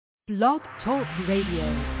Blog Talk Radio.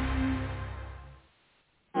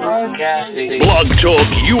 Blog Talk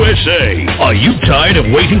USA. Are you tired of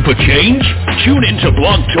waiting for change? Tune into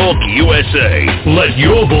Blog Talk USA. Let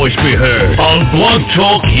your voice be heard on Blog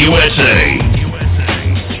Talk USA.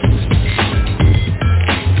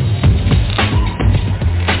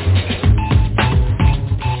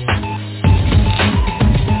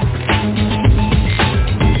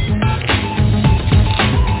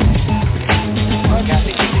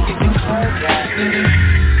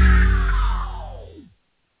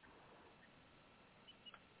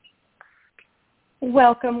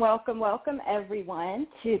 Welcome everyone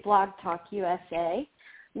to Blog Talk USA.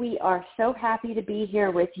 We are so happy to be here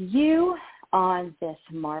with you on this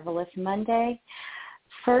marvelous Monday.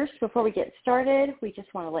 First, before we get started, we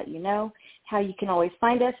just want to let you know how you can always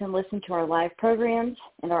find us and listen to our live programs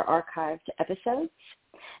and our archived episodes.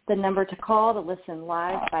 The number to call to listen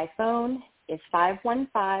live by phone is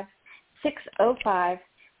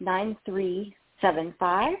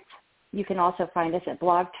 515-605-9375. You can also find us at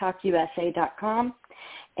blogtalkusa.com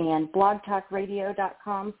and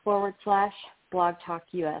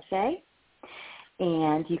blogtalkradio.com/blogtalkusa.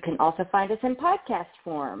 And you can also find us in podcast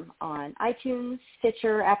form on iTunes,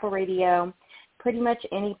 Stitcher, Apple Radio, pretty much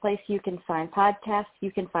any place you can find podcasts.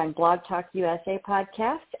 You can find Blog Talk USA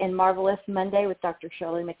podcast and Marvelous Monday with Dr.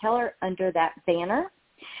 Shirley McKellar under that banner.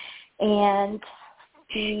 And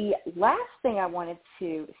the last thing I wanted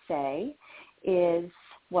to say is,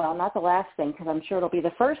 well, not the last thing, because I'm sure it'll be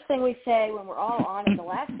the first thing we say when we're all on and the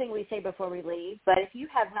last thing we say before we leave. But if you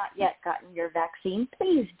have not yet gotten your vaccine,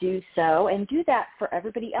 please do so, and do that for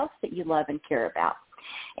everybody else that you love and care about.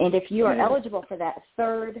 And if you are eligible for that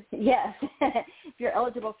third, if you're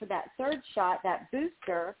eligible for that third shot, that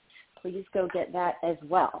booster, please go get that as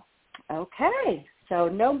well. Okay, so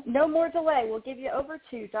no more delay. We'll give you over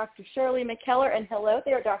to Dr. Shirley McKellar, and hello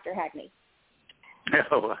there, Dr. Hagney.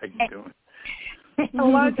 Hello, how you doing?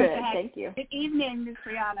 Hello, good. Thank you. Good evening, Ms.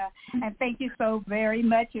 Brianna, and thank you so very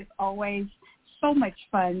much. It's always so much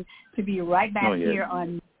fun to be right back here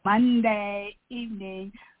on Monday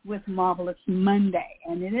evening with Marvelous Monday.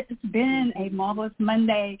 And it's been a marvelous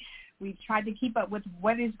Monday. We've tried to keep up with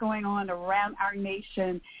what is going on around our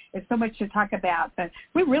nation. There's so much to talk about, but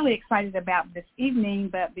we're really excited about this evening.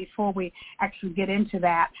 But before we actually get into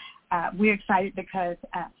that, we're excited because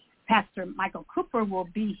Pastor Michael Cooper will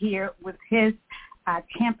be here with his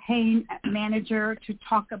campaign manager to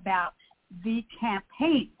talk about the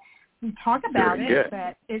campaign. We talk about it,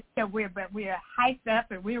 but we're hyped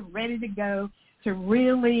up and we're ready to go to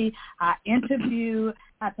really interview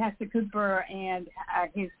Pastor Cooper and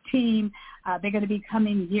his team. They're going to be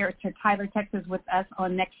coming here to Tyler, Texas with us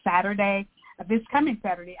on next Saturday, this coming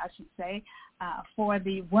Saturday, I should say, for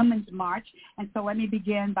the Women's March. And so let me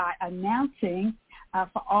begin by announcing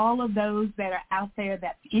for all of those that are out there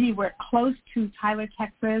that's anywhere close to Tyler,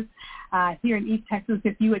 Texas, here in East Texas,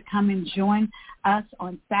 if you would come and join us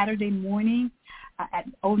on Saturday morning at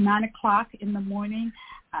 9 o'clock in the morning.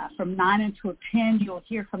 From 9 until 10, you'll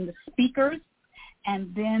hear from the speakers.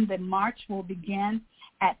 And then the march will begin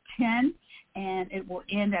at 10, and it will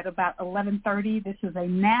end at about 11:30. This is a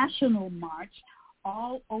national march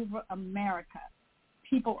all over America.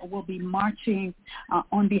 People will be marching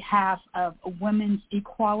on behalf of women's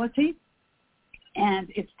equality,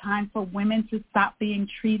 and it's time for women to stop being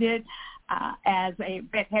treated as a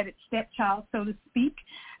red-headed stepchild, so to speak,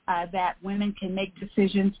 that women can make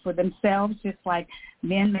decisions for themselves just like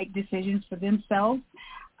men make decisions for themselves.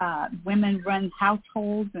 Women run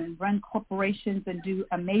households and run corporations and do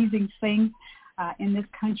amazing things in this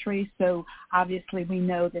country, so obviously we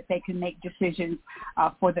know that they can make decisions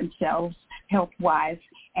for themselves, health-wise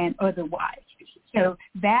and otherwise. So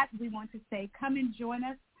that we want to say, come and join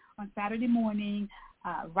us on Saturday morning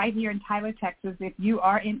right here in Tyler, Texas. If you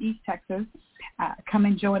are in East Texas, come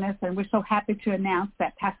and join us, and we're so happy to announce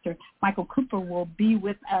that Pastor Michael Cooper will be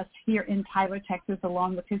with us here in Tyler, Texas,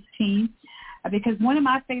 along with his team, because one of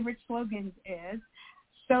my favorite slogans is,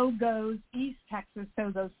 so goes East Texas, so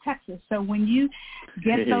goes Texas. So when you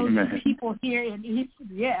get those people here in East,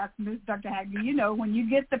 Dr. Hagney, when you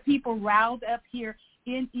get the people riled up here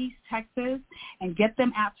in East Texas and get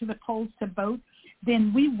them out to the polls to vote,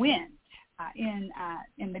 then we win in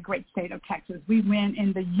the great state of Texas. We win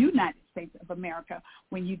in the United States of America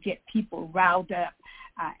when you get people riled up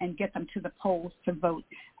and get them to the polls to vote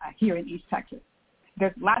here in East Texas.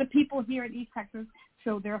 There's a lot of people here in East Texas,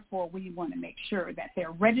 so therefore we want to make sure that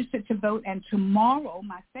they're registered to vote. And tomorrow,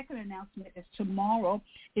 my second announcement is tomorrow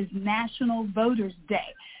is National Voters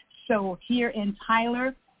Day. So here in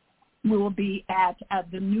Tyler, we will be at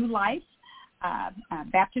the New Life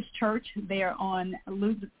Baptist Church there on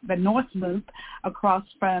the North Loop across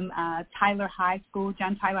from Tyler High School,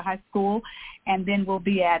 John Tyler High School. And then we'll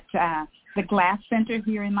be at the Glass Center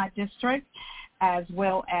here in my district, as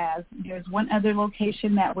well as there's one other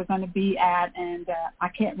location that we're going to be at, and I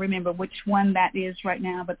can't remember which one that is right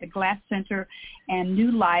now, but the Glass Center and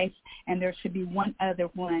New Life, and there should be one other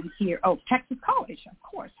one here. Oh, Texas College, of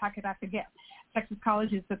course. How could I forget? Texas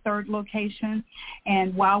College is the third location,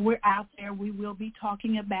 and while we're out there, we will be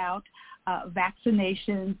talking about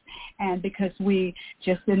vaccinations, and because we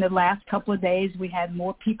just in the last couple of days, we had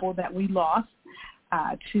more people that we lost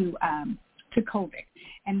to COVID.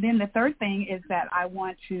 And then the third thing is that I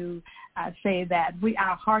want to say that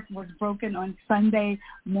our heart was broken on Sunday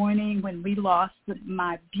morning when we lost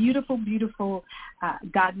my beautiful, beautiful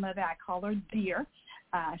godmother. I call her Dear.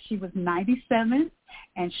 She was 97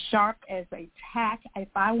 and sharp as a tack. If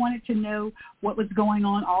I wanted to know what was going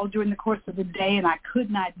on all during the course of the day and I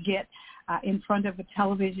could not get in front of a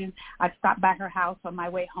television, I'd stop by her house on my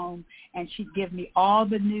way home, and she'd give me all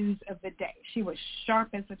the news of the day. She was sharp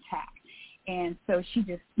as a tack. And so she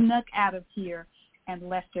just snuck out of here and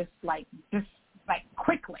left us just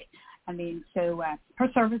quickly. I mean, so her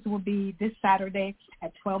service will be this Saturday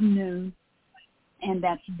at 12 noon, and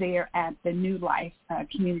that's there at the New Life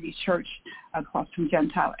Community Church across from John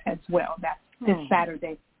Tyler as well. That's this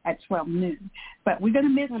Saturday at 12 noon. But we're going to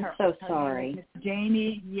miss her. I'm so sorry. Miss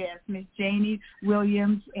Janie, yes, Miss Janie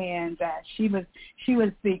Williams, and she was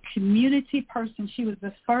the community person. She was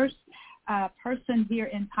the first person here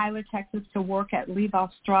in Tyler, Texas, to work at Levi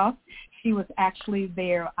Strauss. She was actually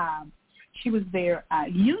their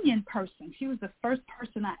union person. She was the first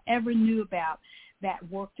person I ever knew about that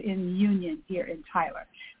worked in union here in Tyler.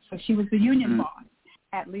 So she was the union boss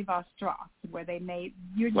at Levi Strauss, where they made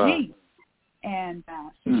your jeans. And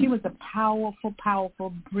so she was a powerful,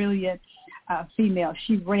 powerful, brilliant female.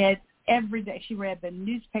 She read every day. She read the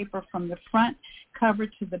newspaper from the front cover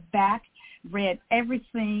to the back, read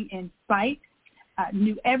everything in sight,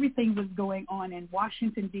 knew everything was going on in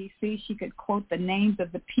Washington, D.C. She could quote the names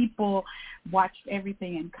of the people, watched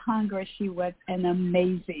everything in Congress. She was an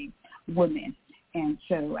amazing woman. And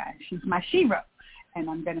so she's my shero, and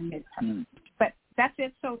I'm going to miss her. But that's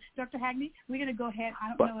it. So, Dr. Hagney, we're going to go ahead. I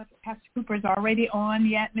don't know if Pastor Cooper is already on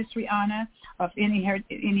yet, Miss Rihanna, or if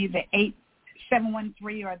any of the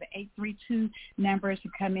 8713 or the 832 numbers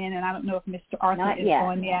have come in, and I don't know if Mr. Arthur is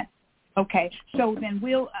on yet. Okay, so then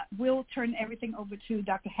we'll turn everything over to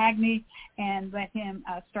Dr. Hagney and let him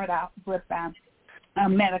start out with our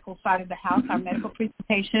medical side of the house, our medical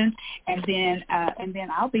presentation, and then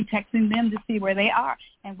I'll be texting them to see where they are,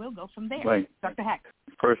 and we'll go from there. Right. Dr. Hagney.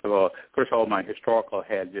 First of all, my historical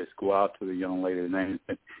hat just go out to the young lady,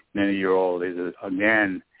 90-year-old.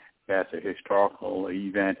 Again, that's a historical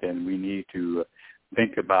event, and we need to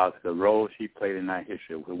think about the role she played in that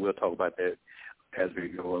history. We'll talk about that as we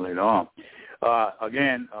go later on.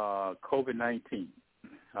 Again, COVID-19.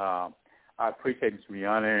 I appreciate Ms.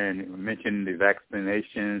 Rihanna and mentioned the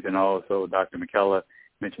vaccinations, and also Dr. McKellar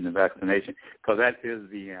mentioned the vaccination, because that is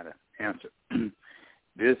the answer.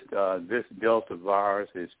 This Delta virus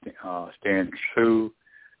stands true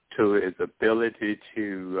to its ability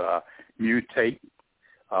to mutate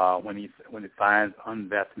when it finds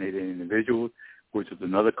unvaccinated individuals, which is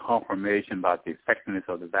another confirmation about the effectiveness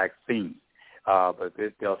of the vaccine. But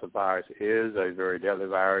this Delta virus is a very deadly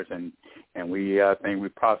virus, and we think we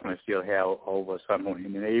probably still have over something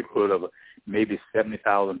in the neighborhood of maybe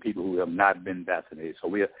 70,000 people who have not been vaccinated. So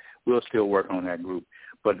we'll still work on that group.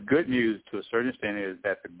 But good news to a certain extent is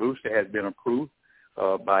that the booster has been approved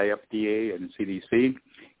by FDA and CDC,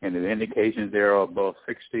 and the indications there are both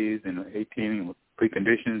 60s and 18 with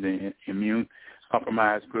preconditions and immune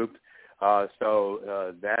compromised groups.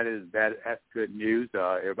 So that's good news.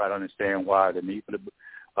 Everybody understand why the need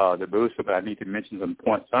for the booster, but I need to mention some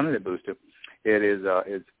points under the booster. It's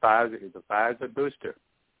a Pfizer booster,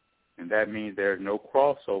 and that means there's no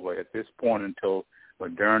crossover at this point until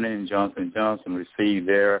Moderna and Johnson & Johnson receive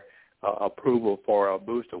their approval for a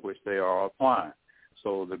booster, which they are applying.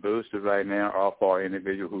 So the boosters right now are for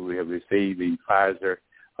individuals who have received the Pfizer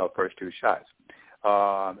first two shots.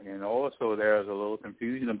 And also there's a little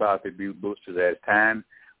confusion about the boosters at time.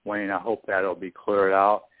 Wayne, I hope that'll be cleared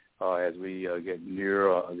out as we get near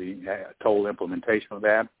the total implementation of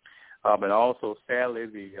that. But also, sadly,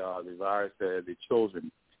 the virus, the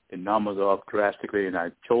children, the numbers are up drastically in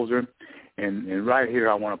our children. And right here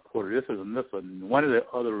I want to put it, this is one of the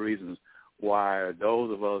other reasons why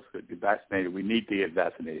those of us who get vaccinated, we need to get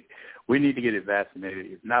vaccinated. We need to get it vaccinated,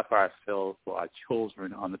 if not for ourselves, for our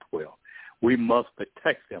children under 12. We must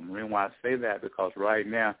protect them. The reason why I say that, because right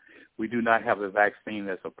now We do not have a vaccine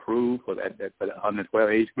that's approved for that for the under 12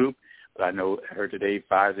 age group, but I heard today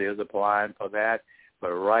Pfizer is applying for that.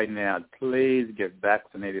 But right now, please get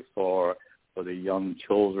vaccinated for the young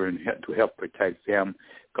children to help protect them,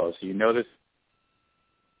 because you notice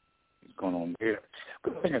what's going on there.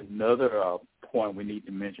 But I think another point we need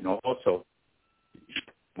to mention also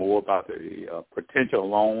more about the potential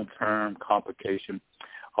long-term complication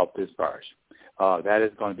of this virus. That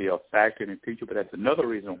is going to be a factor in the future, but that's another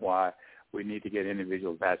reason why we need to get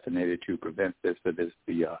individuals vaccinated to prevent the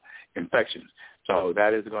infections. So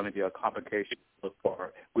that is going to be a complication to look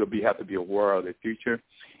for. We'll have to be aware of the future.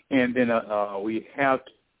 And then we have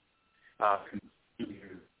to continue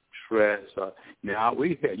to stress. Now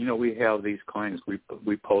we have these clinics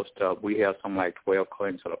we post up. We have something like 12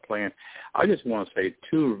 clinics that are planned. I just want to say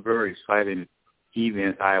two very exciting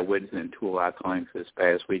events I witnessed in two of our clinics this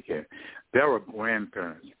past weekend. There were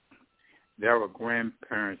grandparents,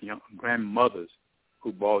 young grandmothers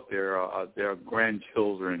who brought their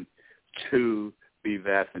grandchildren to be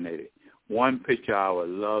vaccinated. One picture I would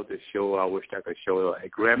love to show, I wish I could show a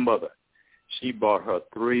grandmother. She brought her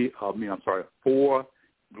 4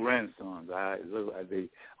 grandsons. It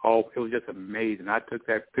was just amazing. I took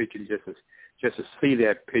that picture just to see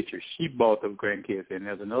that picture. She brought them grandkids, and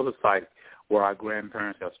there's another site where our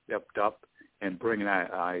grandparents have stepped up and bringing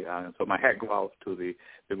so my hat goes off to the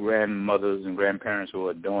grandmothers and grandparents who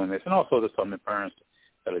are doing this, and also to some of the parents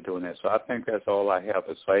that are doing that. So I think that's all I have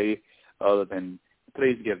to say, other than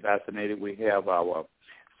please get vaccinated. We have our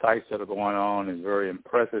sites that are going on. It's very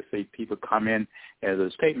impressive to see people come in. There's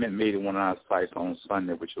a statement made in one of our sites on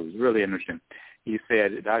Sunday, which was really interesting. He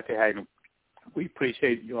said, Dr. Hagen, we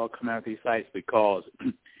appreciate you all coming out to these sites because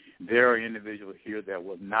there are individuals here that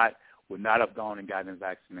would not have gone and gotten a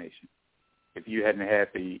vaccination if you hadn't had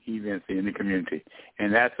the events in the community.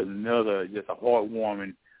 And that's another, just a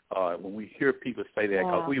heartwarming when we hear people say that,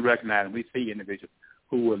 because we recognize and we see individuals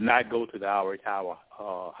who will not go to our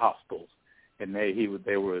hospitals. And he was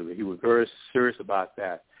very serious about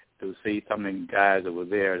that, to see some of the guys that were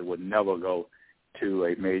there that would never go to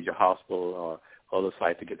a major hospital or other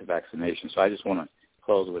site to get the vaccination. So I just want to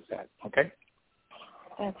close with that. Okay?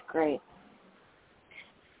 That's great.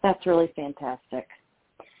 That's really fantastic.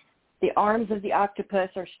 The arms of the octopus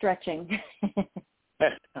are stretching.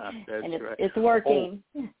 That's and right. It's working.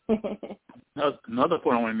 Another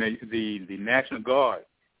point I want to make, the National Guard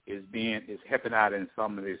is helping out in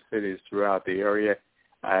some of these cities throughout the area.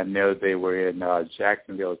 I know they were in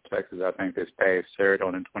Jacksonville, Texas, I think this past Saturday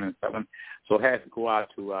on the 27th. So I had to go out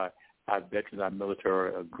to our veterans, our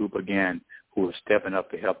military group again, who are stepping up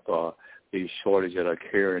to help the shortage that are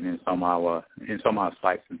occurring in some of our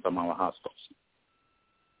sites and some of our hospitals.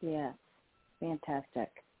 Yeah, fantastic.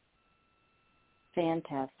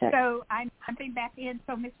 Fantastic. So I'm jumping back in.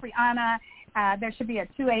 So, Ms. Brianna, there should be a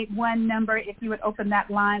 281 number. If you would open that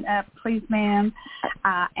line up, please, ma'am.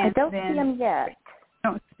 I don't see them yet.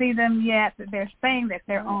 Don't see them yet. They're saying that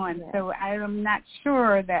they're on. Yet. So I'm not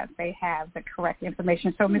sure that they have the correct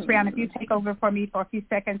information. So, Ms. Brianna, if you take over for me for a few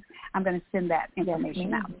seconds, I'm going to send that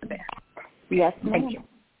information out to there. Yes, ma'am. Thank you.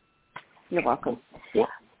 You're welcome. Yeah.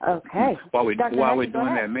 Okay. While we're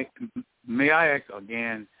doing that, may I ask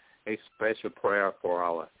again a special prayer for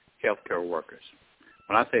our healthcare workers?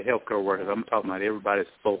 When I say healthcare workers, I'm talking about everybody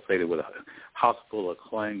associated with a hospital or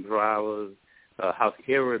clinic drivers,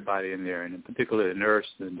 everybody in there, and in particular the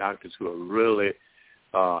nurses and doctors who are really,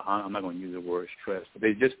 I'm not going to use the word stress, but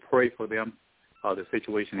they just pray for them, the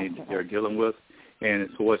situation they're dealing with. And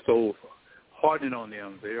so it's so hardening on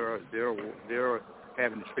them. They're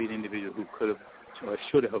having to treat individuals who could have or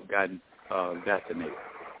should have gotten vaccinated.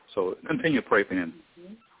 So continue to pray for them.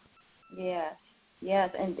 Yes,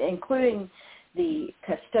 and including the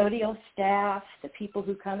custodial staff, the people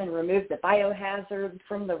who come and remove the biohazard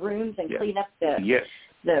from the rooms and clean up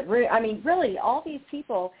the room. I mean, really, all these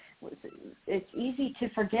people, it's easy to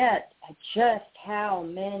forget just how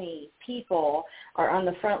many people are on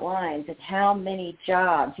the front lines and how many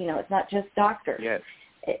jobs. You know, it's not just doctors. Yes.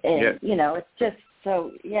 And, you know, it's just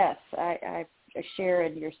so, yes, I share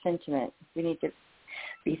in your sentiment. We need to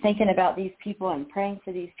be thinking about these people and praying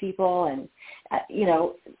for these people. And, you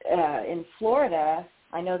know, in Florida,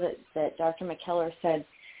 I know that Dr. McKellar said,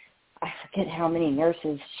 I forget how many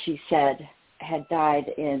nurses she said had died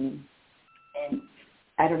in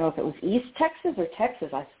I don't know if it was East Texas or Texas.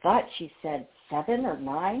 I thought she said 7 or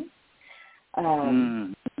 9.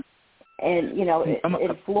 And, you know,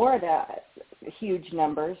 in Florida, huge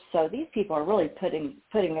numbers. So these people are really putting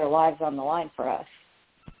their lives on the line for us.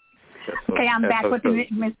 Okay, I'm back with you,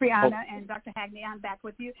 Ms. Brianna and Dr. Hagney. I'm back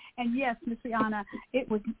with you. And yes, Ms. Brianna,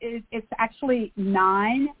 it's actually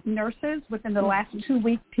 9 nurses within the last 2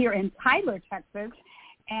 weeks here in Tyler, Texas,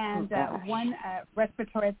 and one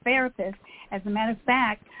respiratory therapist. As a matter of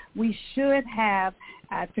fact, we should have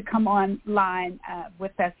to come online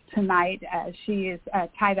with us tonight. She is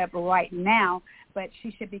tied up right now, but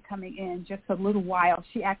she should be coming in just a little while.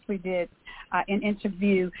 She actually did an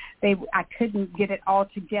interview. I couldn't get it all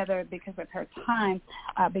together because of her time,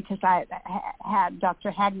 because I had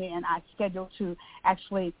Dr. Hagney and I scheduled to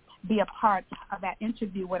actually be a part of that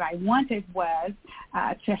interview. What I wanted was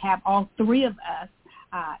to have all 3 of us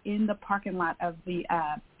in the parking lot of the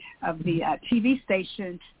TV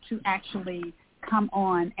station to actually come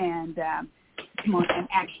on and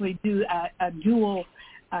actually do a dual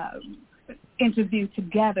interview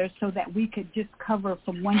together so that we could just cover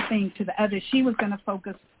from one thing to the other. She was going to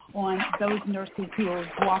focus on those nurses who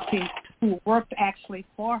worked actually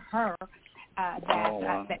for her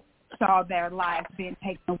that saw their lives being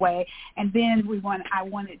taken away. And then I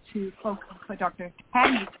wanted to focus for Dr.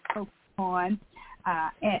 Hagney to focus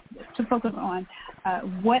on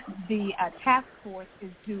what the task force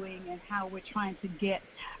is doing and how we're trying to get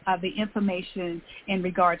the information in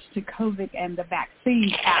regards to COVID and the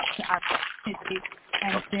vaccines out to our community.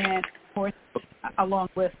 And then, of course, along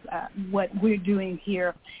with what we're doing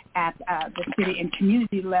here at the city and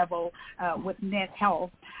community level with Net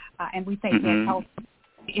Health. And we think Net Health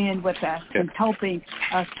in with us and helping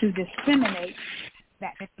us to disseminate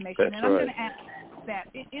that information. That's and I'm going to ask that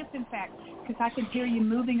if, in fact, because I can hear you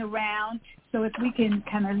moving around, so if we can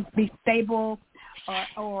kind of be stable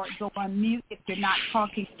or go on mute if you're not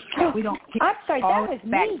talking, we don't hear. I'm sorry, that was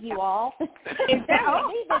me, you all. Is that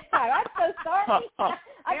me this time? I'm so sorry.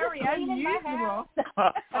 I'm very just cleaning my unusual.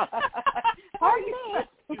 house. Pardon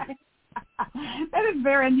me. That is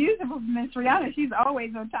very unusual for Ms. Brianna. She's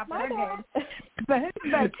always on top of her game. But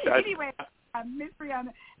anyway, Ms.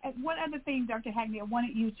 Brianna, one other thing, Dr. Hagney, I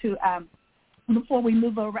wanted you to, before we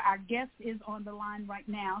move over, our guest is on the line right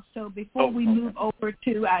now. So before we move over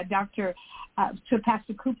to to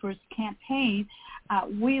Pastor Cooper's campaign,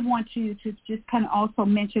 we want you to just kind of also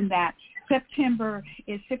mention that September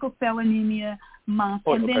is sickle cell anemia month,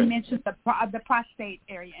 and then mention the prostate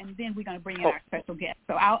area, and then we're going to bring in our special guest.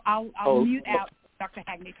 So I'll mute out. Dr.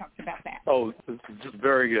 Hagney talks about that. Oh, this is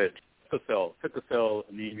very good. Sickle cell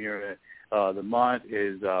anemia. The month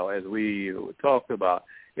is, as we talked about,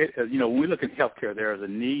 when we look at healthcare, there is a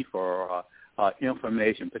need for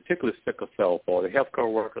information, particularly sickle cell, for the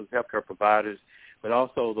healthcare workers, healthcare providers, but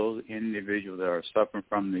also those individuals that are suffering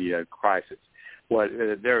from the crisis.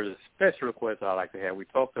 There is a special request I'd like to have. We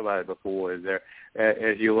talked about it before. Is there,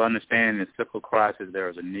 as you'll understand, in sickle crisis, there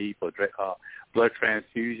is a need for blood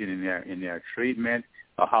transfusion in their treatment,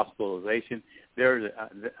 hospitalization.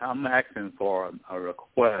 I'm asking for a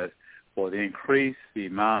request for the increase the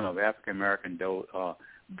amount of African American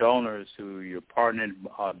donors who you're partnering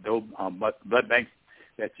blood banks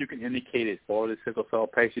that you can indicate it for the sickle cell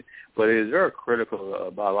patient. But it is very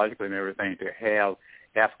critical biologically and everything to have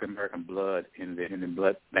African American blood in the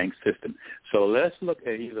blood bank system. So let's look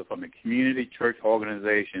at either from the community, church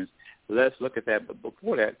organizations. Let's look at that. But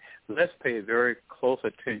before that, let's pay very close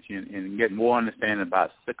attention and get more understanding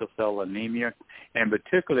about sickle cell anemia. And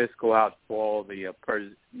particularly, let's go out for the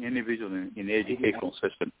individuals in the educational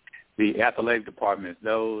system, the athletic departments,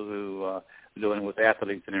 those who are dealing with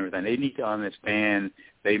athletes and everything. They need to understand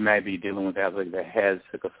they might be dealing with athletes that has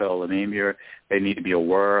sickle cell anemia. They need to be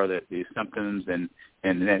aware that the symptoms and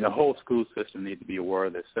the whole school system need to be aware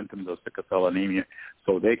of the symptoms of sickle cell anemia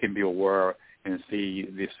so they can be aware and see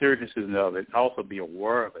the seriousness of it and also be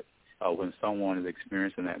aware of it when someone is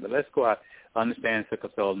experiencing that. But let's go out, understand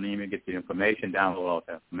sickle cell anemia, get the information, download all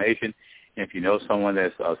the information. And if you know someone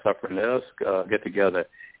that's suffering, let us get together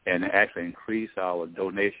and actually increase our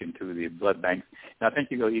donation to the blood banks. And I think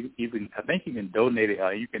you can donate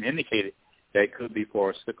it. You can indicate it that it could be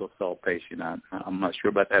for a sickle cell patient. I'm not sure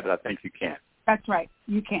about that, but I think you can. That's right.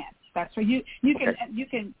 You can. That's right. You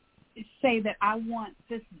can say that I want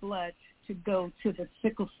this blood to go to the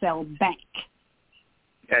sickle cell bank.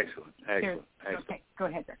 Excellent. Okay, go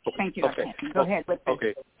ahead, sir. Thank you. Okay. Go ahead with this.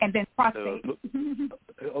 Okay. And then prostate.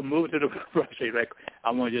 Move to the prostate.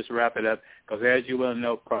 I'm going to just wrap it up because, as you well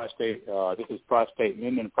know, prostate. This is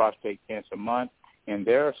Women and Prostate Cancer Month, and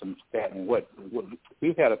there are some stats. And what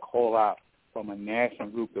we've had a call out from a national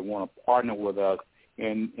group that want to partner with us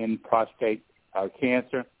in prostate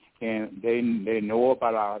cancer, and they know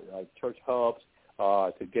about our church hubs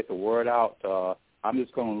to get the word out. I'm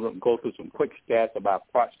just going to go through some quick stats about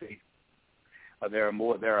prostate. There are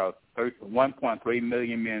 1.3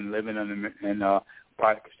 million men living in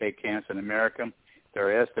prostate cancer in America. There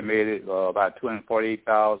are estimated about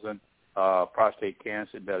 248,000 prostate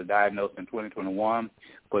cancer that are diagnosed in 2021.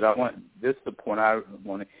 But this is the point I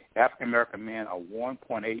want. African American men are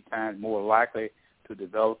 1.8 times more likely to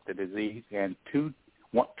develop the disease, and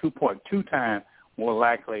 2.2 times more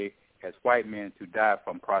likely as white men to die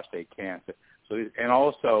from prostate cancer. So, and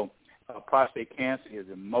also, prostate cancer is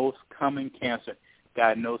the most common cancer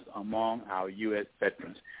diagnosed among our U.S.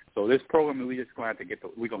 veterans. So this program, we're going to get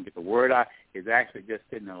the word out. Is actually just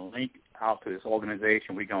sending a link out to this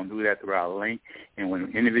organization. We're going to do that through our link. And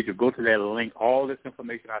when individuals go to that link, all this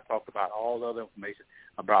information I talked about, all the other information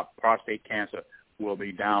about prostate cancer will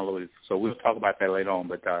be downloaded. So we'll talk about that later on.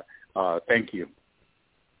 But thank you.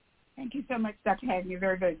 Thank you so much, Dr. Hagney.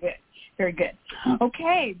 Very, very good. Very good.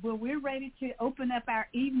 Okay, well, we're ready to open up our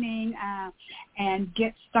evening and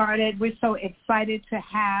get started. We're so excited to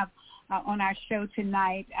have on our show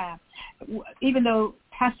tonight, even though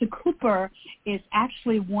Pastor Cooper is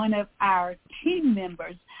actually one of our team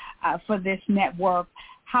members for this network.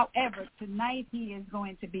 However, tonight he is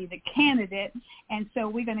going to be the candidate, and so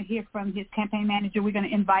we're going to hear from his campaign manager. We're going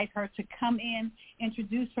to invite her to come in,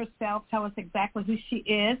 introduce herself, tell us exactly who she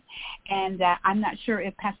is, and I'm not sure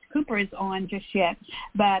if Pastor Cooper is on just yet,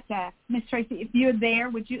 but Ms. Tracy, if you're there,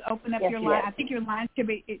 would you open up your line? Yes. I think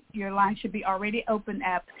your line should be already opened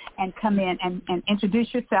up and come in and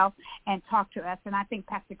introduce yourself and talk to us, and I think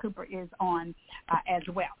Pastor Cooper is on as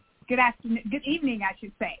well. Good evening, I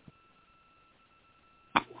should say.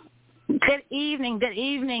 Good evening.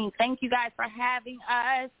 Thank you guys for having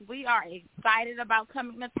us. We are excited about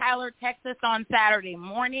coming to Tyler, Texas on Saturday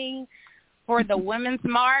morning for the Women's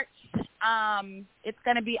March. It's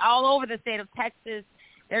going to be all over the state of Texas.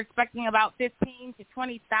 They're expecting about 15 to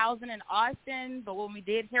 20,000 in Austin, but when we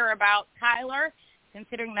did hear about Tyler,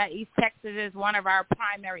 considering that East Texas is one of our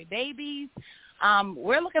primary babies,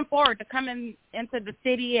 we're looking forward to coming into the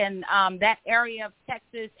city and that area of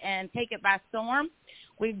Texas and take it by storm.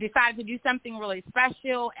 We've decided to do something really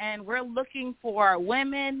special, and we're looking for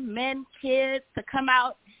women, men, kids to come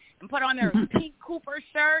out and put on their Pink Cooper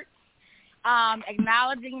shirts,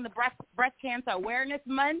 acknowledging the Breast Cancer Awareness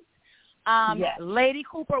Month. Yes. Lady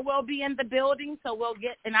Cooper will be in the building, so we'll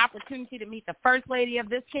get an opportunity to meet the First Lady of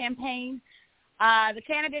this campaign. The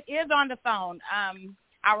candidate is on the phone,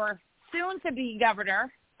 our soon-to-be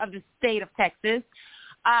governor of the state of Texas.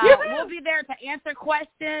 We'll be there to answer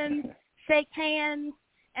questions, shake hands,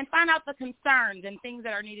 and find out the concerns and things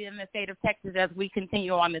that are needed in the state of Texas as we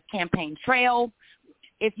continue on this campaign trail.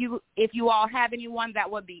 If you all have anyone that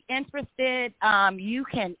would be interested, you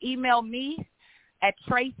can email me at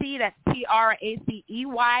Tracy, that's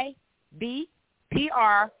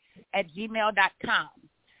TraceYB@gmail.com.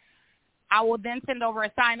 I will then send over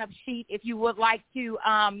a sign-up sheet if you would like to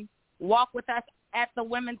walk with us at the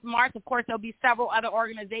Women's March. Of course, there'll be several other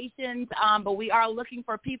organizations, but we are looking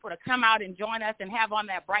for people to come out and join us and have on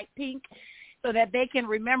that bright pink so that they can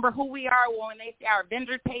remember who we are when they see our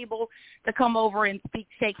vendor table, to come over and speak,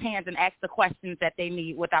 shake hands, and ask the questions that they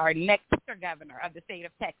need with our next governor of the state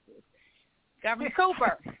of Texas. Governor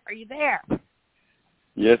Cooper, are you there?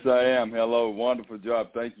 Yes, I am. Hello. Wonderful job.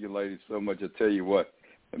 Thank you, ladies, so much. I tell you what,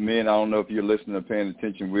 men, I don't know if you're listening or paying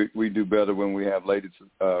attention. We do better when we have ladies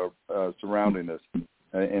surrounding us,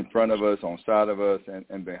 in front of us, on side of us,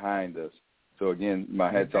 and behind us. So, again,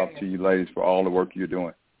 my hat's off to you ladies for all the work you're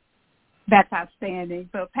doing. That's outstanding.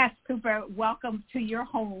 So, Pastor Cooper, welcome to your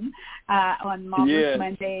home on Marvelous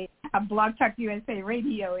Monday. Blog Talk USA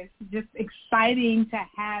Radio. It's just exciting to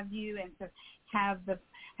have you and to have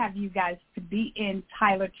you guys to be in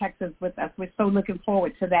Tyler, Texas with us. We're so looking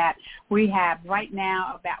forward to that. We have right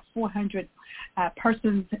now about 400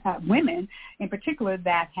 persons, women in particular,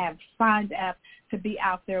 that have signed up to be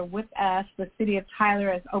out there with us. The city of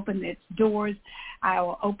Tyler has opened its doors. I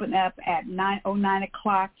will open up at 9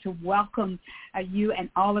 o'clock to welcome you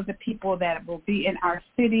and all of the people that will be in our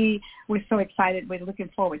city. We're so excited. We're looking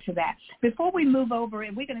forward to that. Before we move over,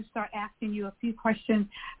 and we're going to start asking you a few questions,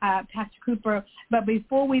 Pastor Cooper, but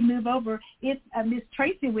before we move over, if Ms.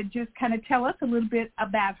 Tracy would just kind of tell us a little bit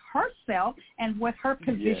about herself and what her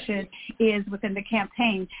position is within the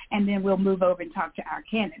campaign, and then we'll move over and talk to our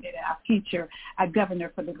candidate, our future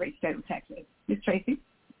governor for the great state of Texas. Ms. Tracy?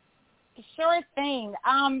 Sure thing.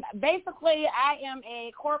 Basically, I am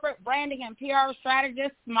a corporate branding and PR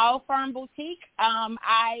strategist, small firm boutique.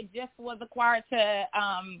 I just was acquired to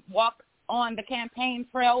walk on the campaign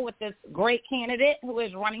trail with this great candidate who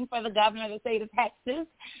is running for the governor of the state of Texas.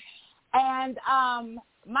 And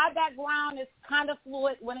my background is kind of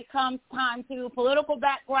fluid when it comes time to political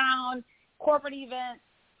background, corporate events,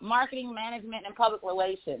 marketing management, and public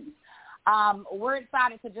relations. We're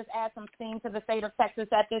excited to just add some steam to the state of Texas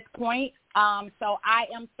at this point. So I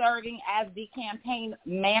am serving as the campaign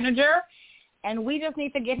manager, and we just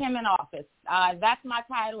need to get him in office. That's my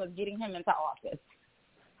title, is getting him into office.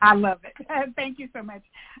 I love it. Thank you so much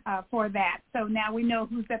for that. So now we know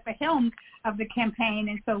who's at the helm of the campaign,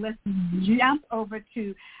 and so let's jump over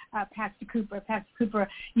to Pastor Cooper. Pastor Cooper,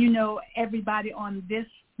 you know everybody on this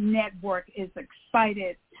network is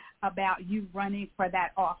excited about you running for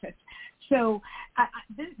that office. So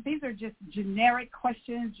these are just generic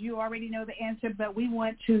questions. You already know the answer, but we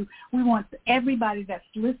want everybody that's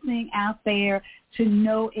listening out there to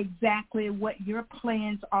know exactly what your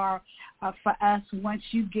plans are for us once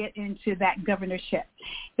you get into that governorship.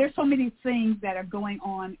 There's so many things that are going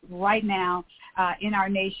on right now in our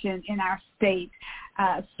nation, in our state.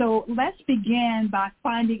 So let's begin by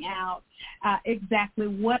finding out exactly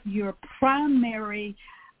what your primary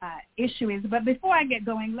issue is. But before I get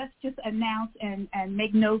going, let's just announce and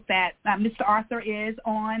make note that Mr. Arthur is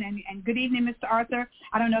on. And good evening, Mr. Arthur.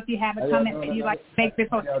 I don't know if you have a comment that you'd like to make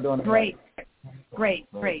before. Great.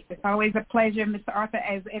 It's always a pleasure. Mr. Arthur,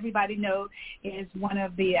 as everybody knows, is one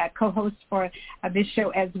of the co-hosts for this show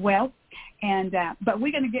as well. And but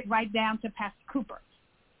we're going to get right down to Pastor Cooper.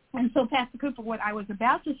 And so, Pastor Cooper, what I was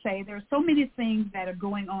about to say, there are so many things that are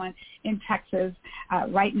going on in Texas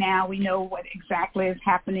right now. We know what exactly is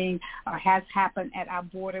happening or has happened at our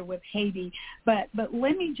border with Haiti. But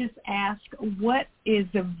let me just ask, what is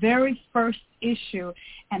the very first issue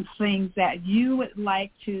and things that you would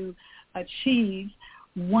like to achieve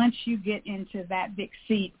once you get into that big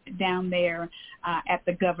seat down there at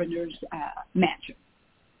the governor's mansion?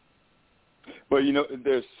 Well, you know,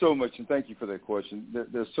 there's so much, and thank you for that question.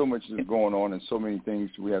 There's so much that's going on and so many things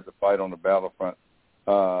we have to fight on the battlefront.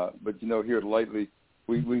 But, you know, here lately,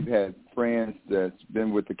 we've had friends that's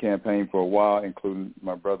been with the campaign for a while, including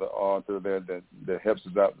my brother Arthur there that helps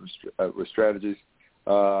us out with strategies.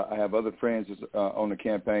 I have other friends on the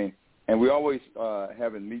campaign, and we always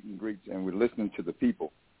having meet and greets, and we're listening to the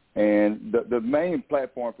people. And the main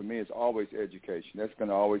platform for me is always education. That's going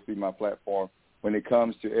to always be my platform when it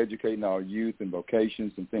comes to educating our youth and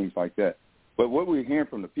vocations and things like that. But what we're hearing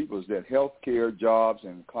from the people is that health care, jobs,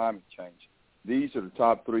 and climate change, these are the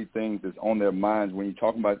top three things that's on their minds when you're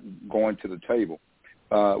talking about going to the table.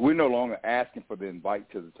 We're no longer asking for the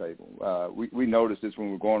invite to the table. We noticed this when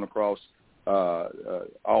we're going across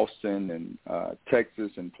Austin and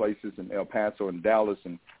Texas and places in El Paso and Dallas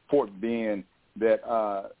and Fort Bend, that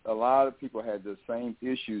a lot of people had the same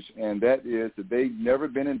issues, and that is that they've never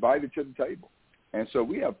been invited to the table. And so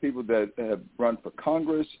we have people that have run for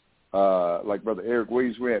Congress, like Brother Eric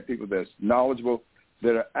Williams. We have people that's knowledgeable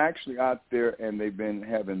that are actually out there, and they've been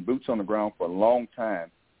having boots on the ground for a long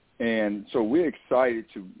time. And so we're excited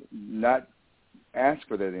to not ask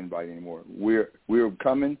for that invite anymore. We're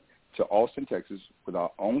coming to Austin, Texas, with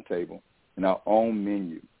our own table and our own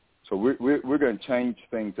menu. So we're going to change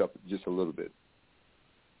things up just a little bit.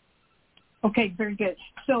 Okay, very good.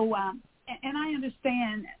 So, and I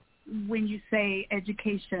understand when you say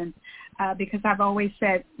education, because I've always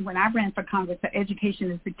said when I ran for Congress that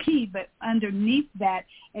education is the key, but underneath that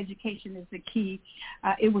education is the key.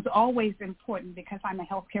 It was always important, because I'm a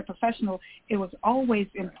healthcare professional, it was always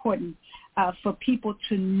important for people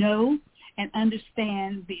to know and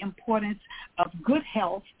understand the importance of good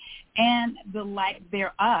health and the lack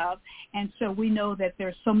thereof. And so we know that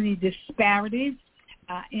there's so many disparities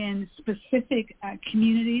in specific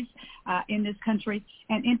communities in this country,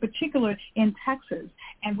 and in particular in Texas.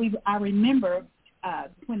 And I remember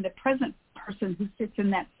when the present person who sits in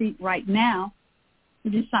that seat right now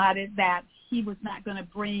decided that he was not going to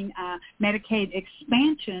bring Medicaid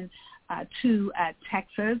expansion to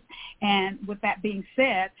Texas. And with that being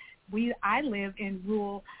said, I live in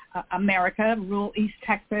rural America, rural East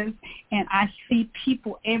Texas, and I see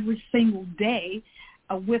people every single day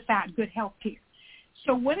without good health care.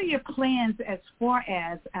 So what are your plans as far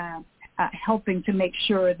as helping to make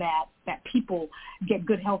sure that people get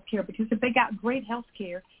good health care? Because if they got great health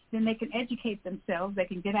care, then they can educate themselves, they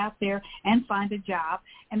can get out there and find a job,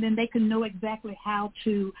 and then they can know exactly how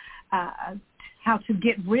to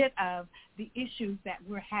get rid of the issues that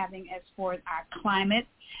we're having as far as our climate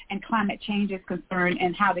and climate change is concerned,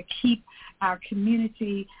 and how to keep our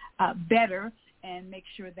community better and make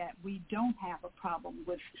sure that we don't have a problem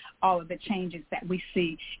with all of the changes that we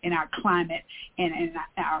see in our climate and in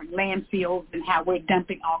our landfills and how we're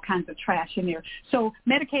dumping all kinds of trash in there. So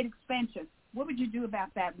Medicaid expansion, what would you do about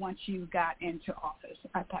that once you got into office,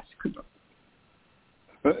 Pastor Cooper?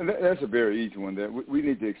 That's a very easy one. That we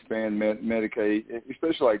need to expand Medicaid,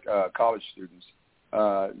 especially like college students.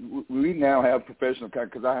 We now have professional,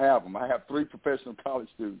 because I have them. I have 3 professional college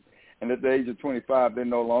students, and at the age of 25, they're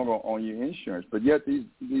no longer on your insurance. But yet these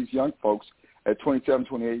young folks at 27,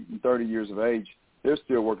 28, and 30 years of age, they're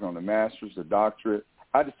still working on the master's, the doctorate.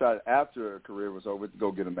 I decided after a career was over to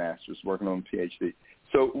go get a master's, working on a PhD.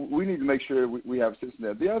 So we need to make sure we have a system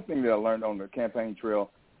there. The other thing that I learned on the campaign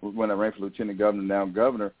trail when I ran for lieutenant governor, now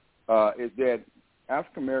governor, is that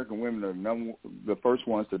African-American women are the first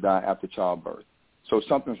ones to die after childbirth. So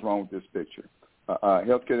something's wrong with this picture.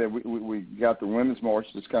 Healthcare, we got the Women's March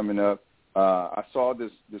that's coming up. I saw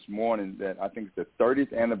this morning that I think it's the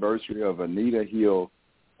 30th anniversary of Anita Hill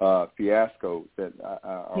fiasco that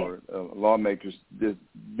our lawmakers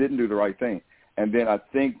didn't do the right thing. And then I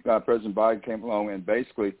think President Biden came along and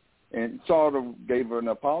basically sort of gave her an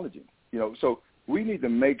apology. So we need to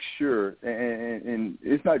make sure, and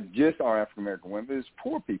it's not just our African-American women, it's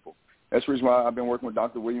poor people. That's the reason why I've been working with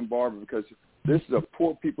Dr. William Barber, because this is a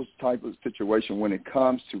poor people's type of situation when it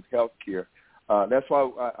comes to health care. That's why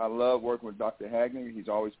I love working with Dr. Hagney. He's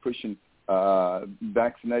always pushing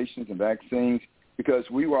vaccinations and vaccines, because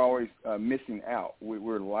we were always missing out. We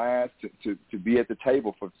were last to be at the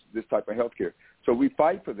table for this type of health care. So we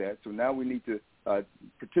fight for that. So now we need to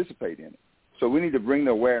participate in it. So we need to bring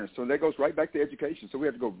the awareness. So that goes right back to education. So we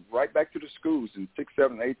have to go right back to the schools in 6th,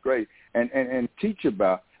 7th, 8th grade and teach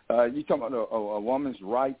about, you talk about a woman's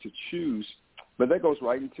right to choose, but that goes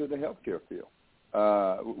right into the healthcare field.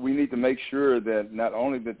 We need to make sure that not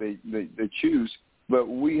only that they choose, but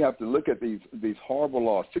we have to look at these horrible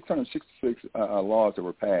laws, 666 laws that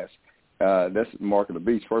were passed. That's the mark of the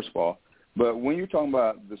beast, first of all. But when you're talking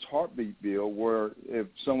about this heartbeat bill, where if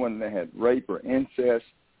someone that had rape or incest,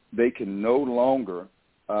 they can no longer,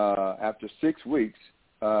 after 6 weeks,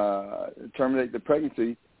 terminate the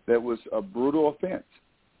pregnancy that was a brutal offense.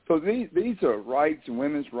 So these are rights and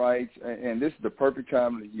women's rights, and this is the perfect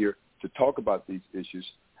time of the year to talk about these issues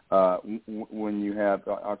when you have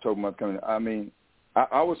October month coming. I mean,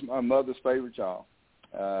 I was my mother's favorite child.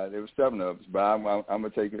 There were 7 of us, but I'm going to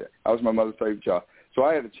take it. I was my mother's favorite child. So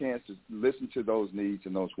I had a chance to listen to those needs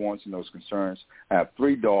and those wants and those concerns. I have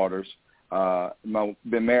 3 daughters.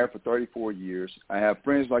 Been married for 34 years. I have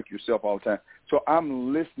friends like yourself all the time. So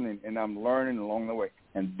I'm listening and I'm learning along the way.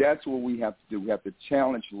 And that's what we have to do. We have to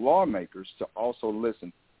challenge lawmakers to also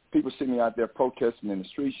listen. People see me out there protesting in the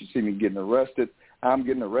streets. You see me getting arrested. I'm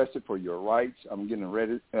getting arrested for your rights. I'm getting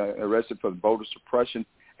arrested for voter suppression.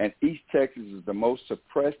 And East Texas is the most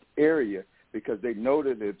suppressed area because they know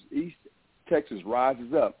that if East Texas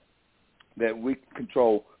rises up, that we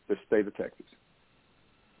control the state of Texas.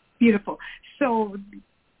 Beautiful. So,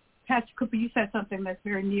 Pastor Cooper, you said something that's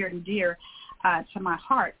very near and dear to my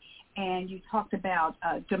heart, and you talked about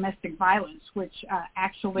domestic violence, which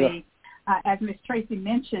actually, as Ms. Tracy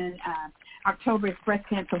mentioned, October is Breast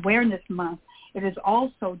Cancer Awareness Month. It is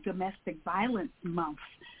also Domestic Violence Month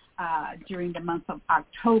during the month of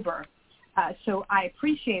October. So I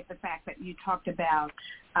appreciate the fact that you talked about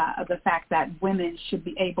the fact that women should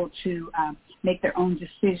be able to make their own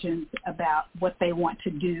decisions about what they want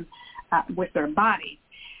to do with their bodies.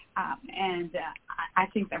 And I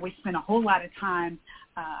think that we spend a whole lot of time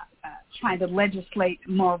trying to legislate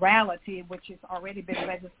morality, which has already been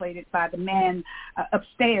legislated by the man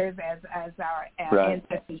upstairs, as our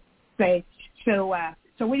ancestors say.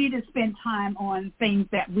 So we need to spend time on things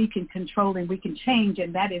that we can control and we can change,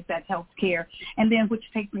 and that is that health care. And then, which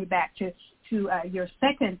takes me back to your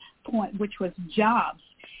second point, which was jobs.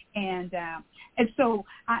 And so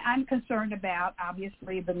I'm concerned about,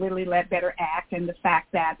 obviously, the Lilly Ledbetter Act and the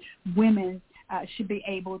fact that women should be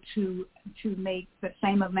able to make the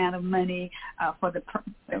same amount of money for the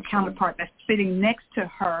counterpart that's sitting next to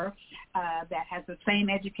her that has the same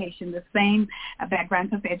education, the same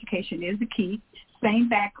background, because education is the key, same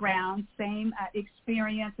background, same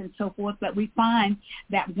experience and so forth, but we find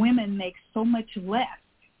that women make so much less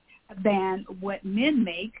than what men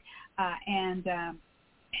make, and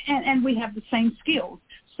we have the same skills.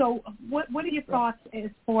 So what are your thoughts as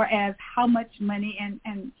far as how much money,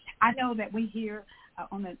 and I know that we hear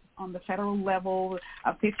on the federal level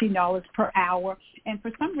 $15 per hour, and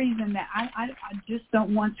for some reason that I just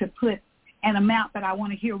don't want to put an amount, but I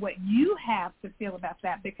want to hear what you have to feel about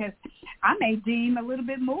that, because I may deem a little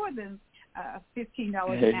bit more than $15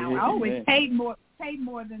 an hour. I always paid more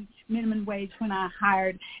than minimum wage when I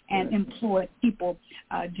hired and employed people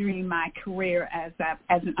during my career as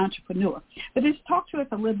an entrepreneur. But just talk to us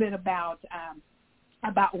a little bit about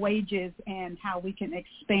wages and how we can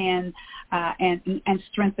expand and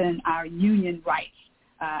strengthen our union rights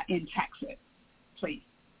in Texas, please.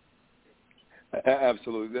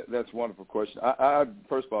 Absolutely. That's a wonderful question. I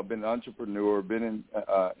first of all, been an entrepreneur, been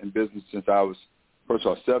in business since I was, first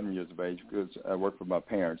of all, 7 years of age because I worked for my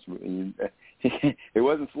parents. It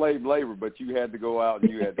wasn't slave labor, but you had to go out and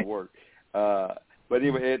you had to work. But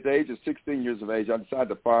anyway, at the age of 16 years of age, I decided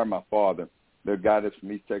to fire my father, the guy that's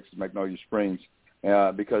from East Texas, Magnolia Springs,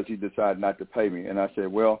 because he decided not to pay me. And I said,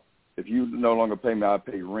 well, if you no longer pay me, I'll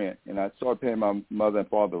pay rent. And I started paying my mother and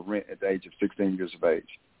father rent at the age of 16 years of age.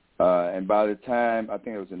 And by the time, I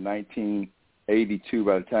think it was in 1982,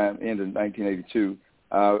 by the time, end of 1982,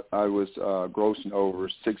 I was grossing over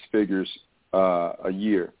six figures a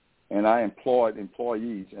year. And I employed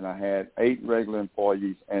employees, and I had 8 regular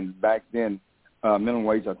employees. And back then, minimum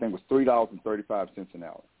wage, I think, was $3.35 an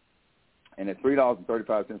hour. And at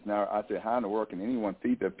 $3.35 an hour, I said, how in the world can anyone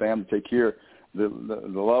feed their family, take care of the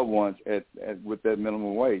loved ones with that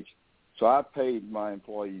minimum wage? So I paid my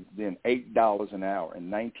employees then $8 an hour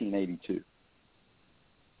in 1982.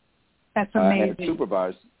 That's amazing. I had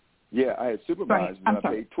supervisors. Yeah, I had supervisors, and I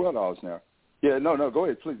paid $12 an hour. Yeah, no, go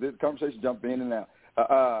ahead, please. The conversation jump in and out.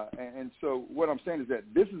 And so what I'm saying is that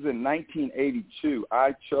this is in 1982.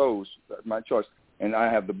 I chose my choice, and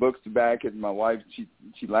I have the books to back it. And my wife,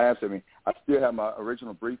 she laughs at me. I still have my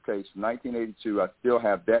original briefcase from 1982. I still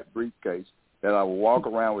have that briefcase that I will walk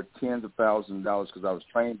around with tens of thousands of dollars because I was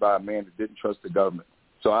trained by a man that didn't trust the government.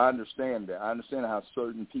 So I understand that. I understand how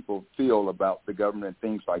certain people feel about the government and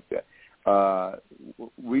things like that.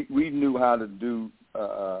 We knew how to do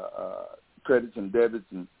credits and debits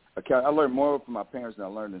and account. I learned more from my parents than I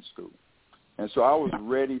learned in school. And so I was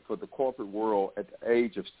ready for the corporate world at the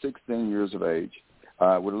age of 16 years of age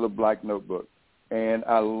with a little black notebook. And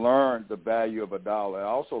I learned the value of a dollar. I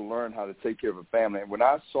also learned how to take care of a family. And when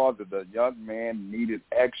I saw that the young man needed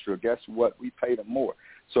extra, guess what? We paid him more.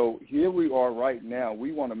 So here we are right now.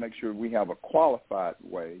 We want to make sure we have a qualified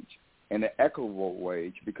wage and an equitable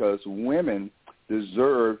wage because women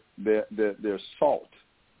deserve their salt,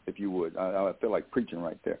 if you would. I feel like preaching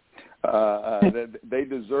right there. They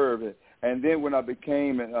deserve it. And then when I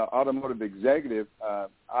became an automotive executive,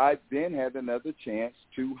 I then had another chance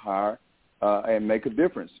to hire and make a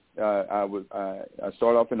difference. I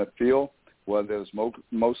started off in a field where there was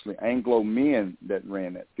mostly Anglo men that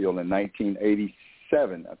ran that field in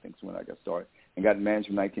 1987, I think is when I got started, and got managed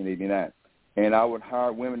in 1989. And I would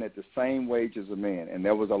hire women at the same wage as a man, and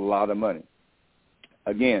there was a lot of money.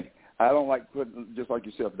 Again, I don't like putting, just like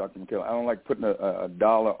yourself, Dr. McKellar, I don't like putting a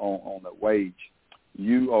dollar on a wage.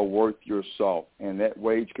 You are worth your salt, and that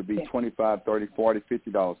wage could be $25, $30, $40,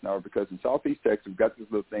 $50 an hour because in Southeast Texas, we've got this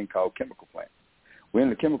little thing called chemical plant. We're in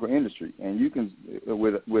the chemical industry, and you can,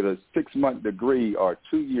 with a 6-month degree or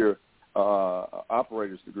 2-year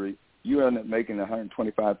operator's degree, you end up making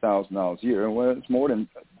 $125,000 a year, and well, it's more than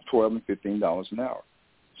 $12 and $15 an hour.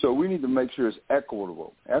 So we need to make sure it's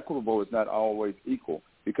equitable. Equitable is not always equal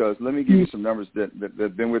because let me give you some numbers that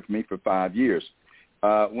have been with me for 5 years.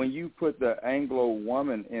 When you put the Anglo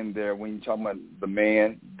woman in there, when you're talking about the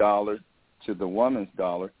man dollar to the woman's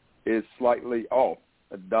dollar, it's slightly off,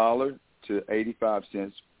 $1 to 85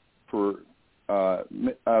 cents per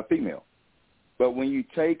female. But when you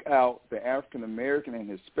take out the African American and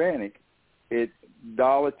Hispanic, it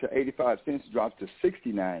 $1 to 85 cents drops to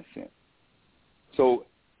 69 cents. So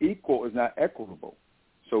equal is not equitable.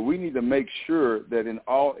 So we need to make sure that in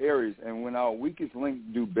all areas, and when our weakest link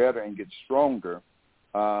do better and get stronger,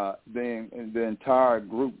 then the entire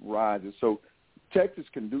group rises. So Texas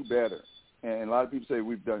can do better. And a lot of people say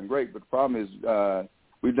we've done great, but the problem is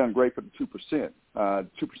we've done great for the 2%.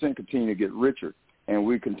 2% continue to get richer, and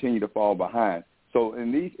we continue to fall behind. So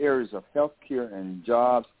in these areas of healthcare and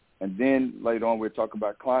jobs, and then later on we'll talk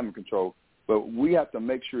about climate control, but we have to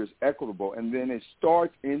make sure it's equitable, and then it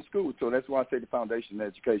starts in school. So that's why I say the foundation of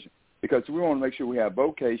education, because we want to make sure we have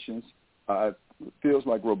vocations, fields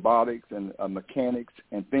like robotics and mechanics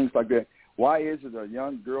and things like that. Why is it a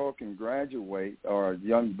young girl can graduate or a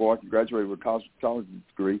young boy can graduate with a college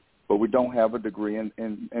degree, but we don't have a degree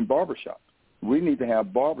in barbershop? We need to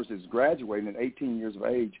have barbers that's graduating at 18 years of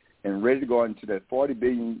age and ready to go into that $40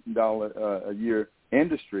 billion a year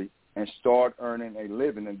industry and start earning a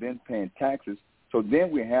living and then paying taxes. So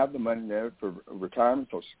then we have the money there for retirement,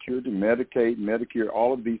 Social Security, Medicaid, Medicare,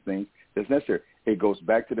 all of these things that's necessary. It goes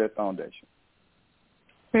back to that foundation.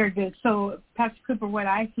 Very good. So, Pastor Cooper, what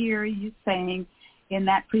I hear you saying in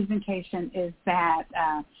that presentation is that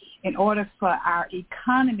in order for our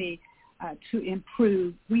economy to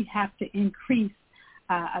improve, we have to increase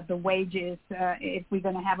the wages. If we're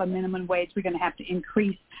going to have a minimum wage, we're going to have to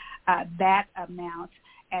increase that amount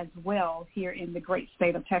as well here in the great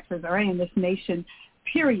state of Texas or in this nation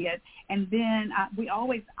period. And then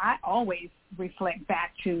I always reflect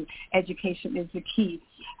back to education is the key.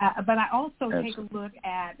 But I also take a look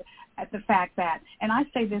at the fact that, and I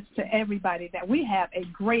say this to everybody, that we have a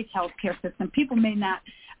great healthcare system. People may not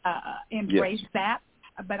embrace that.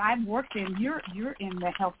 But I've worked in, you're in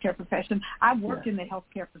the healthcare profession. I've worked in the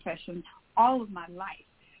healthcare profession all of my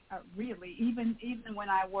life, really. Even when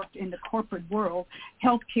I worked in the corporate world,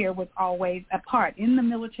 healthcare was always a part. In the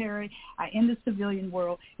military, in the civilian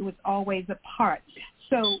world, it was always a part.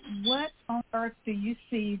 So what on earth do you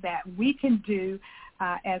see that we can do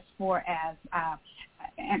as far as,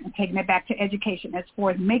 and taking it back to education, as far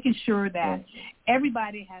as making sure that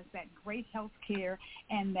everybody has that great health care,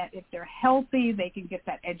 and that if they're healthy, they can get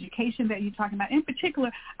that education that you're talking about, in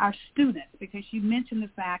particular our students, because you mentioned the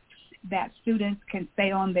fact that students can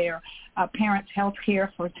stay on their parents' health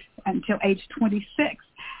care until age 26.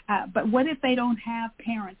 But what if they don't have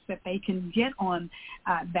parents that they can get on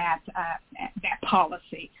that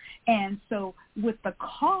policy? And so with the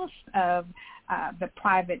cost of the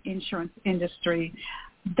private insurance industry,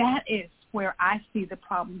 that is where I see the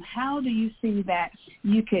problem. How do you see that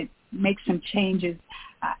you could make some changes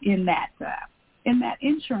in that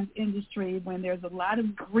insurance industry when there's a lot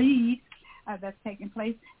of greed that's taking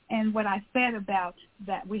place? And what I said about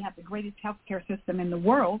that we have the greatest healthcare system in the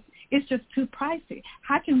world, it's just too pricey.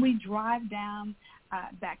 How can we drive down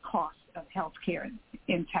that cost of healthcare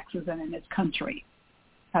in Texas and in this country?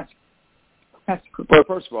 That's cool. Well,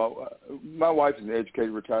 first of all, my wife is an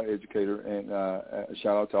educator, retired educator, and a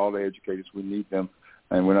shout out to all the educators. We need them.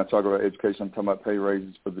 And when I talk about education, I'm talking about pay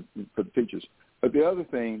raises for the teachers. But the other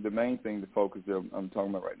thing, the main thing, the focus that I'm talking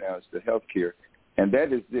about right now is the health care. And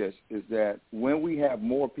that is that when we have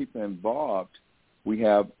more people involved, we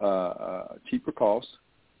have cheaper costs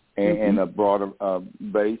and a broader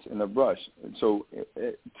base and a brush. And so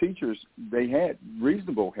teachers, they had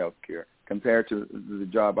reasonable health care compared to the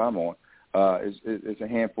job I'm on. It's a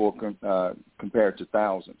handful compared to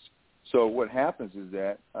thousands. So what happens is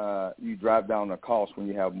that you drive down the cost when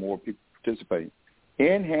you have more people participating.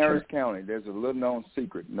 In Harris County, there's a little-known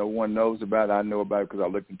secret. No one knows about it. I know about it because I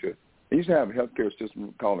looked into it. They used to have a healthcare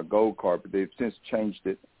system called a Gold Card, but they've since changed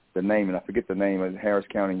it, the name, and I forget the name of Harris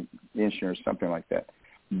County Insurance, something like that.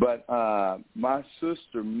 But my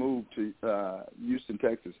sister moved to Houston,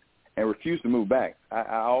 Texas, and refused to move back. I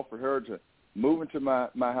offered her to move into my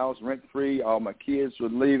house rent-free. All my kids were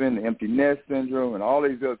leaving, the empty nest syndrome, and all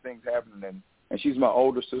these other things happening. And she's my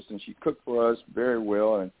older sister, and she cooked for us very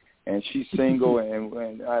well, and she's single.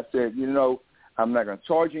 and I said, I'm not going to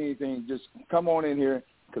charge you anything. Just come on in here.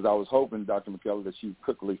 Because I was hoping, Dr. McKellar, that she would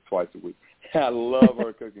cook at least twice a week. I love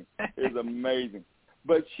her cooking. It's amazing.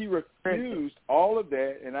 But she refused all of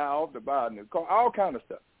that, and I offered to buy a new car, all kind of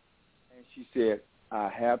stuff. And she said, I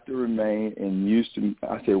have to remain in Houston.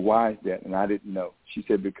 I said, why is that? And I didn't know. She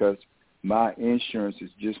said, because my insurance is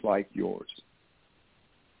just like yours.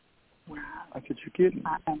 Wow. I said, you're kidding.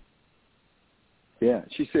 Yeah.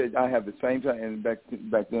 She said, I have the same time, and back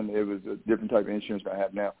then it was a different type of insurance I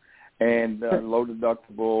have now. And low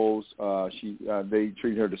deductibles. They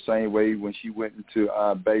treat her the same way when she went into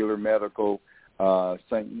Baylor Medical,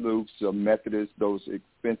 St. Luke's, Methodist, those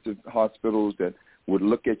expensive hospitals that would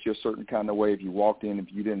look at you a certain kind of way if you walked in, if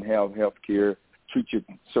you didn't have health care, treat you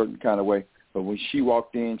a certain kind of way. But when she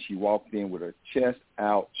walked in with her chest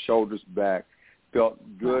out, shoulders back, felt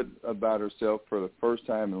good about herself for the first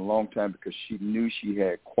time in a long time because she knew she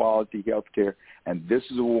had quality health care. And this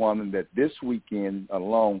is a woman that this weekend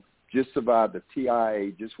alone just survived the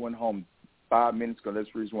TIA, just went home 5 minutes ago. That's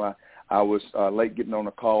the reason why I was late getting on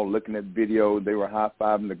the call, looking at video. They were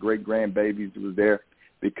high-fiving the great-grandbabies that was there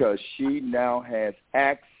because she now has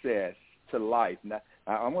access to life. Now,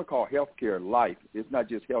 I'm going to call healthcare life. It's not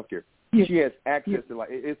just healthcare. Yes. She has access to life.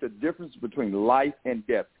 It's a difference between life and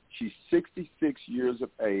death. She's 66 years of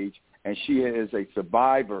age, and she is a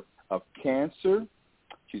survivor of cancer.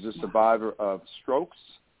 She's a survivor of strokes,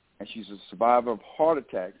 and she's a survivor of heart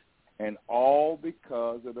attacks. And all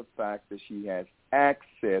because of the fact that she has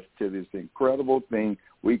access to this incredible thing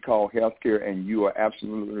we call healthcare. And you are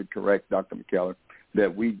absolutely correct, Dr. McKellar,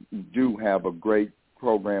 that we do have a great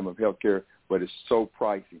program of healthcare, but it's so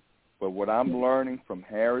pricey. But what I'm learning from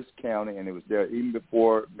Harris County, and it was there even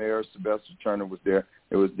before Mayor Sylvester Turner was there,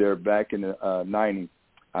 it was there back in the 90s,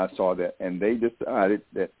 I saw that. And they decided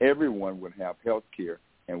that everyone would have health care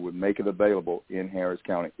and would make it available in Harris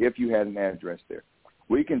County if you had an address there.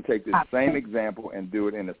 We can take the same example and do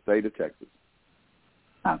it in the state of Texas.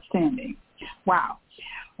 Outstanding. Wow.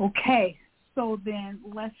 Okay, so then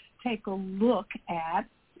let's take a look at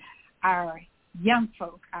our young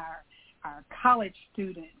folk, our college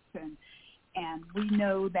students, And we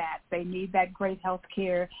know that they need that great health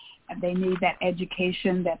care and they need that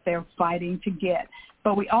education that they're fighting to get.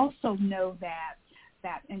 But we also know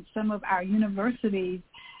that in some of our universities,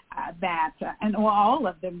 and all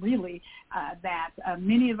of them really, that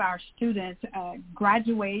many of our students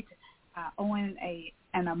graduate owing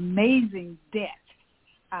an amazing debt.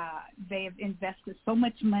 They have invested so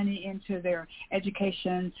much money into their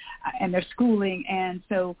education and their schooling. And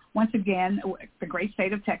so, once again, the great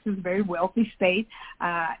state of Texas, a very wealthy state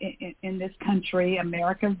in this country,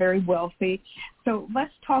 America, very wealthy. So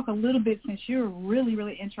let's talk a little bit, since you're really,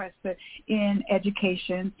 really interested in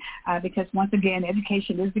education, because, once again,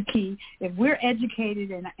 education is the key. If we're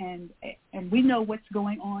educated and we know what's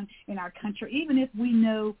going on in our country, even if we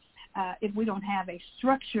know if we don't have a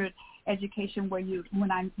structured education what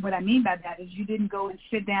I mean by that is you didn't go and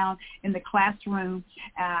sit down in the classroom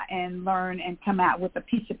and learn and come out with a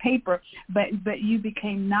piece of paper, but you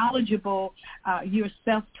became knowledgeable. You're a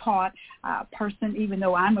self-taught person, even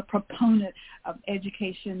though I'm a proponent of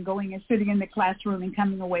education, going and sitting in the classroom and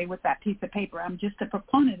coming away with that piece of paper. I'm just a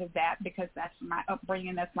proponent of that because that's my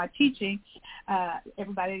upbringing, that's my teaching.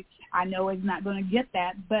 Everybody I know is not going to get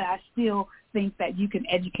that, but I still think that you can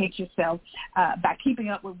educate yourself by keeping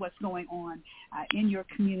up with what's going on in your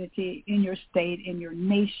community, in your state, in your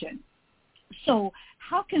nation. So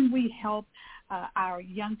how can we help our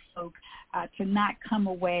young folk to not come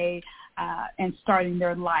away and starting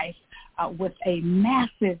their life with a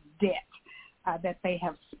massive debt that they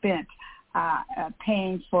have spent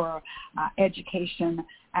paying for education?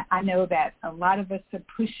 I know that a lot of us are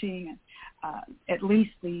pushing at least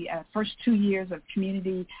the first 2 years of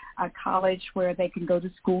community college where they can go to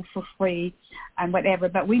school for free and whatever.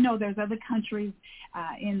 But we know there's other countries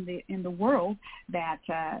in the world that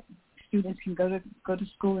students can go to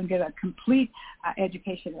school and get a complete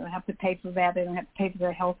education. They don't have to pay for that. They don't have to pay for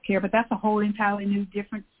their health care. But that's a whole entirely new,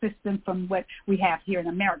 different system from what we have here in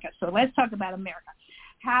America. So let's talk about America.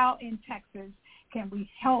 How in Texas can we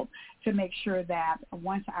help to make sure that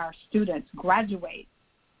once our students graduate,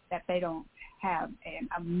 that they don't have an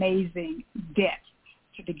amazing debt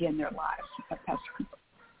to begin their lives?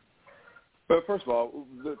 Well, first of all,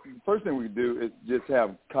 the first thing we do is just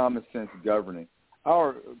have common sense governing.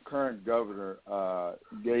 Our current governor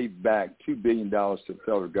gave back $2 billion to the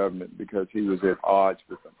federal government because he was at odds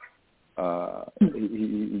with them.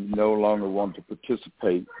 He no longer wanted to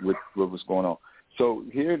participate with what was going on. So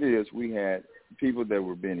here it is. We had people that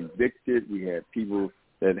were being evicted. We had people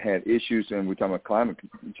that had issues, and we're talking about climate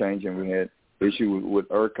change, and we had issue with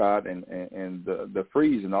ERCOT and the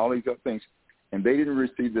freeze and all these other things, and they didn't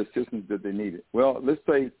receive the assistance that they needed. Well, let's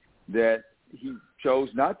say that he chose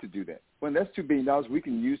not to do that. Well, that's $2 billion we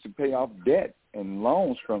can use to pay off debt and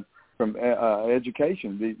loans from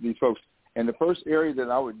education, these folks. And the first area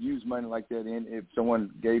that I would use money like that in, if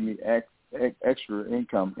someone gave me extra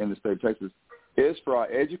income in the state of Texas, is for our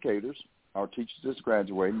educators, our teachers that's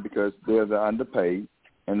graduating, because they're the underpaid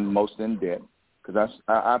and most in debt. Because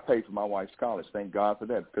I paid for my wife's college. Thank God for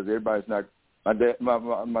that. Because everybody's not.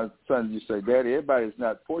 My son used to say, "Daddy, everybody's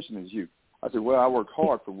not fortunate as you." I said, "Well, I work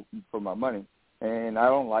hard for my money, and I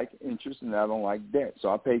don't like interest and I don't like debt, so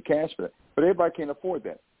I pay cash for that. But everybody can't afford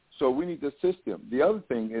that, so we need to assist them." The other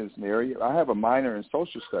thing is, Mary, I have a minor in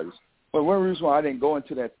social studies. But one reason why I didn't go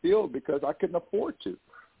into that field because I couldn't afford to.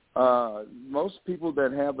 Most people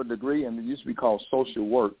that have a degree, and it used to be called social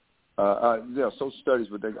work, social studies,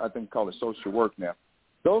 but I think call it social work now.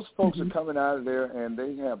 Those folks are coming out of there, and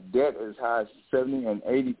they have debt as high as $70,000 and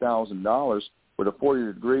 $80,000 with a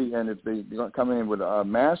 4-year degree, and if they don't come in with a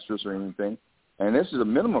master's or anything, and this is a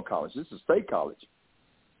minimum college, this is a state college,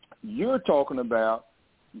 you're talking about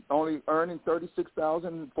only earning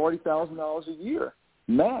 $36,000, $40,000 a year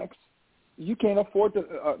max. You can't afford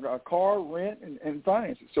a car, rent, and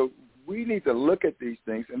finance it. So we need to look at these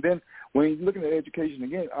things. And then when you're looking at education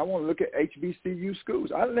again, I want to look at HBCU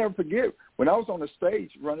schools. I'll never forget when I was on the stage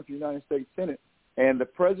running for the United States Senate, and the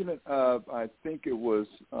president of, I think it was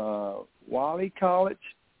Wiley College.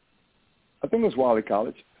 I think it was Wiley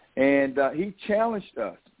College. And he challenged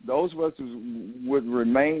us, those of us who would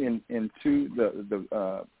remain into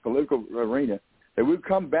the political arena, that we'd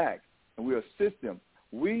come back and we'll assist them.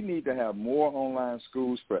 We need to have more online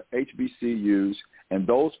schools for HBCUs and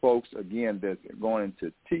those folks, again, that's going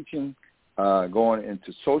into teaching, going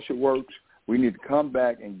into social works. We need to come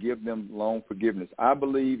back and give them loan forgiveness. I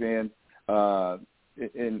believe in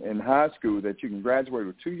high school that you can graduate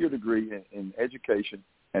with a 2-year degree in education,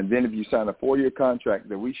 and then if you sign a 4-year contract,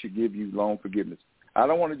 that we should give you loan forgiveness. I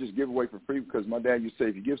don't want to just give away for free because my dad used to say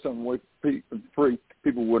if you give something away for free,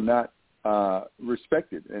 people will not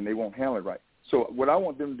respect it and they won't handle it right. So what I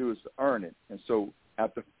want them to do is to earn it. And so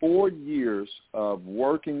after 4 years of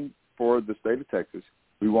working for the state of Texas,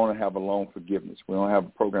 we want to have a loan forgiveness. We want to have a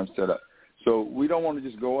program set up. So we don't want to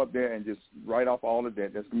just go up there and just write off all the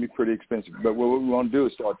debt. That's going to be pretty expensive. But what we want to do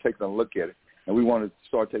is start taking a look at it, and we want to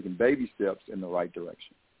start taking baby steps in the right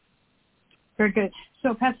direction. Very good.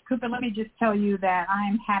 So, Pastor Cooper, let me just tell you that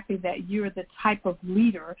I'm happy that you're the type of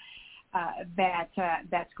leader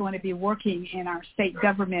that's going to be working in our state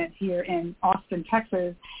government here in Austin,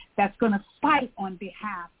 Texas, that's going to fight on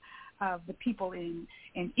behalf of the people in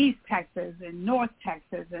East Texas and North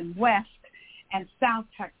Texas and West and South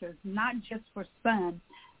Texas, not just for some,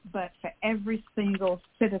 but for every single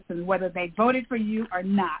citizen, whether they voted for you or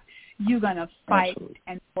not. You're going to fight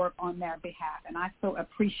and work on their behalf, and I so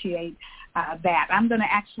appreciate that. I'm going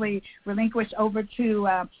to actually relinquish over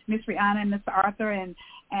to Ms. Rihanna and Mr. Arthur and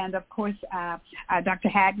of course, Dr.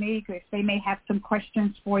 Hagney, because they may have some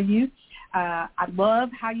questions for you. I love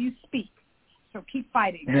how you speak, so keep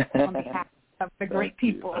fighting on behalf of the great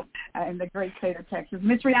people in the great state of Texas.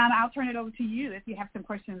 Ms. Rihanna, I'll turn it over to you if you have some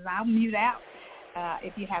questions. I'll mute out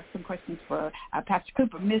if you have some questions for Pastor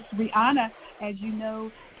Cooper. Ms. Rihanna, as you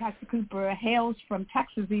know, Pastor Cooper hails from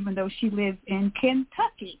Texas, even though she lives in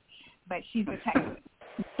Kentucky, but she's a Texan.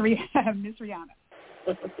 Ms. Rihanna.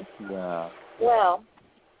 Yeah. Well,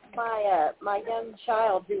 my young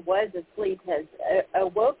child who was asleep has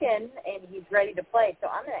awoken, and he's ready to play. So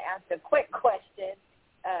I'm going to ask a quick question.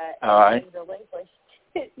 All right. And relinquish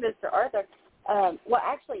Mr. Arthur. Well,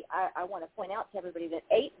 actually, I want to point out to everybody that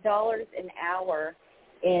 $8 an hour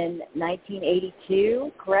in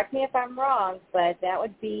 1982, correct me if I'm wrong, but that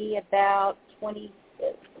would be about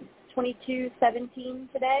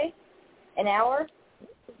 $22.17 today an hour.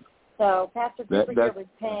 So Pastor Cooper here was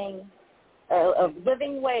paying a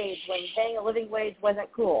living wage when paying a living wage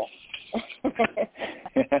wasn't cool. So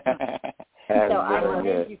I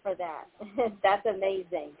commend you for that. That's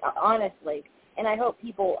amazing, honestly. And I hope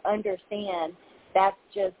people understand that's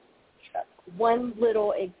just one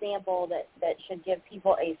little example that should give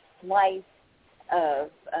people a slice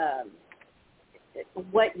of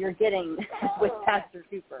what you're getting with Pastor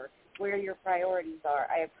Cooper, where your priorities are.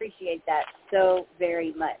 I appreciate that so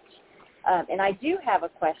very much. And I do have a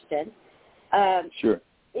question. Sure.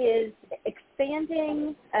 Is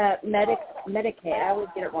expanding Medicaid, I always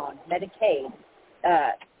get it wrong, Medicaid,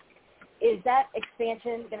 is that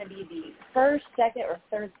expansion going to be the first, second, or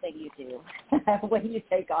third thing you do when you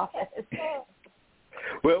take office?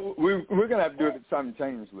 Well, we're going to have to do it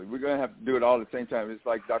simultaneously. We're going to have to do it all at the same time. It's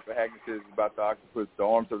like Dr. Hagney says about the octopus, the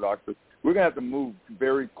arms of the octopus. We're going to have to move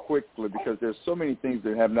very quickly because there's so many things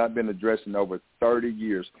that have not been addressed in over 30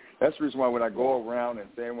 years. That's the reason why when I go around and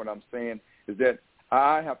saying what I'm saying is that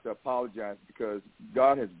I have to apologize because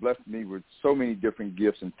God has blessed me with so many different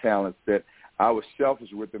gifts and talents that I was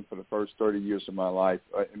selfish with them for the first 30 years of my life,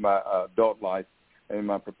 in my adult life, and in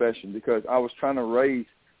my profession, because I was trying to raise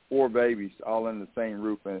 4 babies all under the same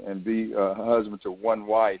roof and be a husband to one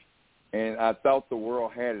wife. And I thought the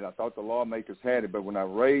world had it. I thought the lawmakers had it. But when I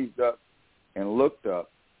raised up and looked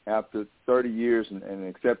up after 30 years and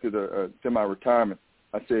accepted a semi-retirement,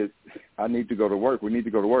 I said, I need to go to work. We need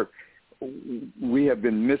to go to work. We have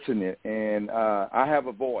been missing it, and I have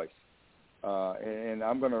a voice, and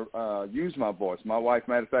I'm going to use my voice. My wife,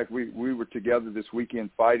 matter of fact, we were together this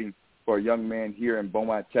weekend fighting for a young man here in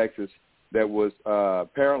Beaumont, Texas, that was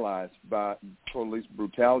paralyzed by police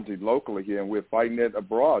brutality locally here, and we're fighting it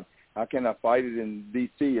abroad. How can I fight it in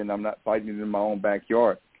D.C. and I'm not fighting it in my own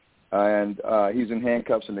backyard? And he's in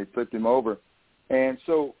handcuffs, and they flipped him over. And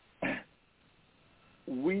so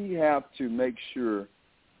we have to make sure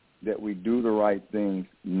that we do the right things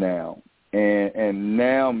now. And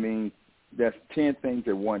now means that's 10 things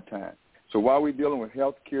at one time. So while we're dealing with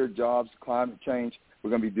health care, jobs, climate change,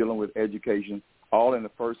 we're going to be dealing with education all in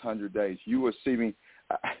the first 100 days. You will see me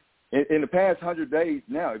in the past 100 days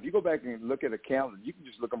now. If you go back and look at a calendar, you can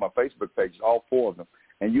just look at my Facebook page, all 4 of them,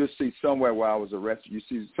 and you'll see somewhere where I was arrested. You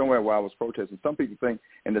see somewhere where I was protesting. Some people think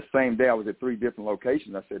in the same day I was at 3 different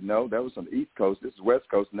locations. I said, no, that was on the East Coast. This is West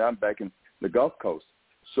Coast, and now I'm back in the Gulf Coast.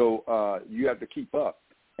 So you have to keep up.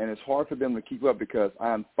 And it's hard for them to keep up because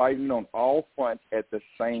I'm fighting on all fronts at the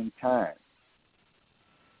same time.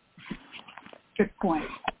 Good point.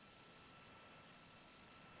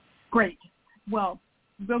 Great. Well,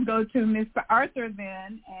 we'll go to Mr. Arthur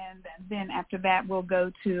then, and then after that we'll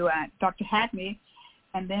go to Dr. Hagney,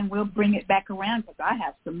 and then we'll bring it back around because I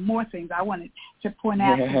have some more things I wanted to point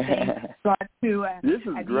out. This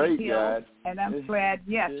is great, guys. And I'm glad.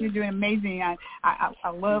 Yes, you're doing amazing.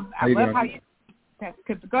 I love how you.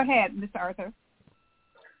 Go ahead, Mr. Arthur.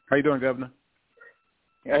 How you doing, Governor?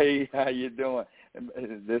 Hey, how you doing?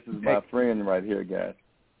 This is my friend right here, guys.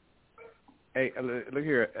 Hey, look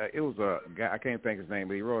here. It was a guy, I can't think of his name,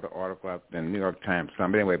 but he wrote an article out in the New York Times.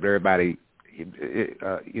 But anyway, but everybody,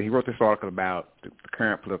 he wrote this article about the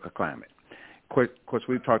current political climate. Of course,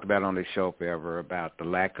 we've talked about on this show forever about the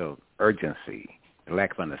lack of urgency, the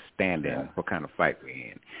lack of understanding what kind of fight we're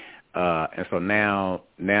in. And so now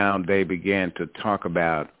they began to talk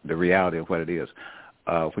about the reality of what it is,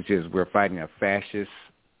 which is we're fighting a fascist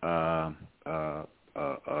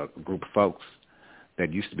group of folks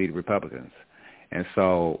that used to be the Republicans. And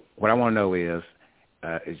so what I want to know is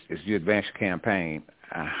you advance your campaign,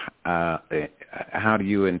 how do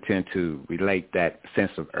you intend to relate that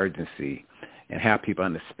sense of urgency and how people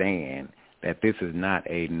understand that this is not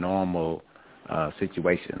a normal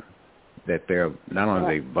situation, that there not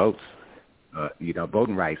only votes,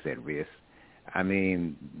 voting rights at risk. I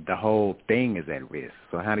mean, the whole thing is at risk.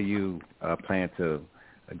 So how do you plan to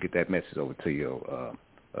get that message over to your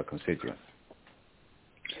constituents?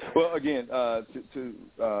 Well, again,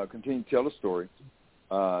 to continue to tell the story,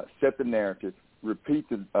 set the narrative, repeat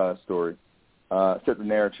the story, set the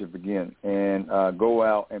narrative again, and go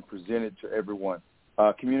out and present it to everyone.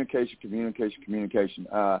 Communication.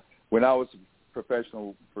 When I was a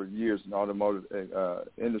professional for years in the automotive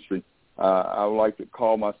industry, I would like to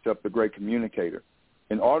call myself the great communicator.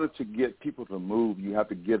 In order to get people to move, you have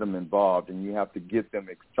to get them involved, and you have to get them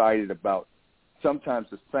excited about sometimes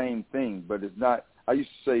the same thing, but it's not. I used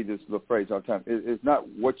to say this little phrase all the time. It's not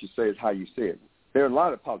what you say, it's how you say it. There are a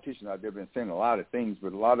lot of politicians out there that have been saying a lot of things,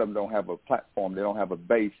 but a lot of them don't have a platform. They don't have a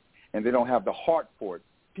base, and they don't have the heart for it.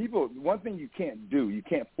 People, one thing you can't do, you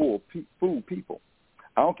can't fool people.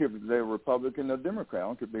 I don't care if they're Republican or Democrat. I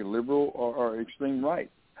don't care if they're liberal or extreme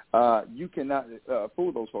right. You cannot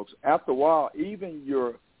fool those folks. After a while, even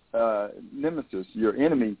your nemesis, your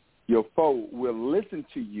enemy, your foe will listen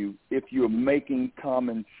to you if you're making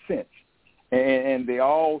common sense. And they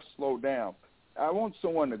all slow down. I want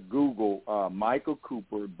someone to Google Michael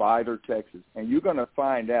Cooper, Bider, Texas, and you're going to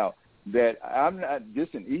find out that I'm not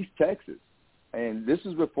just in East Texas, and this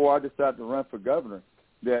is before I decided to run for governor,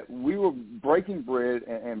 that we were breaking bread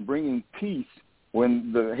and bringing peace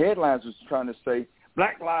when the headlines was trying to say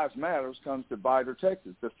Black Lives Matter comes to Bider,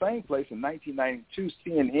 Texas. The same place in 1992,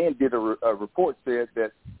 CNN did a report said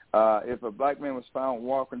that if a black man was found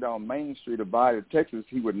walking down Main Street of Bider, Texas,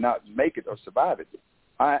 he would not make it or survive it.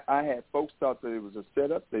 I had folks thought that it was a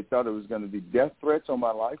setup. They thought it was going to be death threats on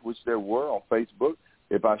my life, which there were on Facebook.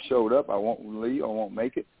 If I showed up, I won't leave, I won't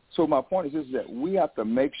make it. So my point is that we have to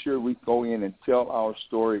make sure we go in and tell our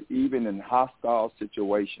story even in hostile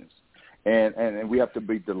situations. And we have to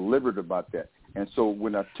be deliberate about that. And so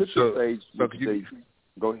when I took the stage,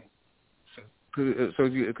 go ahead.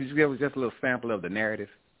 Could you give us just a little sample of the narrative?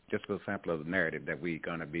 Just a little sample of the narrative that you're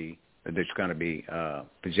going to be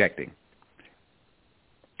projecting.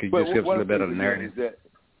 Could you just give us a little bit of the narrative?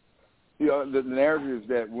 The narrative is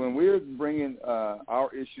that when we're bringing our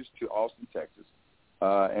issues to Austin, Texas,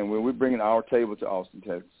 and when we're bringing our table to Austin,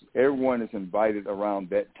 Texas, everyone is invited around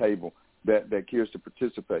that table that cares to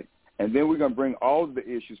participate. And then we're going to bring all of the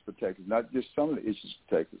issues for Texas, not just some of the issues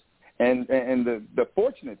for Texas. And the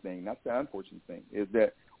fortunate thing, not the unfortunate thing, is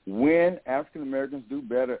that when African Americans do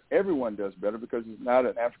better, everyone does better because it's not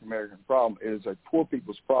an African American problem. It is a poor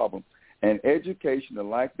people's problem. And education, the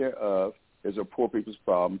lack thereof, is a poor people's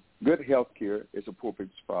problem. Good health care is a poor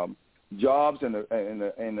people's problem. Jobs and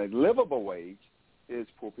a livable wage is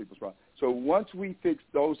poor people's problem. So once we fix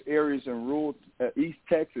those areas in rural East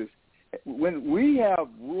Texas, when we have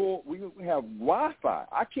Wi-Fi.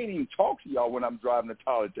 I can't even talk to y'all when I'm driving to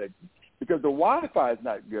Tyler, Texas, because the Wi-Fi is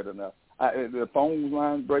not good enough. The phone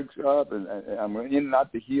line breaks up, and I'm in and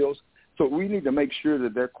out the hills. So we need to make sure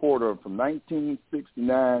that their corridor from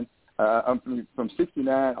 1969, from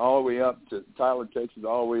 69 all the way up to Tyler, Texas,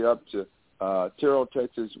 all the way up to Terrell,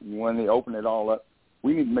 Texas, when they open it all up,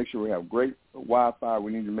 we need to make sure we have great Wi-Fi.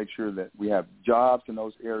 We need to make sure that we have jobs in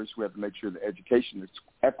those areas. We have to make sure the education is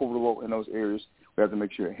equitable in those areas. We have to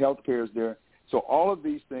make sure health care is there. So all of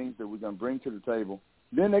these things that we're going to bring to the table,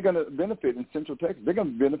 then they're going to benefit in Central Texas. They're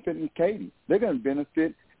going to benefit in Katy. They're going to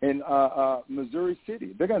benefit in Missouri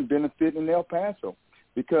City. They're going to benefit in El Paso,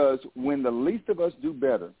 because when the least of us do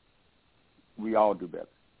better, we all do better.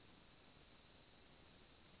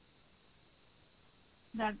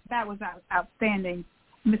 That was outstanding.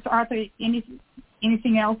 Mr. Arthur,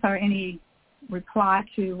 anything else or any reply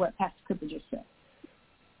to what Pastor Cooper just said?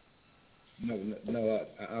 No.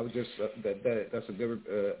 I was just that's a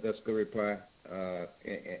good reply,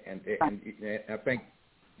 and I think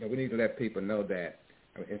we need to let people know that,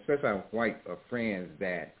 especially our white friends,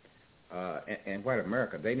 that and white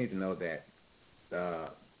America, they need to know that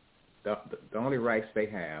the only rights they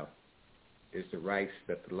have is the rights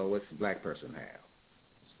that the lowest black person have.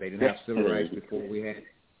 They didn't have civil rights before we had it.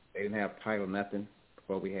 They didn't have title nothing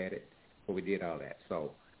before we had it, before we did all that.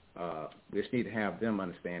 So we just need to have them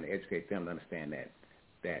understand, educate them to understand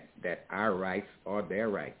that our rights are their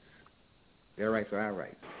rights. Their rights are our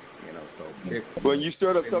rights. You know, so well, you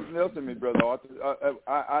stirred up something else in me, Brother Arthur.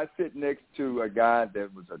 I sit next to a guy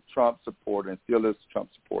that was a Trump supporter and still is a Trump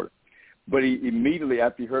supporter. But he immediately,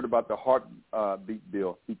 after he heard about the heartbeat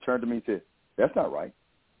bill, he turned to me and said, "That's not right."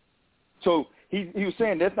 So he was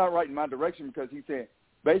saying that's not right in my direction because he said,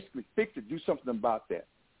 basically, fix it, do something about that.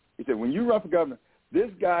 He said, when you run for governor,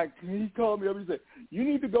 this guy, he called me up and he said, you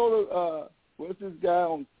need to go to, what's this guy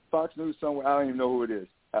on Fox News somewhere? I don't even know who it is.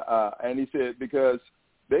 And he said, because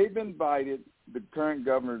they've invited the current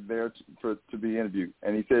governor there to be interviewed.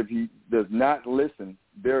 And he said if he does not listen,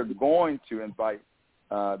 they're going to invite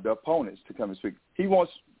the opponents to come and speak. He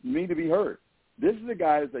wants me to be heard. This is a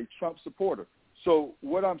guy that's a Trump supporter. So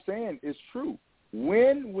what I'm saying is true.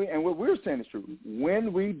 When we, and what we're saying is true,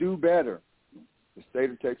 when we do better, the state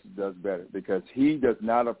of Texas does better because he does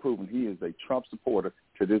not approve, and he is a Trump supporter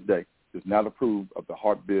to this day, does not approve of the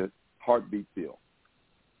heartbeat bill.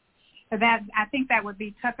 That I think that would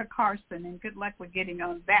be Tucker Carlson, and good luck with getting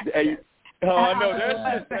on that. Oh, I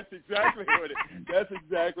know. That's exactly who it is. That's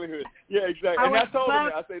exactly who it is. Yeah, exactly. And I told him,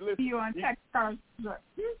 I say, listen. You on Tucker Carlson.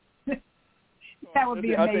 That would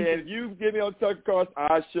be amazing. I say, if you get me on Tucker Carlson,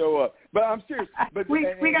 I'll show up. But I'm serious. But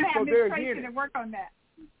we're going to have Miss Tracy to work on that.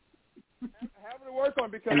 Having to work on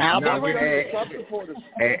because Trump supporters.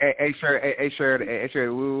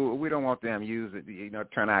 Sure. We don't want them use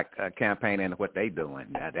it, turn our campaign into what they doing.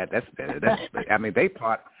 That's I mean, they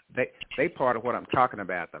part of what I'm talking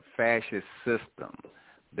about, the fascist system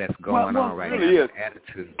that's going on right now.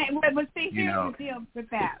 Attitude. But see, here's the deal with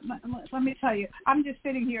that. Let me tell you, I'm just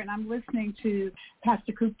sitting here and I'm listening to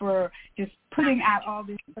Pastor Cooper just putting out all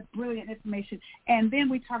this brilliant information, and then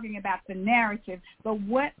we're talking about the narrative. But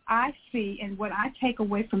what I see and what I take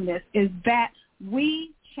away from this is that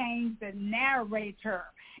we change the narrator,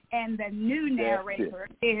 and the new narrator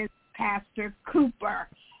is Pastor Cooper.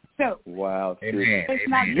 So, wow, it's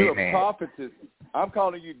not you're a prophetess. I'm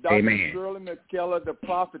calling you Dr. Shirley McKellar, the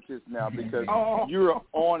prophetess now, because you're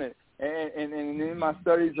on it. And in my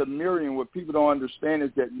studies of Miriam, what people don't understand is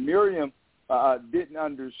that Miriam didn't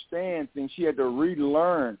understand things. She had to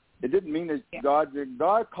relearn. It didn't mean that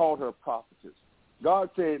God called her a prophetess. God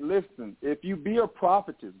said, listen, if you be a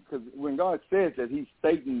prophetess, because when God says that, he's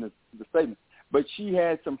stating the statement, but she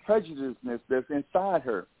had some prejudiceness that's inside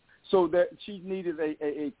her. So that she needed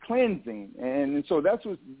a cleansing, and so that's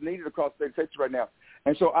what's needed across the state of Texas right now.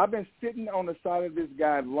 And so I've been sitting on the side of this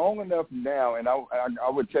guy long enough now, and I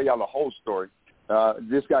would tell y'all the whole story.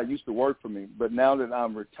 This guy used to work for me, but now that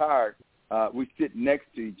I'm retired, we sit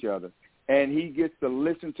next to each other, and he gets to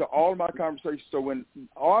listen to all of my conversations. So when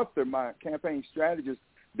Arthur, my campaign strategist,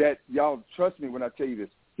 that y'all trust me when I tell you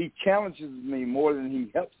this, he challenges me more than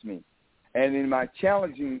he helps me. And in my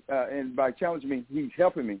challenging, and by challenging me, he's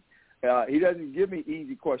helping me. He doesn't give me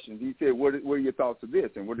easy questions. He said, what are your thoughts of this,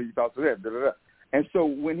 and what are your thoughts of that? Da, da, da. And so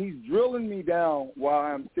when he's drilling me down while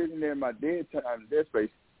I'm sitting there in my dead space,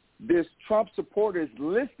 this Trump supporter is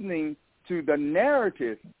listening to the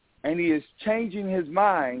narrative, and he is changing his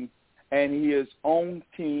mind, and he is on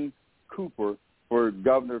Team Cooper for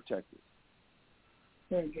governor of Texas.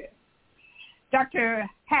 Very good. Dr.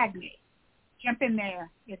 Hagney, jump in there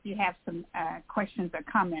if you have some questions or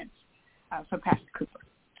comments for Pastor Cooper.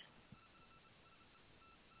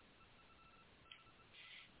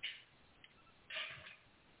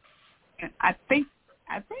 I think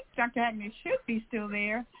Dr. Hagney should be still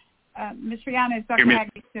there. Ms. Rihanna, is Dr.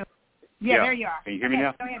 Hagney still? Yeah, there you are. Can you hear me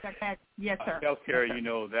now? Go ahead, Dr. Hagney. Yes, sir.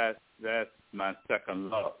 Healthcare, that's my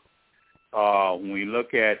second love. When we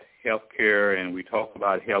look at healthcare and we talk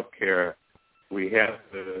about healthcare, we have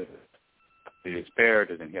the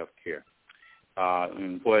disparities in healthcare.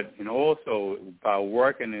 And also by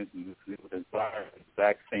working with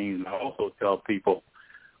vaccines, I also tell people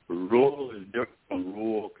rural is different from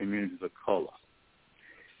rural communities of color.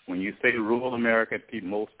 When you say rural America,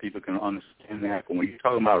 most people can understand that. But when you're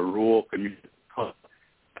talking about rural communities of color,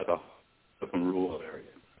 that's a different rural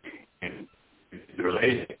area. And it's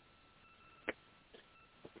related.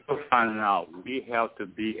 We're finding out we have to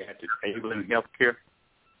be at the table in healthcare.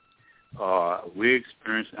 We're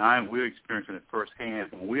experiencing it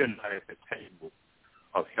firsthand when we're not at the table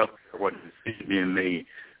of healthcare, what decision being made.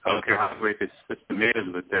 I don't care how great the system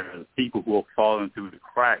is, but there are people who are falling through the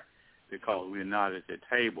cracks because we're not at the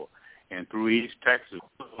table. And through East Texas,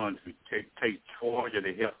 we're going to take charge of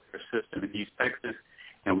the healthcare system in East Texas,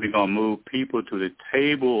 and we're going to move people to the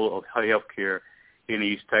table of healthcare in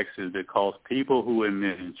East Texas, because people who have been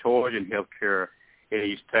in charge in healthcare in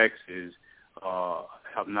East Texas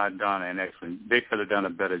have not done an excellent. They could have done a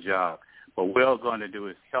better job. What we're going to do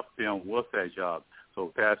is help them with that job.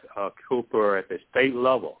 So that's Cooper at the state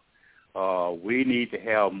level. We need to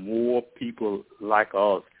have more people like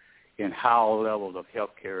us in high levels of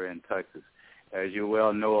healthcare in Texas. As you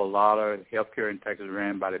well know, a lot of healthcare in Texas is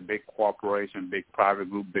ran by the big corporation, big private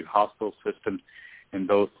group, big hospital systems, and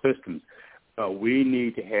those systems. We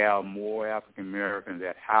need to have more African Americans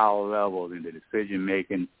at high levels in the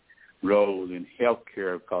decision-making roles in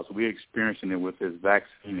healthcare, because we're experiencing it with this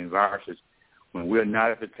vaccine and viruses when we're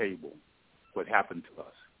not at the table. What happened to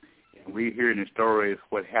us? And we hear in the stories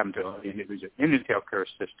what happened to other individuals in the healthcare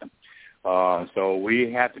system. So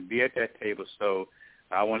we have to be at that table. So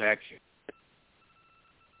I want to ask you,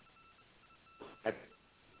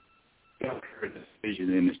 healthcare decisions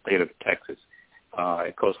in the state of Texas.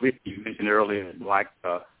 Because you mentioned earlier, like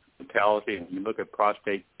mortality, and you look at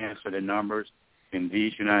prostate cancer, the numbers in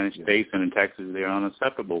these United States and in Texas, they're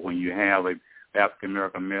unacceptable. When you have an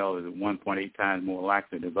African-American male is 1.8 times more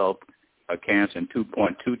likely to develop cancer and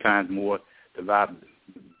 2.2 times more develop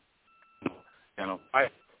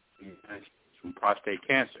from prostate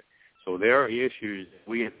cancer. So there are issues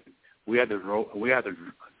we have to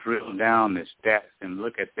drill down the stats and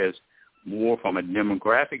look at this more from a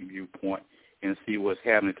demographic viewpoint and see what's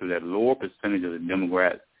happening to that lower percentage of the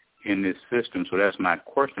demographics in this system. So that's my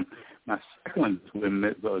question. My second one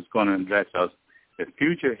is going to address us. The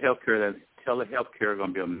future healthcare, that telehealthcare, is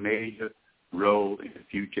going to be a major role in the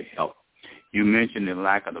future health. You mentioned the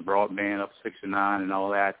lack of the broadband up 69 and all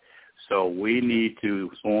that. So we need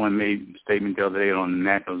to, someone made a statement the other day on the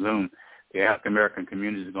National Zoom, the African-American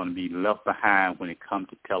community is going to be left behind when it comes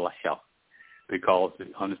to telehealth, because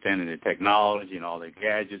understanding the technology and all the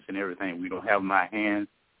gadgets and everything, we don't have my hands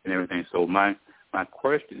and everything. So my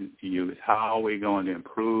question to you is, how are we going to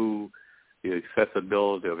improve the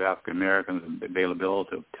accessibility of African Americans and the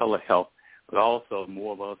availability of telehealth, but also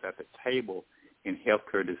more of us at the table in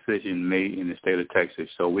healthcare decisions made in the state of Texas,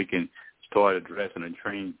 so we can start addressing and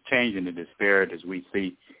changing the disparities we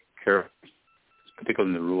see,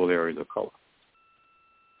 particularly in the rural areas of color.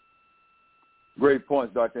 Great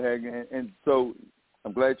points, Dr. Hagan. And so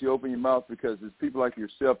I'm glad you opened your mouth, because it's people like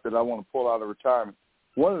yourself that I want to pull out of retirement.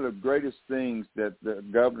 One of the greatest things that the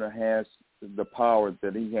governor has, the power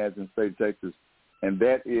that he has in the state of Texas, and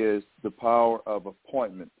that is the power of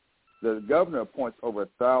appointment. The governor appoints over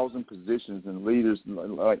 1,000 positions and leaders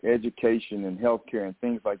like education and healthcare and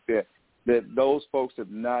things like that, that those folks have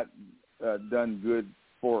not done good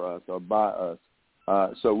for us or by us.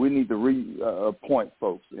 So we need to appoint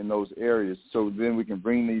folks in those areas, so then we can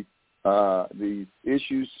bring these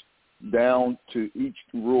issues down to each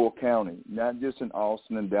rural county, not just in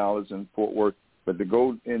Austin and Dallas and Fort Worth, but to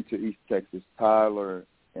go into East Texas, Tyler,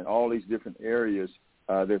 and all these different areas.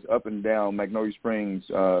 There's up and down, Magnolia Springs,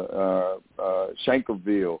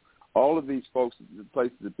 Shankerville, all of these folks, the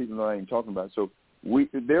places that people are not even talking about. So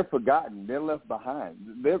they're forgotten. They're left behind.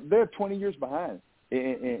 They're 20 years behind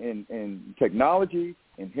in technology,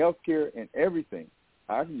 in healthcare, and everything.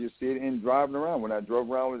 I can just see it in driving around. When I drove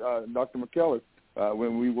around with Dr. McKellar,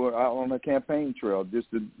 when we were out on the campaign trail,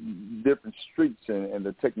 just the different streets and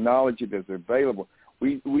the technology that's available.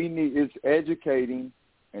 We need, it's educating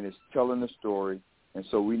and it's telling the story, and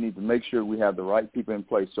so we need to make sure we have the right people in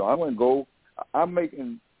place. So I'm going to go. I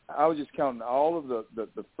was just counting all of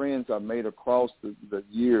the friends I've made across the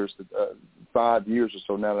years, 5 years or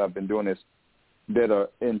so now that I've been doing this, that are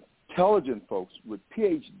intelligent folks with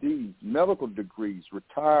PhDs, medical degrees,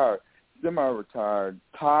 retired, semi-retired,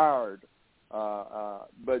 tired.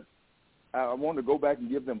 But I want to go back and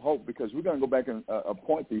give them hope, because we're going to go back and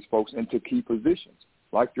appoint these folks into key positions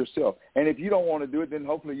like yourself. And if you don't want to do it, then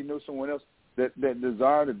hopefully you know someone else that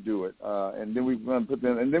desire to do it. And then we're going to put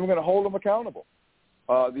them, and then we're going to hold them accountable.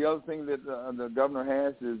 The other thing that the governor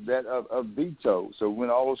has is that of veto. So when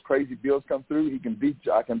all those crazy bills come through,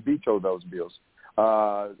 I can veto those bills.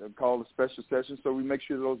 Call a special session so we make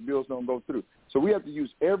sure those bills don't go through. So we have to use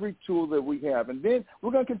every tool that we have. And then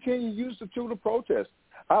we're going to continue to use the tool of protest.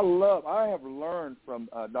 I have learned from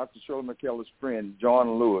Dr. Shirley McKellar's friend,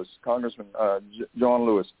 John Lewis, Congressman John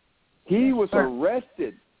Lewis. He was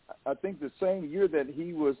arrested, I think, the same year that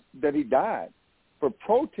he died for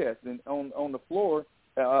protesting on the floor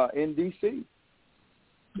in D.C.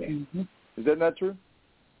 Mm-hmm. Is that not true?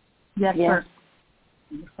 Yes, sir.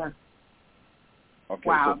 Yes, sir. Okay,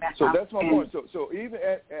 wow, so that's my point. So even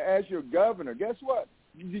as your governor, guess what?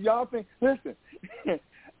 y'all think? Listen,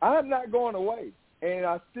 I'm not going away, and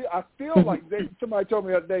I feel like somebody told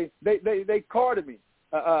me the other day they carded me.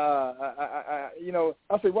 I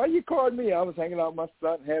said, why you carding me? I was hanging out with my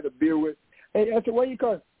son, had a beer with. And I said, why you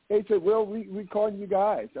carding? They said, well, we carding you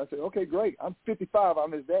guys. I said, okay, great. I'm 55.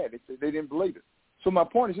 I'm his dad. They said they didn't believe it. So my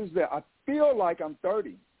point is that I feel like I'm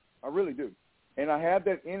 30. I really do. And I have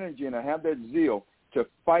that energy and I have that zeal to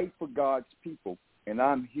fight for God's people. And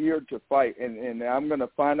I'm here to fight. And I'm going to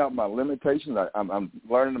find out my limitations. I'm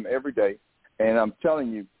learning them every day. And I'm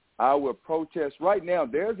telling you, I will protest. Right now,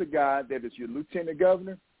 there's a guy that is your lieutenant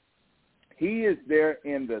governor. He is there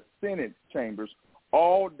in the Senate chambers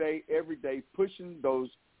all day, every day, pushing those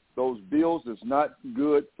bills that's not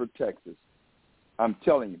good for Texas. I'm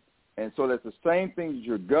telling you. And so that's the same thing that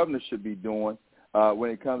your governor should be doing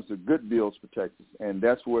when it comes to good bills for Texas. And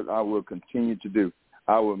that's what I will continue to do.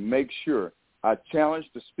 I will make sure. I challenge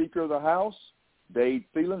the Speaker of the House, Dave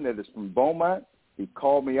Thielen, that is from Beaumont. He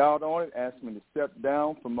called me out on it, asked me to step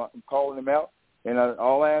down from calling him out. And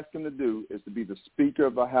all I ask him to do is to be the Speaker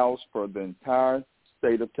of the House for the entire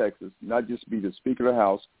state of Texas, not just be the Speaker of the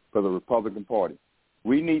House for the Republican Party.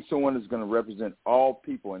 We need someone that's going to represent all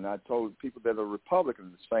people. And I told people that are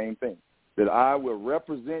Republicans the same thing, that I will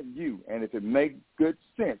represent you. And if it makes good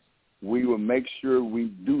sense, we will make sure we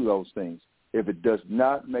do those things. If it does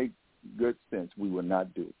not make good sense, we will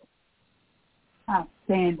not do it.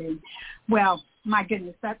 Outstanding. Well, my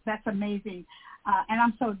goodness, that's amazing. And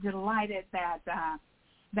I'm so delighted that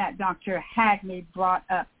Dr. Hagney brought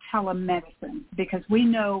up telemedicine, because we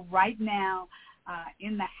know right now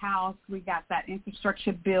in the House we got that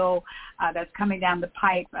infrastructure bill that's coming down the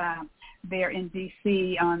pipe there in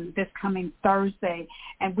D.C. on this coming Thursday.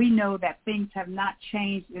 And we know that things have not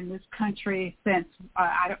changed in this country since,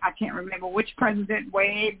 I can't remember which president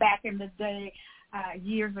way back in the day,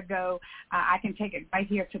 years ago. I can take it right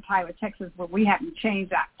here to Tyler, Texas, where we haven't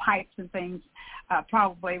changed our pipes and things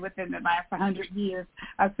probably within the last 100 years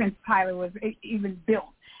since Tyler was even built.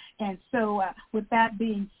 And so with that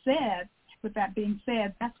being said,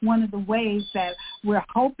 that's one of the ways that we're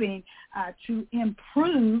hoping to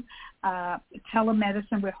improve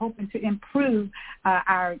telemedicine. We're hoping to improve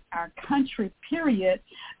our country, period.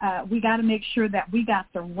 We got to make sure that we got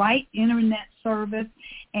the right internet service.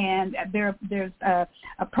 And there's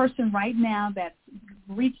a person right now that's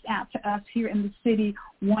reached out to us here in the city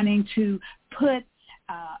wanting to put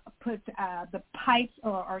the pipes,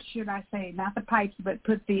 or should I say not the pipes, but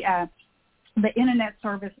put the internet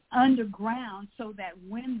service underground, so that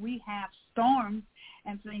when we have storms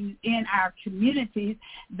and things in our communities,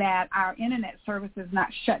 that our internet service is not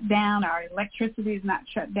shut down, our electricity is not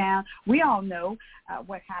shut down. We all know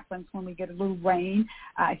what happens when we get a little rain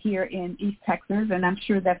here in East Texas, and I'm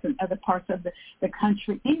sure that's in other parts of the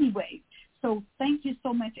country anyway. So thank you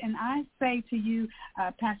so much. And I say to you,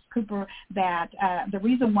 Pastor Cooper, that the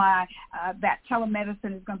reason why that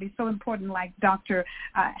telemedicine is going to be so important, like Dr.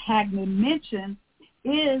 Hagney mentioned,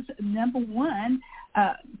 is, number one,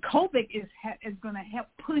 COVID is going to help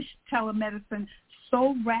push telemedicine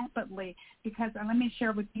so rapidly, because let me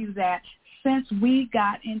share with you that since we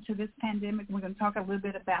got into this pandemic, we're going to talk a little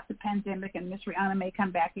bit about the pandemic, and Ms. Rihanna may come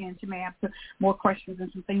back in. She may have some more questions and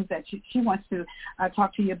some things that she wants to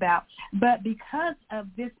talk to you about. But because of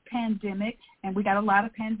this pandemic, and we got a lot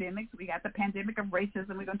of pandemics, we got the pandemic of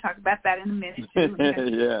racism. We're going to talk about that in a minute, too.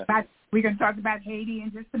 We're going to talk about Haiti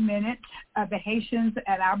in just a minute, the Haitians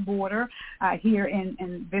at our border here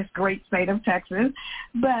in this great state of Texas.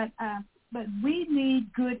 But we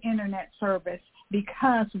need good internet service,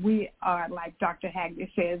 because we are, like Dr. Hagney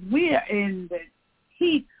says, we are in the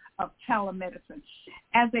heat of telemedicine.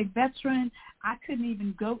 As a veteran, I couldn't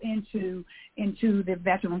even go into the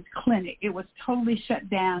veterans clinic. It was totally shut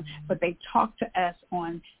down, but they talked to us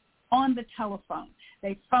on the telephone.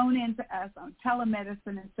 They phone in to us on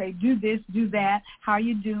telemedicine and say, do this, do that, how are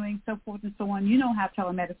you doing, so forth and so on. You know how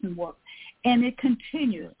telemedicine works. And it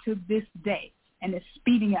continues to this day, and it's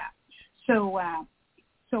speeding up.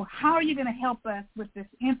 So how are you going to help us with this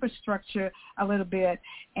infrastructure a little bit?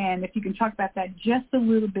 And if you can talk about that just a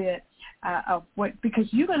little bit, because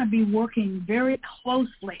you're going to be working very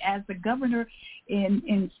closely as the governor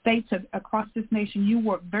in states across this nation. You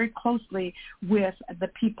work very closely with the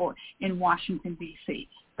people in Washington, D.C.,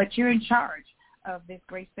 but you're in charge of this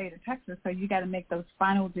great state of Texas, so you got to make those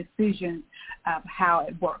final decisions of how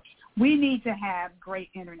it works. We need to have great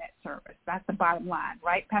internet service. That's the bottom line,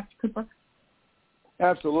 right, Pastor Cooper?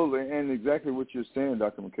 Absolutely, and exactly what you're saying,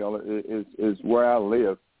 Dr. McKellar, is where I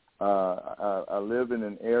live. I live in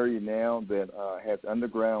an area now that has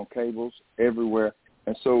underground cables everywhere,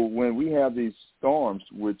 And so when we have these storms,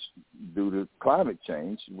 which due to climate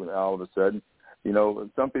change, when all of a sudden,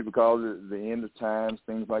 some people call it the end of times,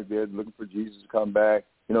 things like that, looking for Jesus to come back.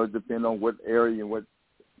 It depends on what area and what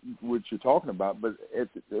you're talking about. But at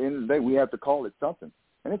the end of the day, we have to call it something,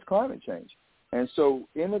 and it's climate change. And so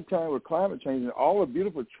in a time with climate change and all the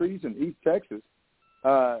beautiful trees in East Texas,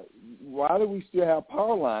 why do we still have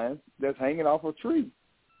power lines that's hanging off a tree?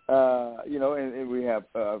 And we have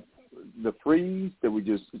the freeze that we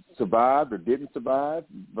just survived or didn't survive.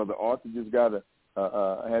 Brother Arthur just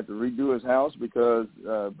had to redo his house because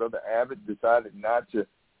Brother Abbott decided not to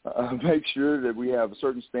make sure that we have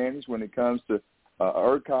certain standards when it comes to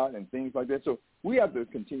ERCOT and things like that. So we have to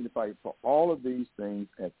continue to fight for all of these things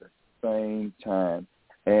at the same time.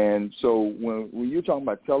 And so when you're talking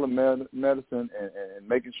about telemedicine and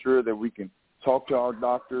making sure that we can talk to our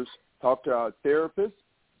doctors, talk to our therapists,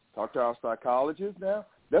 talk to our psychologists now,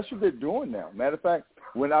 that's what they're doing now. Matter of fact,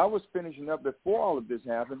 when I was finishing up before all of this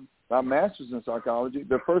happened, my master's in psychology,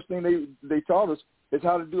 the first thing they taught us is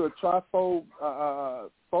how to do a trifold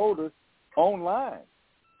folder online,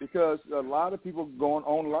 because a lot of people going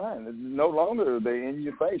online. No longer are they in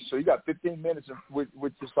your face. So you got 15 minutes with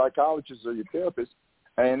your psychologist or your therapist,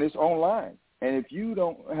 and it's online. And if you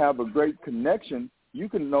don't have a great connection, you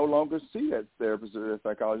can no longer see that therapist or that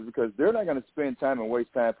psychologist because they're not going to spend time and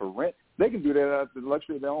waste time for rent. They can do that at the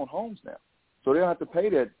luxury of their own homes now. So they don't have to pay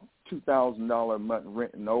that $2,000 a month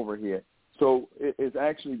rent and overhead. So it's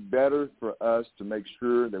actually better for us to make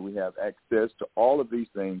sure that we have access to all of these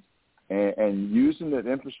things and using that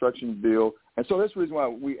infrastructure bill. And so that's the reason why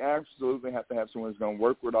we absolutely have to have someone who's going to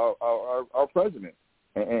work with our president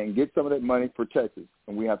and get some of that money for Texas.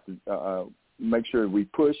 And we have to make sure we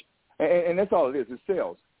push. And that's all it is. It's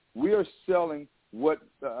sales. We are selling what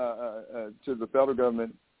to the federal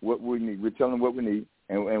government what we need. We're telling them what we need,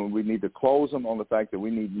 and we need to close them on the fact that we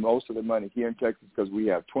need most of the money here in Texas because we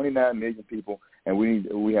have 29 million people, and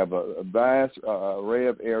we have a vast array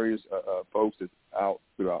of areas, folks that's out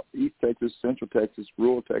throughout East Texas, Central Texas,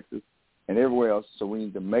 rural Texas, and everywhere else. So we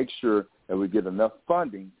need to make sure that we get enough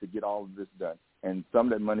funding to get all of this done, and some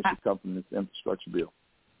of that money should come from this infrastructure bill.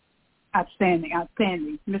 Outstanding.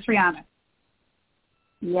 Ms. Rihanna.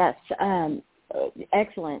 Yes,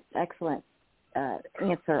 excellent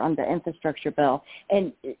answer on the infrastructure bill.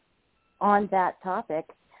 And on that topic,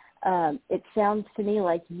 it sounds to me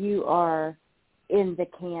like you are in the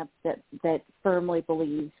camp that firmly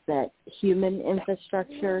believes that human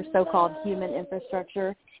infrastructure, so-called human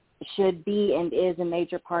infrastructure, should be and is a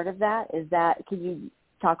major part of that. Can you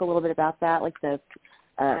talk a little bit about that, like the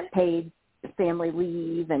paid family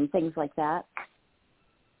leave and things like that?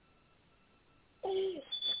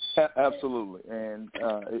 Absolutely, and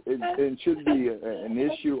it should be an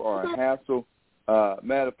issue or a hassle.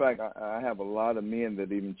 Matter of fact, I have a lot of men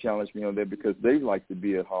that even challenge me on that because they like to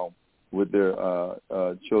be at home with their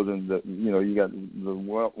children. That you got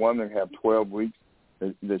the women have 12 weeks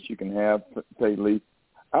that you can have paid leave.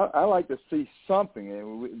 I like to see something,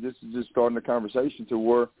 and this is just starting the conversation to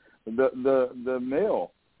where the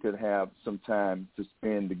male could have some time to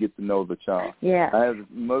spend to get to know the child. Yeah.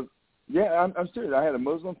 I'm serious. I had a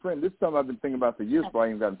Muslim friend. This is something I've been thinking about for years before I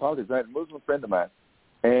even got in politics. I had a Muslim friend of mine,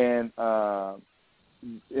 and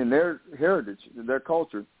in their heritage, their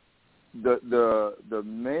culture, the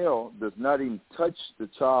male does not even touch the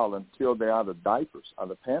child until they're out of diapers, out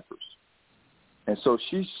of Pampers. And so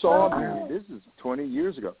she saw me. This is 20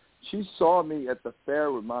 years ago. She saw me at the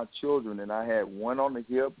fair with my children, and I had one on the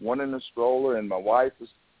hip, one in the stroller, and my wife was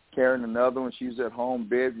carrying another one. She was at home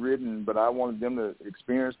bedridden, but I wanted them to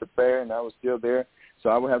experience the fair, and I was still there. So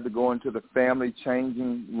I would have to go into the family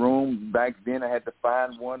changing room. Back then I had to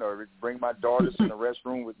find one or bring my daughters in the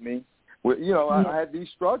restroom with me. I had these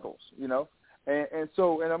struggles, And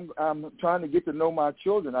I'm trying to get to know my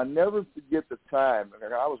children. I never forget the time.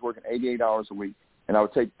 I was working 88 hours a week, and I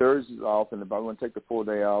would take Thursdays off, and if I want to take the full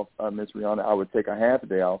day off, Miss Rihanna, I would take a half a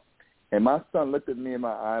day off. And my son looked at me in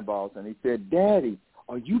my eyeballs, and he said, "Daddy,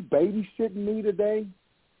 are you babysitting me today?"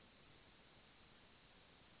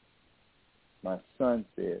 My son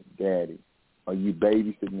said, "Daddy, are you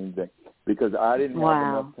babysitting me today?" Because I didn't have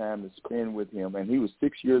enough time to spend with him, and he was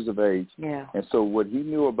 6 years of age. Yeah. And so what he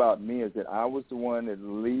knew about me is that I was the one that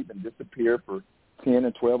would leave and disappear for 10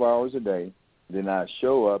 and 12 hours a day. Then I'd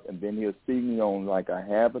show up, and then he'll see me on like a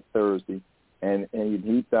half a Thursday, and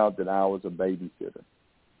he thought that I was a babysitter.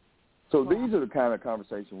 So these are the kind of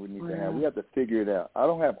conversations we need to have. We have to figure it out. I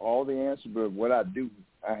don't have all the answers, but what I do,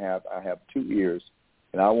 I have 2 ears,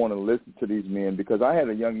 and I want to listen to these men because I had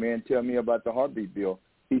a young man tell me about the heartbeat bill.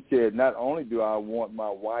 He said, not only do I want my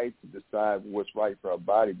wife to decide what's right for her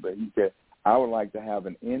body, but he said, I would like to have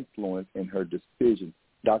an influence in her decision.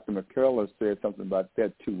 Dr. McKellar said something about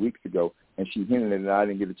that 2 weeks ago, and she hinted at it. I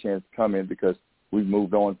didn't get a chance to come in because we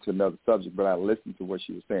moved on to another subject, but I listened to what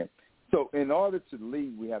she was saying. So in order to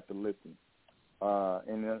lead, we have to listen.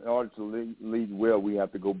 And in order to lead well, we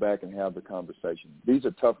have to go back and have the conversation. These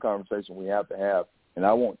are tough conversations we have to have, and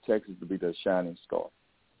I want Texas to be the shining star.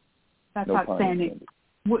 That's no outstanding.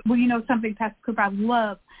 Well, you know something, Pastor Cooper, I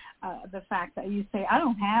love the fact that you say, I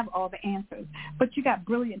don't have all the answers, but you got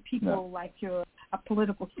brilliant people like you're a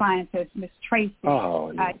political scientist, Miss Tracy.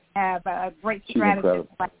 Oh, yeah. I have a great strategist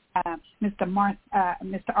like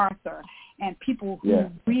Mr. Arthur, and people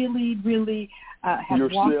who really, really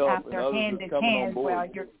have walked out their hand in hand. Well,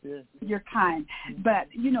 you're kind, but,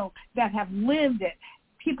 you know, that have lived it.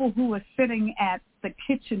 People who are sitting at the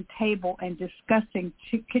kitchen table and discussing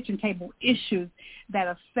kitchen table issues that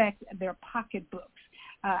affect their pocketbooks,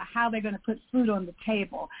 how they're going to put food on the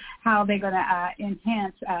table, how they're going to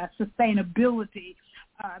enhance sustainability,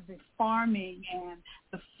 the farming and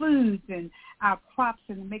the foods and our crops,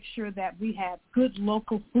 and make sure that we have good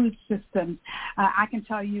local food systems. I can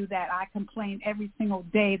tell you that I complain every single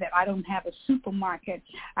day that I don't have a supermarket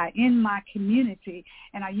in my community,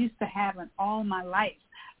 and I used to have it all my life.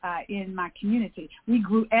 In my community, we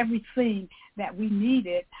grew everything that we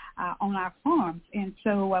needed on our farms, and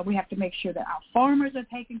so we have to make sure that our farmers are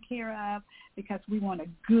taken care of, because we want a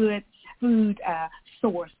good food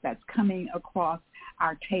source that's coming across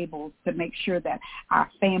our tables to make sure that our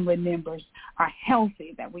family members are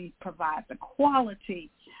healthy, that we provide the quality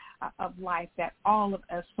of life that all of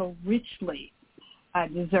us so richly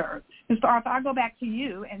deserve. Mr. Arthur, I'll go back to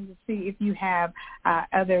you and see if you have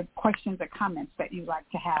other questions or comments that you'd like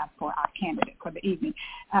to have for our candidate for the evening.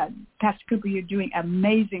 Pastor Cooper, you're doing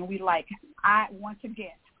amazing. I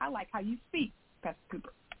like how you speak, Pastor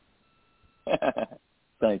Cooper.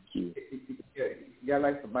 Thank you. Yeah, I'd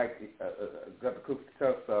like to Mike, Dr. Cooper,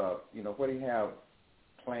 tell us, what do you have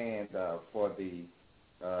planned for the,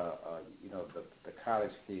 the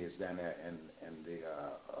college kids down there in the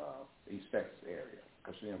East Texas area?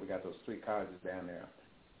 Because we got those 3 colleges down there,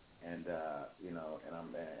 and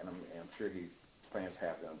I'm sure he plans to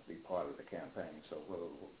have them be part of the campaign. So,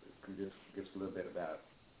 can you just give us a little bit about,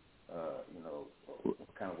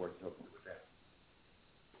 what kind of work you're hoping with that?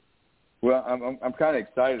 Well, I'm kind of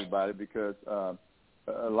excited about it because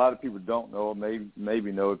a lot of people don't know,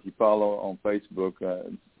 maybe know if you follow on Facebook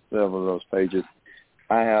several of those pages.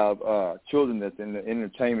 I have children that's in the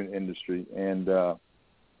entertainment industry, and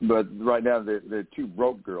but right now they're 2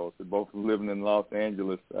 broke girls. They're both living in Los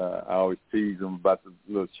Angeles. I always tease them about the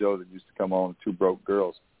little show that used to come on, 2 broke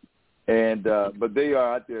girls. And but they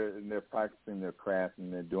are out there and they're practicing their craft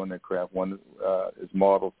and they're doing their craft. One is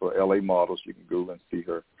model for LA Models. You can Google and see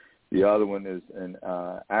her. The other one is an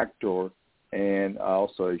actor and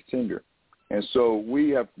also a singer. And so we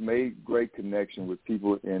have made great connection with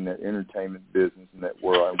people in the entertainment business in that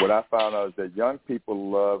world. And what I found out is that young people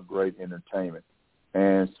love great entertainment.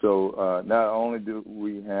 And so not only do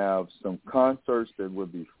we have some concerts that will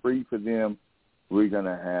be free for them, we're going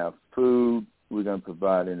to have food, we're going to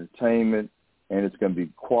provide entertainment, and it's going to be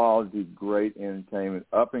quality, great entertainment,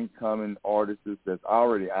 up-and-coming artists that's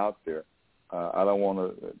already out there. I don't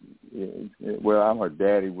want to, I'm her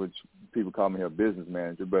daddy, which people call me her business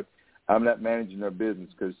manager, but I'm not managing her business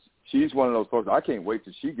because she's one of those folks. I can't wait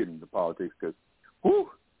till she gets into politics because,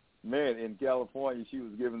 man, in California, she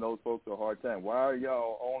was giving those folks a hard time. Why are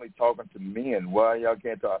y'all only talking to men? Why y'all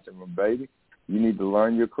can't talk to them, baby? You need to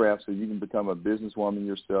learn your craft so you can become a businesswoman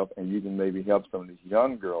yourself and you can maybe help some of these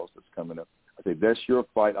young girls that's coming up. I say, that's your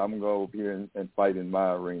fight. I'm going to go over here and fight in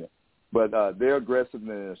my arena. But they're aggressive and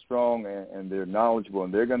they're strong and they're knowledgeable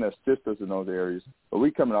and they're going to assist us in those areas. But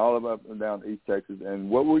we coming all up and down East Texas, and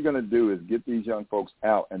what we're going to do is get these young folks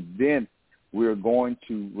out, and then we're going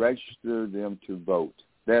to register them to vote.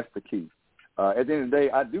 That's the key. At the end of the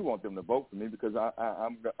day, I do want them to vote for me because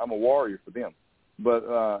I'm a warrior for them. But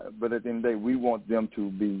at the end of the day, we want them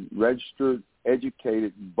to be registered,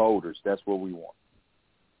 educated voters. That's what we want.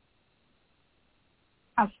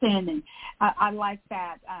 Outstanding. I like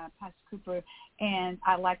that, Pastor Cooper, and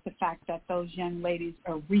I like the fact that those young ladies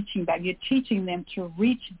are reaching back. You're teaching them to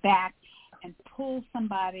reach back and pull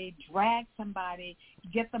somebody, drag somebody,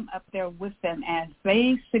 get them up there with them as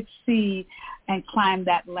they succeed and climb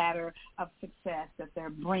that ladder of success, that they're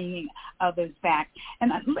bringing others back.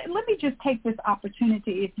 And let me just take this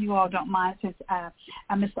opportunity, if you all don't mind, since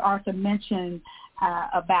Mr. Arthur mentioned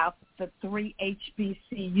about the 3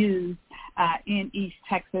 HBCUs in East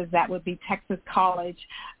Texas. That would be Texas College,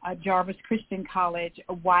 Jarvis Christian College,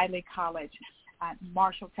 Wiley College.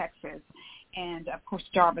 Marshall, Texas. And, of course,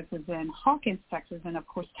 Jarvis is in Hawkins, Texas. And, of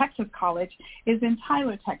course, Texas College is in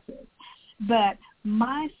Tyler, Texas. But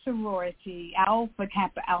my sorority, Alpha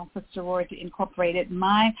Kappa Alpha Sorority Incorporated,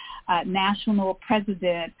 my national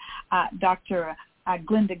president, Dr.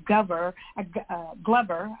 Glenda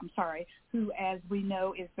Glover, who, as we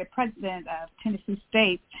know, is the president of Tennessee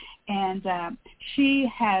State, and she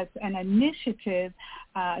has an initiative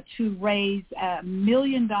to raise $1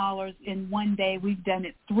 million in one day. We've done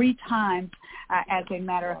it 3 times, as a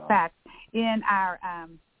matter of fact, in our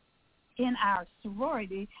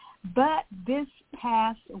sorority. But this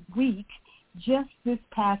past week,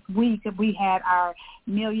 we had our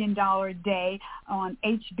 $1 million day on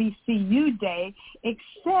HBCU Day,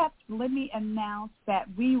 except let me announce that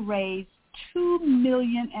we raised $2.5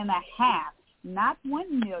 million, not $1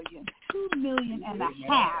 million, $2.5 million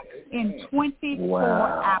in 24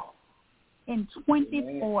 hours. In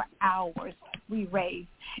 24 hours, we raised.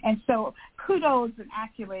 And so kudos and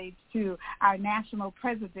accolades to our national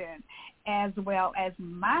president, as well as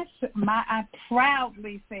I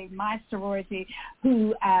proudly say my sorority,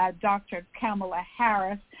 who Dr. Kamala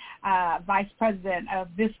Harris, vice president of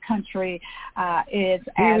this country, is,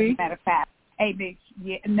 as a matter of fact,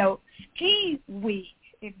 ski week,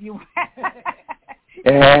 if you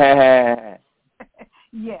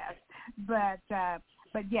yes,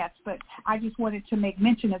 but I just wanted to make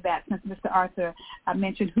mention of that, since Mr. Arthur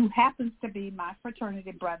mentioned, who happens to be my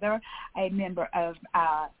fraternity brother, a member of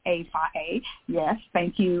A-Phi. Yes,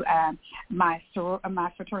 thank you, my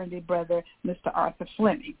fraternity brother, Mr. Arthur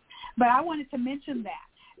Fleming. But I wanted to mention that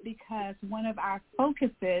because one of our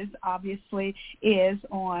focuses, obviously, is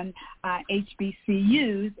on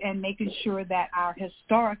HBCUs and making sure that our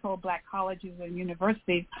historical black colleges and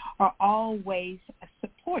universities are always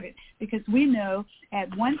supported. Because we know at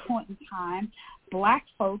one point in time, black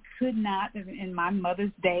folk could not, in my mother's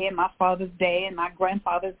day and my father's day and my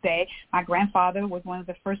grandfather's day, my grandfather was one of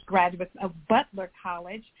the first graduates of Butler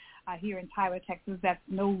College here in Tyler, Texas. That's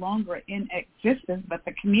no longer in existence, but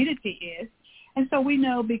the community is. And so we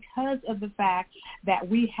know, because of the fact that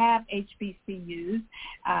we have HBCUs,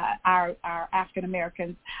 our African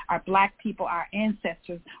Americans, our black people, our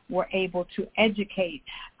ancestors were able to educate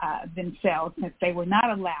themselves, since they were not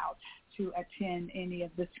allowed to attend any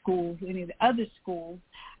of the other schools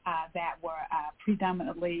that were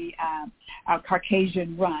predominantly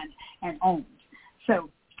Caucasian run and owned. So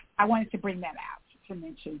I wanted to bring that out to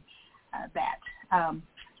mention that.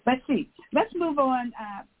 Let's see. Let's move on,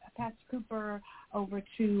 Pastor Cooper, over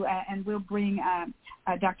to, and we'll bring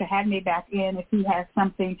Dr. Hagney back in if he has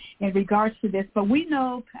something in regards to this. But we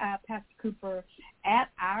know, Pastor Cooper, at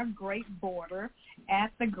our great border,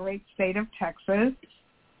 at the great state of Texas,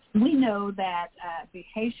 we know that the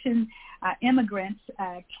Haitian immigrants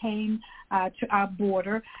came to our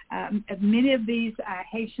border. Many of these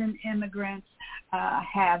Haitian immigrants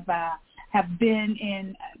have been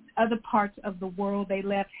in other parts of the world. They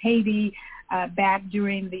left Haiti back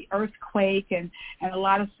during the earthquake and a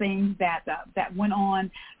lot of things that went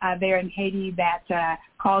on there in Haiti that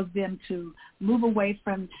caused them to move away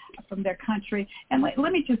from their country. And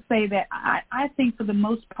let me just say that I think for the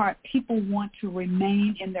most part people want to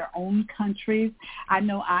remain in their own countries. I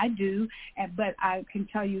know I do, but I can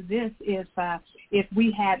tell you this, if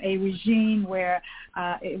we had a regime where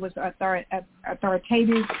it was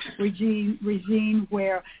authoritative regime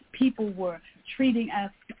where people were treating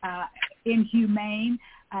us inhumane,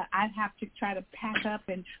 I'd have to try to pack up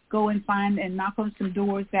and go and find and knock on some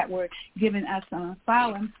doors that were giving us an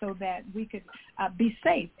asylum so that we could be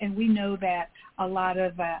safe. And we know that a lot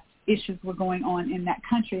of issues were going on in that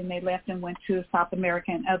country, and they left and went to South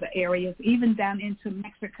America and other areas, even down into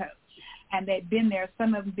Mexico. And they'd been there,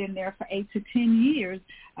 some of them been there for 8 to 10 years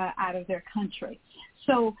out of their country.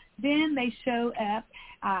 So then they show up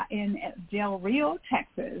in Del Rio,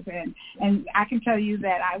 Texas. And I can tell you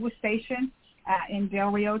that I was stationed in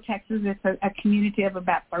Del Rio, Texas. It's a community of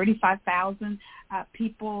about 35,000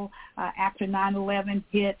 people after 9/11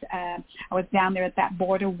 hit. I was down there at that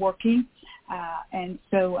border working, and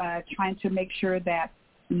so trying to make sure that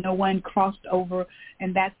no one crossed over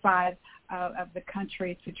in that side of the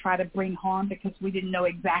country to try to bring harm, because we didn't know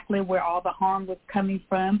exactly where all the harm was coming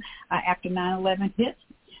from after 9/11 hit.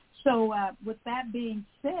 So with that being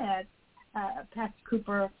said, Pastor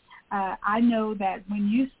Cooper, I know that when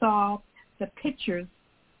you saw the pictures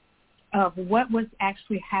of what was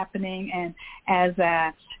actually happening, and as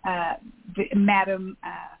Madam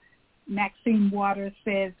Maxine Waters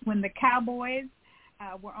says, when the cowboys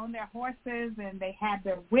were on their horses and they had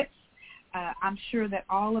their whips, I'm sure that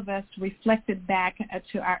all of us reflected back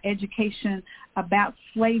to our education about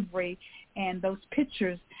slavery And those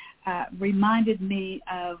pictures reminded me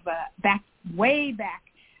of way back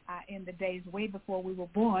in the days, way before we were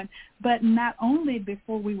born. But not only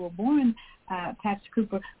before we were born, Pastor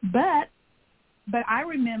Cooper, but I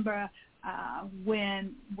remember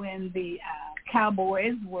when the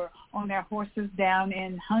cowboys were on their horses down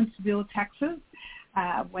in Huntsville, Texas,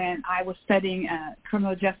 when I was studying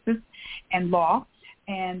criminal justice and law,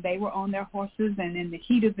 and they were on their horses, and in the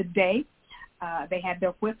heat of the day, they had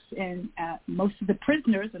their whips, and most of the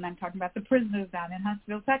prisoners, and I'm talking about the prisoners down in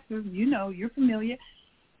Huntsville, Texas, you're familiar,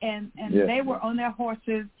 and yes, they were on their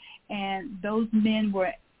horses, and those men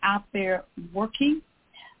were out there working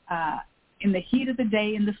in the heat of the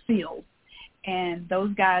day in the field, and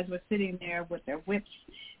those guys were sitting there with their whips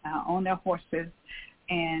on their horses,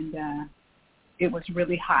 and it was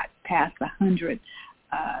really hot, past 100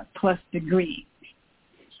 plus degrees.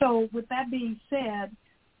 So with that being said,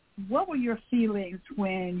 what were your feelings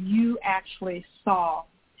when you actually saw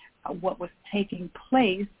what was taking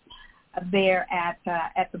place there at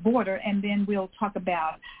the border? And then we'll talk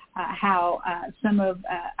about how some of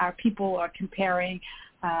our people are comparing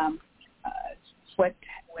what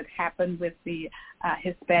happened with the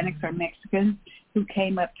Hispanics or Mexicans who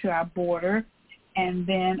came up to our border. And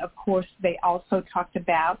then, of course, they also talked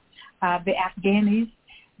about the Afghanis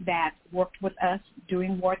that worked with us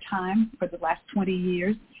during wartime for the last 20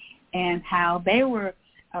 years and how they were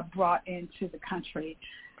brought into the country.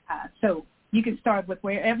 So you can start with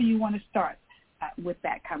wherever you want to start with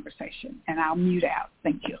that conversation, and I'll mute out.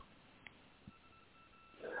 Thank you.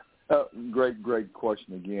 Great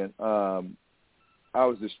question again. I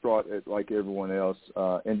was distraught like everyone else,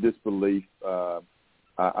 in disbelief.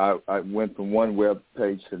 I went from one web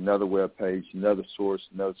page to another web page, another source.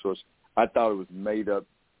 I thought it was made up,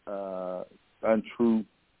 untrue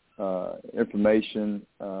information.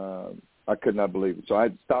 I could not believe it. So I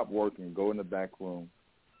had to stop working, go in the back room,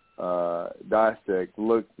 dissect,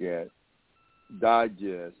 look at,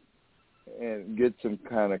 digest, and get some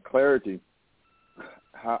kind of clarity.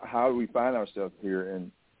 How do we find ourselves here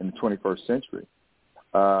in the 21st century?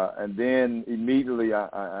 And then immediately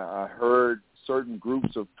I heard certain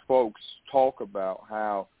groups of folks talk about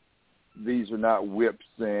how these are not whips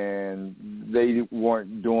and they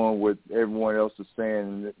weren't doing what everyone else was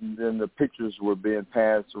saying. And then the pictures were being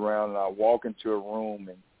passed around, and I walk into a room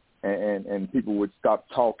and people would stop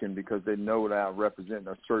talking because they know that I represent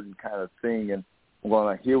a certain kind of thing. And I'm going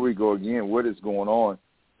like, here we go again. What is going on?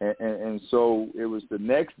 And so it was the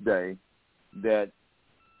next day that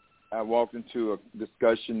I walked into a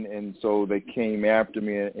discussion, and so they came after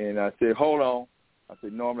me, and I said, hold on. I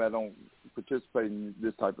said, normally I don't participate in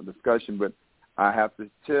this type of discussion, but I have to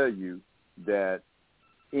tell you that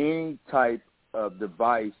any type of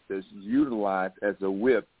device that's utilized as a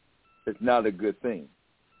whip is not a good thing.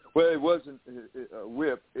 Well, it wasn't a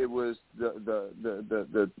whip. It was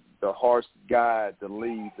the horse guide, the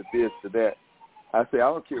lead, the this, the that. I say, I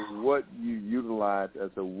don't care what you utilize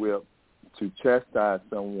as a whip to chastise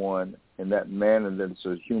someone in that manner that's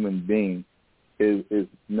a human being is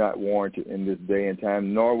not warranted in this day and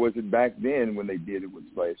time, nor was it back then when they did it with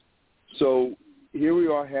slaves. So here we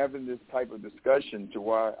are having this type of discussion to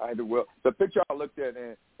why I did well. The picture I looked at,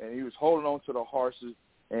 and he was holding on to the horses,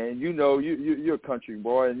 and you're a country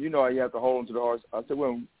boy, and you know how you have to hold on to the horse. I said,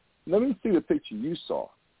 well, let me see the picture you saw.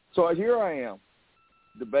 So here I am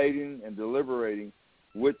debating and deliberating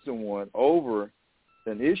with someone over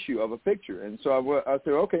an issue of a picture. And so I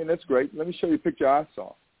said, okay, that's great. Let me show you a picture I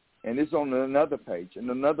saw. And it's on another page and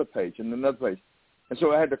another page and another page. And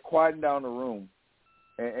so I had to quieten down the room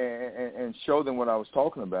and show them what I was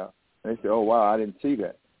talking about. And they said, oh, wow, I didn't see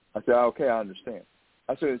that. I said, okay, I understand.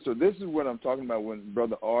 I said, so this is what I'm talking about when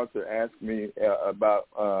Brother Arthur asked me about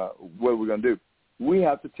what we're going to do. We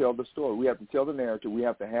have to tell the story. We have to tell the narrative. We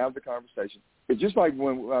have to have the conversation. It's just like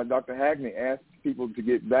when Dr. Hagney asked people to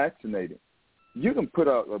get vaccinated. You can put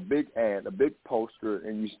out a big ad, a big poster,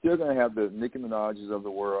 and you're still going to have the Nicki Minaj's of the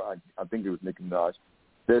world. I think it was Nicki Minaj.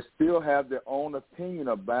 They still have their own opinion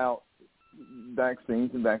about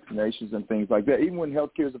vaccines and vaccinations and things like that, even when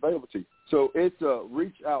health care is available to you. So it's a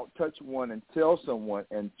reach out, touch one, and tell someone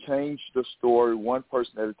and change the story one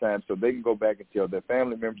person at a time so they can go back and tell their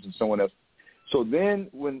family members and someone else. So then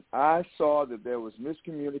when I saw that there was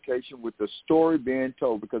miscommunication with the story being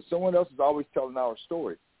told, because someone else is always telling our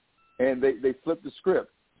story, and they flipped the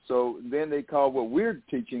script. So then they call what we're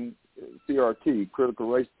teaching CRT, critical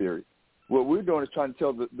race theory. What we're doing is trying to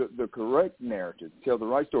tell the correct narrative, tell the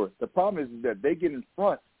right story. The problem is that they get in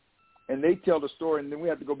front and they tell the story, and then we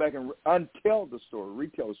have to go back and untell the story,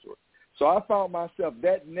 retell the story. So I found myself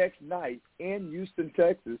that next night in Houston,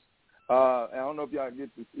 Texas, I don't know if y'all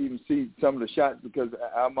get to even see some of the shots because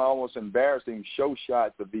I'm almost embarrassing show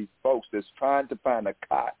shots of these folks that's trying to find a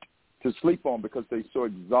cot to sleep on because they're so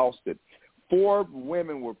exhausted. 4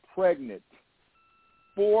 women were pregnant.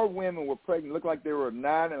 4 women were pregnant. Looked like they were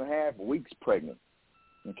 9.5 weeks pregnant,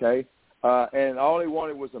 okay? And all they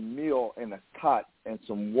wanted was a meal and a cot and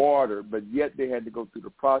some water, but yet they had to go through the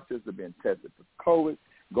process of being tested for COVID,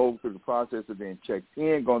 go through the process of being checked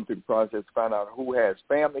in, going through the process to find out who has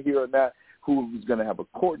family here or not, who's going to have a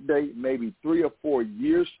court date maybe 3 or 4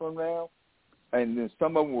 years from now. And then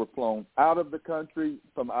some of them were flown out of the country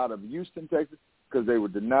from out of Houston, Texas, because they were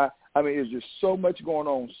denied. I mean, there's just so much going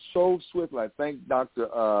on so swiftly. I thank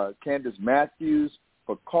Dr. Candace Matthews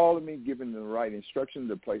for calling me, giving the right instructions,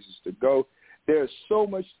 the places to go. There's so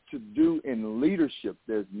much to do in leadership.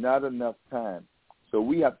 There's not enough time. So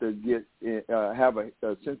we have to have a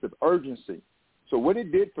sense of urgency. So what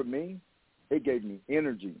it did for me, it gave me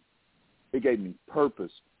energy. It gave me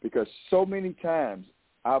purpose because so many times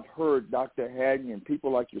I've heard Dr. Haddon and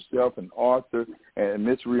people like yourself and Arthur and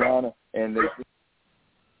Miss Rihanna, and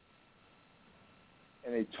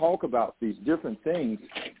they talk about these different things.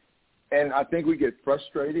 And I think we get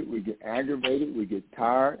frustrated, we get aggravated, we get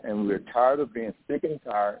tired, and we're tired of being sick and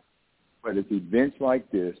tired. But it's events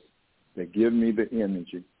like this that give me the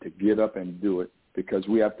energy to get up and do it because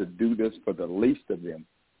we have to do this for the least of them.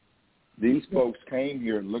 These folks came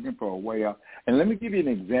here looking for a way out. And let me give you an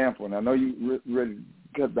example, and I know you're ready to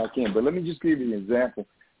cut back in, but let me just give you an example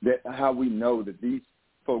that how we know that these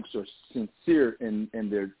folks are sincere in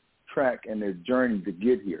their track and their journey to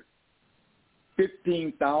get here.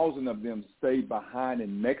 15,000 of them stayed behind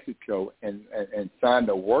in Mexico and signed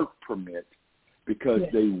a work permit because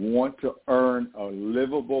they want to earn a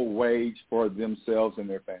livable wage for themselves and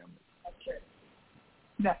their families. Okay.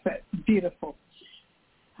 That's it. Beautiful.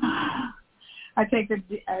 I take a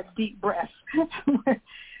deep breath.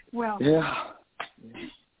 Well, yeah.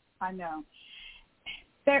 I know.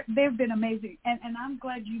 They've been amazing, and I'm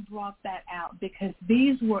glad you brought that out because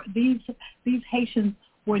these Haitians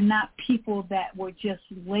were not people that were just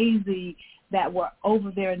lazy, that were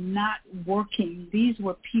over there not working. These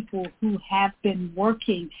were people who have been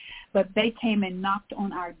working, but they came and knocked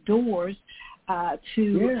on our doors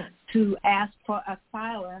to ask for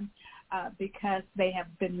asylum because they have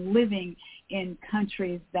been living in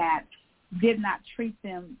countries that did not treat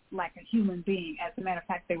them like a human being. As a matter of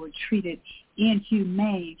fact, they were treated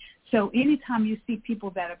inhumane. So anytime you see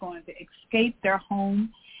people that are going to escape their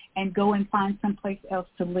home and go and find someplace else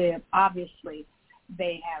to live, obviously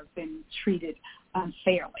they have been treated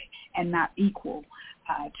unfairly and not equal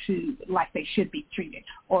to like they should be treated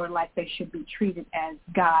or like they should be treated as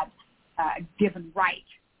God's given right.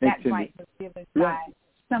 That right was given by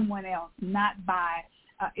someone else, not by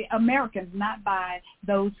Americans, not by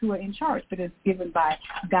those who are in charge, but it's given by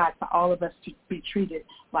God for all of us to be treated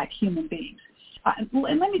like human beings.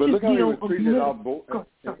 Let me but just look how deal they were treated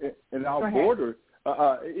in our ahead. border,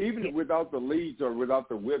 even without the leads or without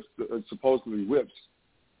the whips, supposedly whips.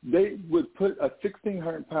 They would put a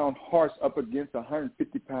 1,600-pound horse up against a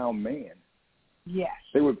 150-pound man. Yes.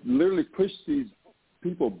 They would literally push these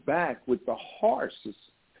people back with the horses.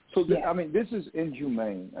 So, I mean, this is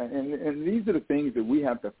inhumane, and these are the things that we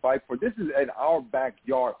have to fight for. This is at our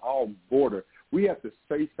backyard, our border. We have to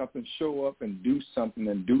say something, show up, and do something,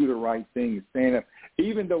 and do the right thing, and stand up.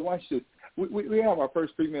 Even though, watch this, we have our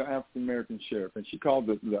first female African-American sheriff, and she called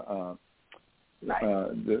the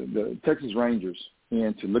Texas Rangers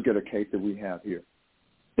in to look at a case that we have here.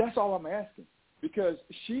 That's all I'm asking, because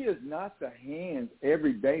she is not the hands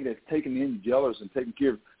every day that's taking in jailers and taking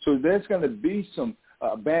care of. So there's going to be some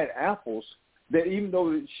bad apples that even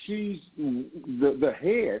though she's the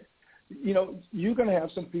head, you know, you're going to have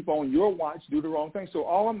some people on your watch do the wrong thing. So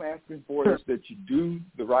all I'm asking for is that you do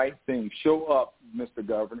the right thing. Show up, Mr.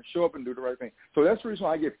 Governor. Show up and do the right thing. So that's the reason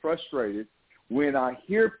why I get frustrated when I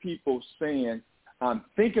hear people saying, I'm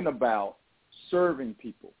thinking about serving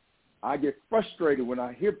people. I get frustrated when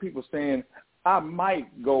I hear people saying, I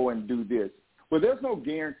might go and do this. Well, there's no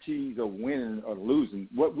guarantees of winning or losing.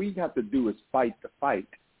 What we have to do is fight the fight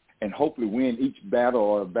and hopefully win each battle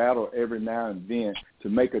or a battle every now and then to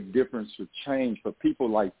make a difference or change for people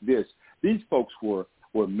like this. These folks were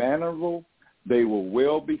mannerable. They were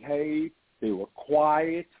well-behaved. They were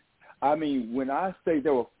quiet. I mean, when I say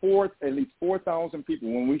there were at least 4,000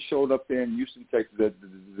 people when we showed up there in Houston, Texas at the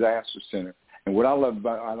disaster center. And what I love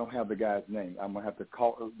about it, I don't have the guy's name. I'm going to have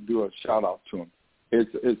to do a shout-out to him.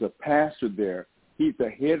 It's a pastor there. He's the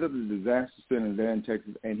head of the disaster center there in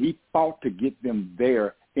Texas, and he fought to get them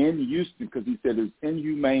there in Houston because he said it's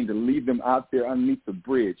inhumane to leave them out there underneath the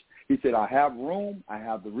bridge. He said, I have room, I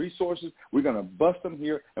have the resources, we're going to bust them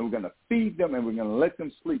here, and we're going to feed them, and we're going to let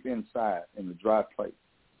them sleep inside in the dry place.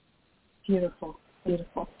 Beautiful,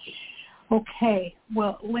 beautiful. Okay,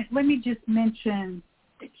 well, let me just mention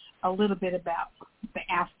a little bit about the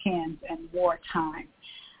Afghans and wartime.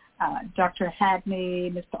 Dr.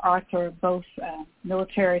 Hagney, Mr. Arthur, both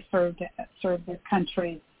military served their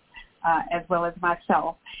countries as well as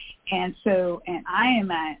myself. And I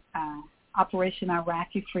am at Operation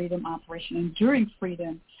Iraqi Freedom, Operation Enduring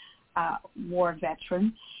Freedom war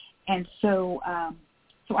veteran. And so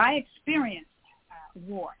I experienced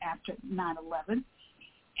war after 9/11.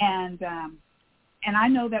 And I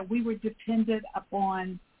know that we were dependent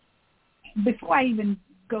upon, before I even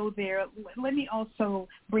go there, let me also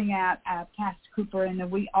bring out Pastor Cooper, and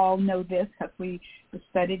we all know this because we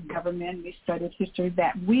studied government, we studied history,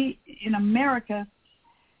 that we, in America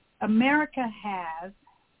has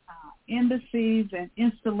embassies and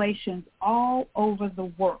installations all over the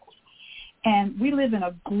world. And we live in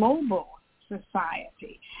a global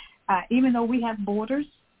society, even though we have borders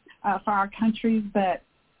for our countries, but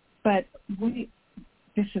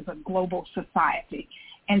this is a global society.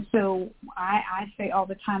 And so I say all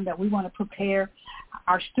the time that we want to prepare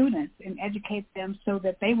our students and educate them so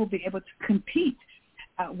that they will be able to compete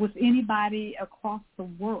with anybody across the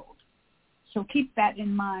world. So keep that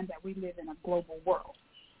in mind, that we live in a global world.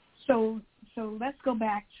 So let's go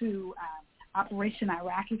back to Operation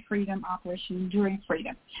Iraqi Freedom, Operation Enduring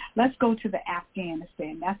Freedom. Let's go to the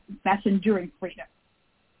Afghanistan. That's Enduring Freedom.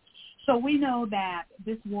 So we know that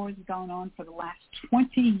this war has gone on for the last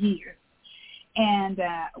 20 years, and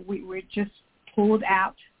we just pulled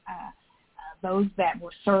out those that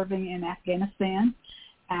were serving in Afghanistan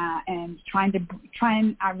and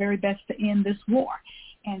trying our very best to end this war.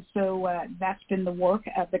 And so that's been the work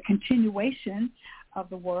of the continuation of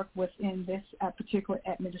the work within this particular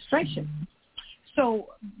administration. So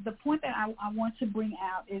the point that I want to bring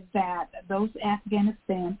out is that those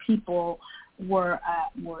Afghanistan people were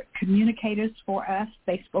communicators for us.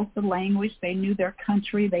 They spoke the language. They knew their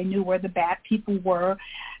country. They knew where the bad people were.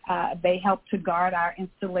 They helped to guard our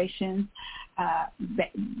installations.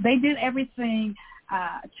 They did everything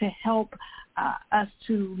to help us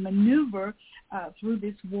to maneuver through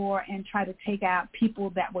this war and try to take out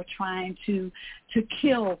people that were trying to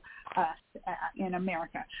kill us in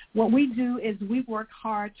America. What we do is we work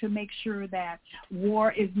hard to make sure that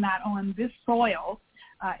war is not on this soil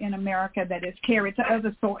in America, that is carried to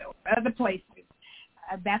other soils, other places.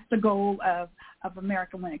 That's the goal of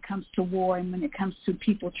America when it comes to war and when it comes to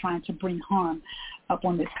people trying to bring harm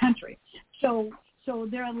upon this country. So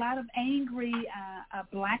there are a lot of angry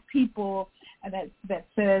black people that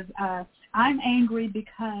says, I'm angry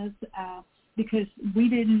because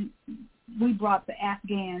we brought the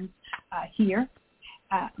Afghans here,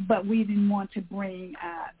 but we didn't want to bring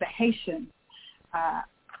the Haitians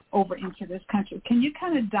over into this country. Can you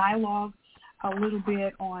kind of dialogue a little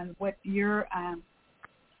bit on what your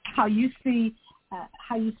how you see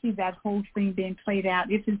that whole thing being played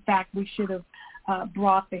out? If in fact we should have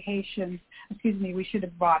brought the Haitians, we should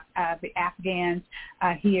have brought the Afghans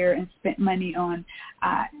here and spent money on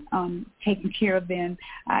taking care of them,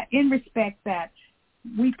 in respect that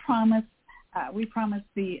we promised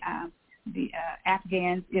the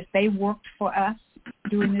Afghans, if they worked for us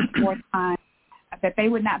during this wartime, that they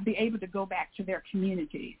would not be able to go back to their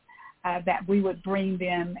communities, that we would bring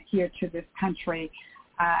them here to this country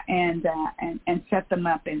and set them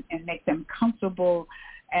up and make them comfortable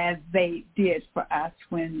as they did for us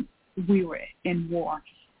when we were in war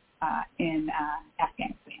in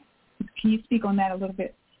Afghanistan. Can you speak on that a little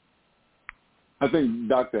bit? I think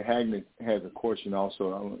Dr. Hagney has a question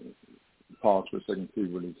also. I'll pause for a second to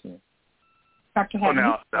see what he's saying. Dr.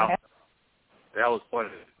 Hagney? That was part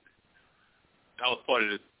of it. That was part of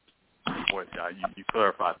this voice. You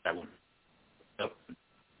clarified that one.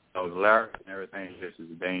 Larry and everything just as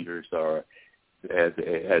dangerous, or as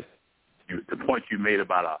the point you made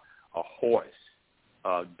about a horse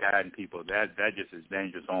guiding people, that just is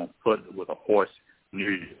dangerous on foot with a horse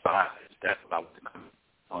near your side. That's what I was coming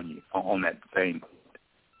on you on that same point.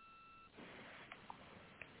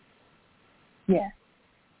 Yeah.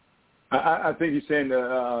 I think you're saying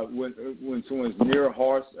that when someone's near a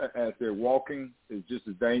horse as they're walking, is just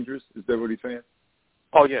as dangerous. Is that what he's saying?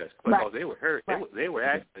 Oh yes, because right. they were hurt. Right. They were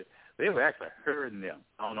actually herding them.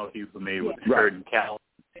 I don't know if you're familiar with herding cattle.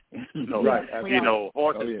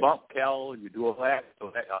 Horses bump cattle. You do all that.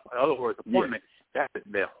 So that, in other words, the point that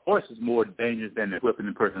the horse is more dangerous than the whipping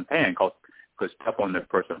the person's hand, because step on the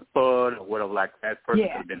person's foot or whatever like that. Person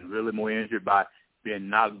could have been really more injured by being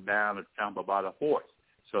knocked down or trampled by the horse.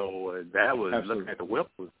 So that was Absolutely. looking at the whip.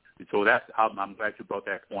 So I'm glad you brought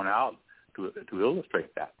that point out to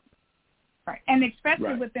illustrate that. Right, and especially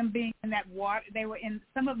Right. with them being in that water,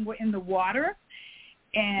 some of them were in the water,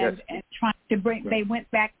 and Yes. and trying to bring. They went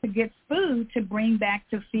back to get food to bring back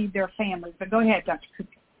to feed their families. But go ahead, Dr.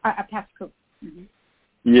 Cooper, Pastor Cooper. Mm-hmm.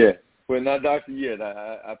 Yeah. Well, not Dr. Yet.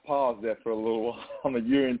 I paused that for a little while. I'm a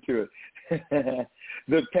year into it.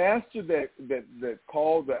 The pastor that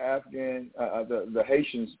called the the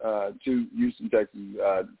Haitians to Houston, Texas,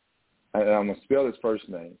 and I'm going to spell his first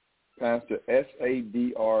name, Pastor Sadraque,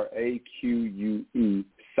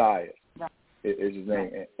 Sias is his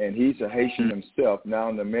name. Right. And he's a Haitian himself, now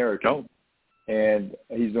an American. And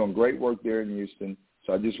he's doing great work there in Houston.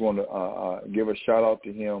 So I just want to give a shout-out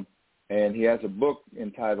to him. And he has a book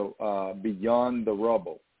entitled Beyond the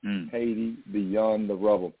Rubble, Haiti, Beyond the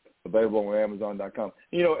Rubble, available on Amazon.com.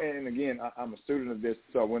 You know, and again, I'm a student of this,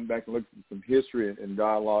 so I went back and looked at some history and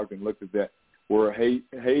dialogue and looked at that, where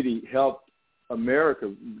Haiti helped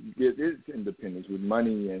America get its independence with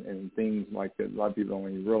money and things like that. A lot of people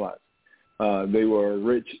don't even realize. They were a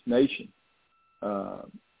rich nation.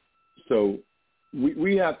 So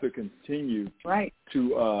we have to continue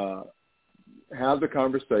to have the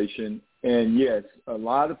conversation. And, yes, a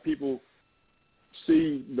lot of people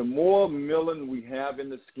see the more melanin we have in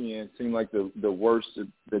the skin seem like the worse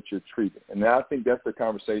that you're treated. And I think that's the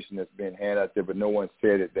conversation that's being had out there, but no one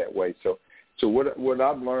said it that way. So what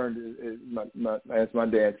I've learned is as my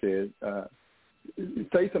dad said,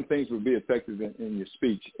 say some things would be effective in your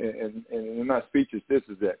speech. And in my speech is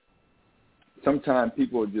that sometimes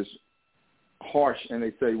people are just harsh and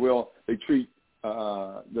they say, well, they treat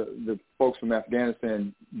the folks from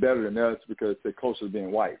Afghanistan better than us because they're closer to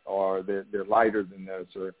being white, or they're lighter than us,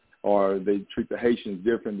 or they treat the Haitians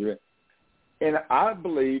differently. And I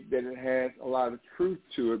believe that it has a lot of truth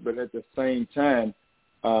to it, but at the same time,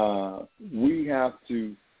 we have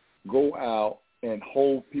to go out and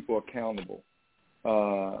hold people accountable.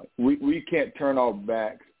 We can't turn our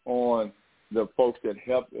backs on the folks that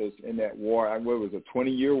helped us in that war. What was it, a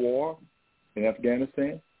 20-year war in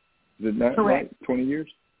Afghanistan? Is it not right? 20 years?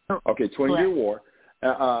 Okay, 20-year war.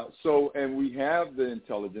 And we have the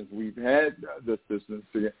intelligence. We've had the assistance.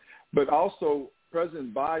 But also,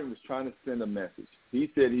 President Biden was trying to send a message.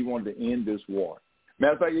 He said he wanted to end this war.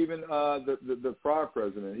 Matter of fact, even the prior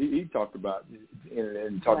president, he talked about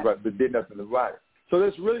and talked about but did nothing about it. So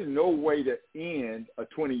there's really no way to end a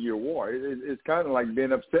 20-year war. It's kind of like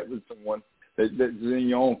being upset with someone that's in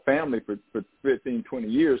your own family for 15, 20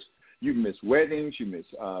 years. You miss weddings, you miss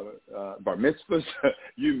bar mitzvahs,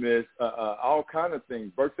 you miss all kind of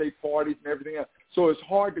things, birthday parties and everything else. So it's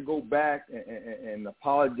hard to go back and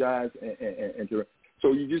apologize.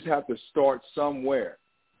 So you just have to start somewhere.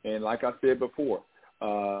 And like I said before,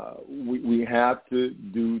 we have to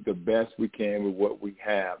do the best we can with what we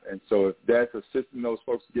have. And so if that's assisting those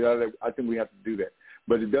folks to get out of there, I think we have to do that.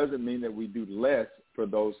 But it doesn't mean that we do less for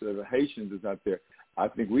those that are Haitians that's out there. I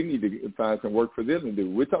think we need to find some work for them to do.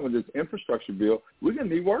 We're talking about this infrastructure bill. We're going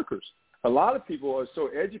to need workers. A lot of people are so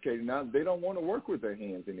educated now, they don't want to work with their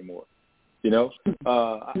hands anymore. You know,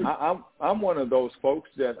 I'm one of those folks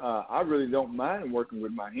that I really don't mind working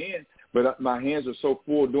with my hands, but my hands are so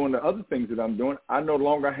full doing the other things that I'm doing, I no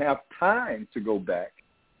longer have time to go back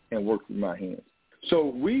and work with my hands. So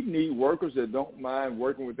we need workers that don't mind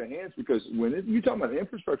working with their hands, because when you're talking about an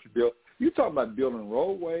infrastructure bill, you're talking about building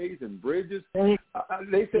roadways and bridges. They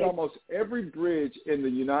say almost every bridge in the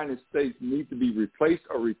United States needs to be replaced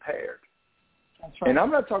or repaired. That's right. And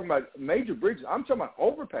I'm not talking about major bridges. I'm talking about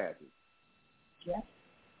overpasses. Yes,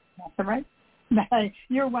 that's right.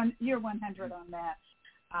 You're 100 on that,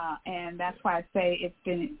 and that's why I say it's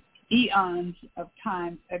been eons of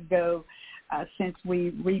time ago since we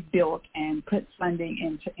rebuilt and put funding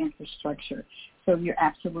into infrastructure. So you're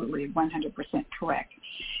absolutely 100% correct.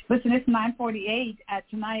 Listen, it's 9:48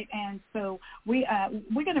 tonight, and so we're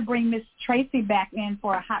going to bring Miss Tracy back in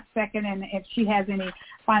for a hot second, and if she has any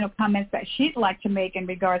final comments that she'd like to make in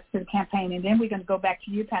regards to the campaign, and then we're going to go back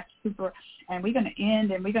to you, Pastor Cooper, and we're going to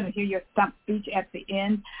end, and we're going to hear your stump speech at the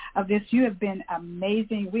end of this. You have been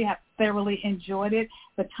amazing. We have thoroughly enjoyed it.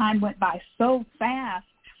 The time went by so fast.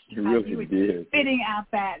 You really did. Spitting out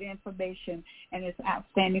that information, and it's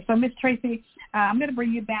outstanding. So, Ms. Tracy, I'm going to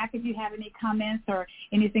bring you back if you have any comments or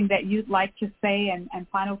anything that you'd like to say, and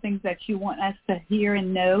final things that you want us to hear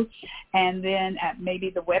and know, and then maybe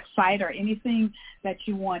the website or anything that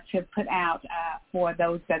you want to put out for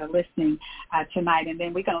those that are listening tonight. And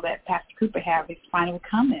then we're going to let Pastor Cooper have his final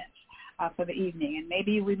comments for the evening. And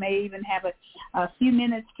maybe we may even have a few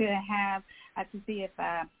minutes to have to see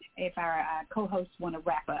if our co-hosts want to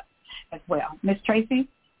wrap up as well. Ms. Tracy?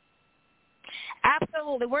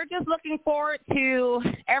 Absolutely. We're just looking forward to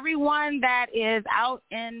everyone that is out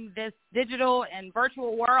in this digital and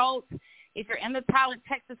virtual world. If you're in the Tyler,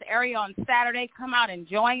 Texas area on Saturday, come out and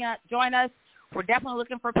join us. We're definitely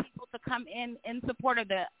looking for people to come in support of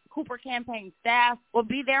the Cooper campaign staff. We'll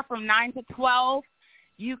be there from 9 to 12.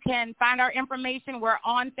 You can find our information. We're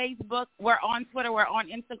on Facebook. We're on Twitter. We're on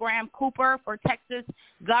Instagram. Cooper for Texas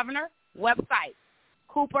Governor. Website,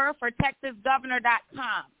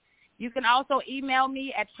 cooperfortexasgovernor.com. You can also email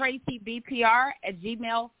me at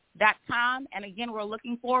tracybpr@gmail.com. And, again, we're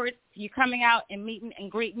looking forward to you coming out and meeting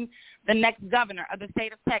and greeting the next governor of the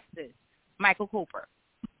state of Texas, Michael Cooper.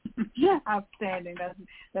 Outstanding.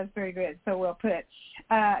 That's very good. So well put.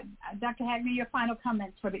 Dr. Hagney, your final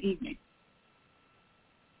comments for the evening.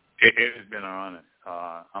 It has been an honor.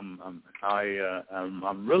 I'm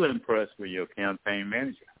really impressed with your campaign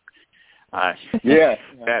manager.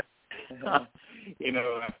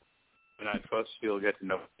 And I trust you'll get to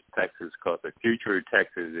know Texas because the future of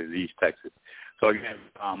Texas is East Texas. So, again,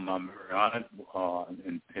 I'm very honored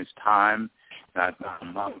in his time. I'm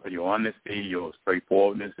for your honesty, your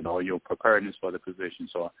straightforwardness, and all your preparedness for the position.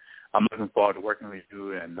 So I'm looking forward to working with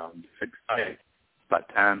you, and I'm just excited about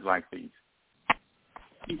times like these.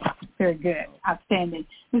 Very good. Outstanding.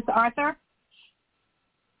 Mr. Arthur?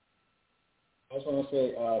 I just want to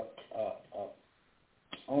say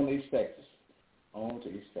on to East Texas. On to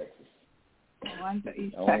East Texas. On to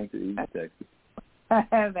East Texas.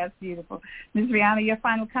 That's beautiful. Ms. Rihanna, your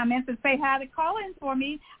final comments, and say hi to Collins for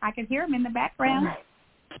me. I can hear him in the background.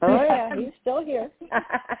 Oh, yeah, he's still here.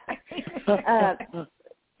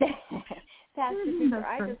 Pastor Cooper,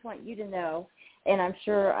 I just want you to know, and I'm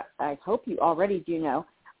sure, I hope you already do know,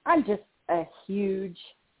 I'm just a huge,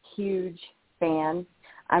 huge fan.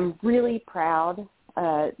 I'm really proud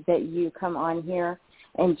that you come on here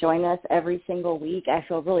and join us every single week. I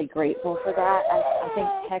feel really grateful for that. I think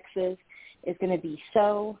Texas is going to be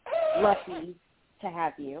so lucky to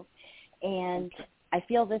have you. And I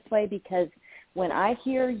feel this way because when I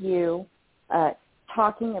hear you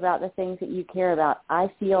talking about the things that you care about, I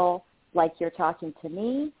feel like you're talking to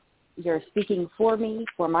me, you're speaking for me,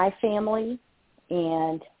 for my family,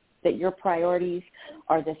 and that your priorities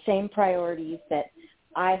are the same priorities that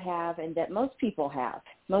I have and that most people have,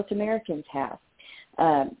 most Americans have.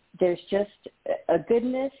 There's just a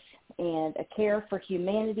goodness and a care for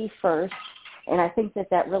humanity first, and I think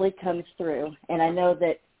that really comes through. And I know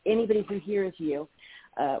that anybody who hears you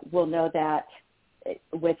will know that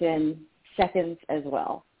within seconds as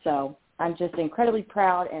well. So I'm just incredibly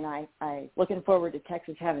proud, and I looking forward to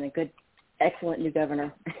Texas having a good, excellent new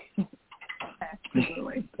governor.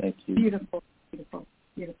 Absolutely. Thank you. Beautiful, beautiful,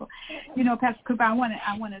 beautiful. You know, Pastor Cooper, I want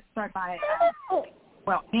to start by,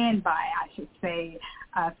 end by, I should say,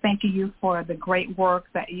 thanking you for the great work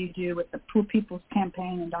that you do with the Poor People's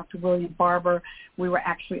Campaign and Dr. William Barber. We were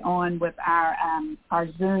actually on with our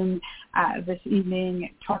Zoom this evening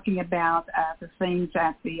talking about the things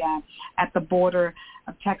at the border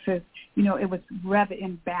of Texas. You know, it was rather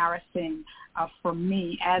embarrassing for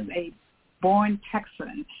me as a born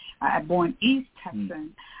Texan, born East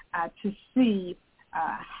Texan, to see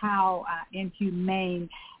how inhumane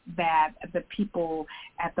that the people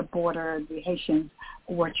at the border, the Haitians,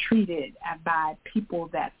 were treated by people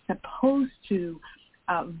that's supposed to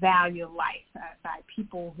value life, by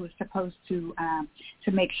people who are supposed to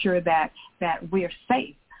make sure that we're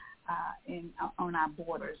safe on our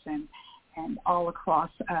borders and all across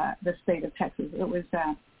the state of Texas.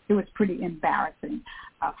 It was pretty embarrassing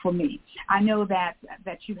for me. I know that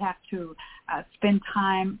you have to spend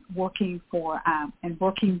time working for and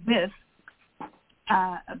working with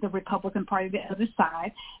the Republican Party, the other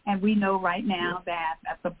side, and we know right now that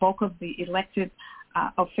the bulk of the elected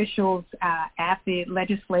officials at the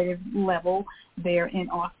legislative level there in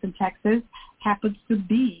Austin, Texas, happens to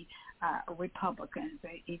be Republicans.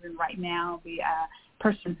 Even right now, the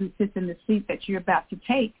person who sits in the seat that you're about to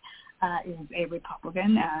take is a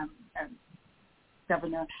Republican,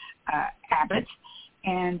 Governor Abbott,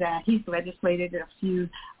 and he's legislated a few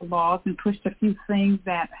laws and pushed a few things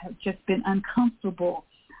that have just been uncomfortable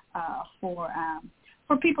for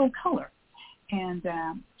people of color. And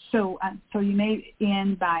so you may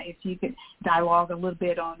end by, if you could dialogue a little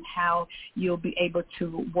bit on how you'll be able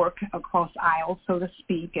to work across aisles, so to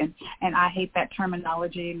speak. And I hate that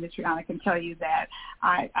terminology. Ms. Rihanna can tell you that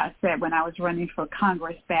I said when I was running for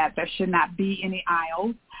Congress that there should not be any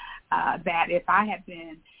aisles. that if I had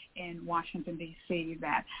been in Washington, D.C.,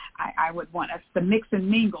 that I would want us to mix and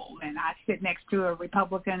mingle, and I sit next to a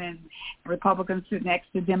Republican and Republicans sit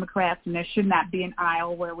next to Democrats, and there should not be an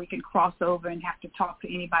aisle where we can cross over and have to talk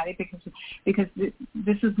to anybody because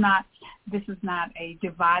this is not a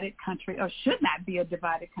divided country, or should not be a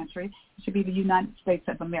divided country. It should be the United States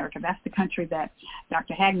of America. That's the country that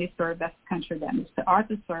Dr. Hagney served. That's the country that Mr.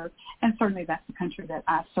 Arthur served, and certainly that's the country that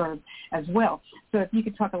I served as well. So if you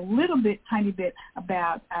could talk a little bit, tiny bit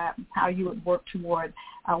about how you would work toward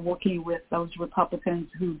working with those Republicans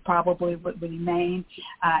who probably would remain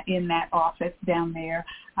in that office down there,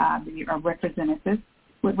 the representatives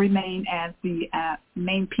would remain as the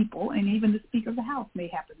main people, and even the Speaker of the House may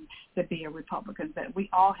happen to be a Republican, that we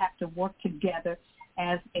all have to work together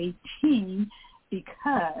as a team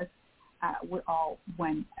because we're all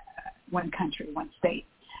one country, one state,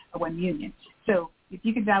 one union. So if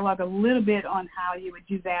you could dialogue a little bit on how you would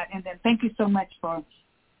do that, and then thank you so much for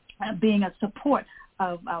being a support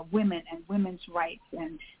of women and women's rights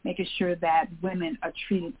and making sure that women are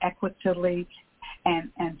treated equitably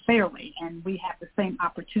and fairly, and we have the same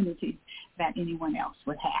opportunities that anyone else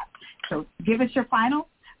would have. So give us your final.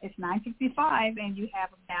 It's 9:55, and you have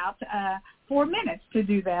about 4 minutes to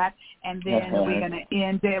do that, and then we're going to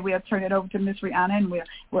end there. We'll turn it over to Ms. Rihanna, and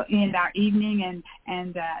we'll end our evening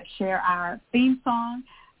and share our theme song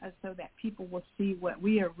so that people will see what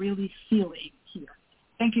we are really feeling here.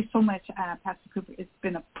 Thank you so much, Pastor Cooper. It's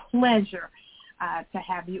been a pleasure to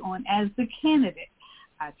have you on as the candidate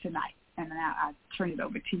tonight. And now I turn it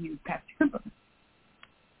over to you, Pastor Cooper.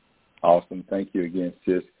 Awesome. Thank you again,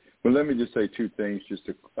 sis. Well, let me just say two things just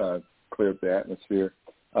to clear up the atmosphere.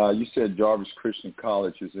 You said Jarvis Christian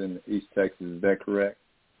College is in East Texas. Is that correct?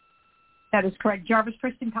 That is correct. Jarvis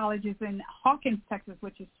Christian College is in Hawkins, Texas,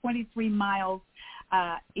 which is 23 miles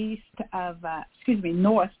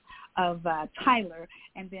north of Tyler.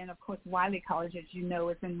 And then, of course, Wiley College, as you know,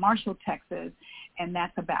 is in Marshall, Texas, and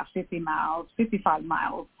that's about 55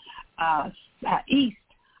 miles east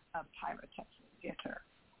of Tyler, Texas. Yes, sir.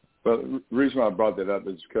 Well, the reason why I brought that up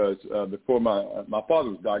is because before my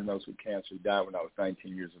father was diagnosed with cancer. He died when I was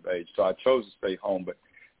 19 years of age, so I chose to stay home. But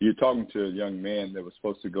you're talking to a young man that was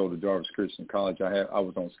supposed to go to Jarvis Christian College. I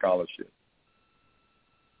was on scholarship.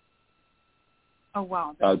 Oh,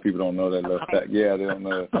 wow. A lot of people don't know that little fact. Yeah, they don't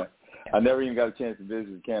know that fact. I never even got a chance to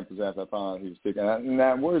visit the campus after I found out he was sick.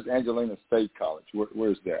 Now, where's Angelina State College?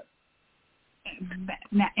 Where's that?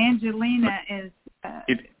 Now, Angelina is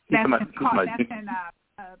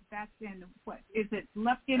that's in what is it?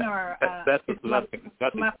 Lufkin or that's Lufkin.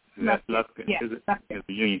 That's Lufkin. Yes, it's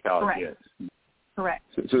the Union College. Correct. Yes. Correct.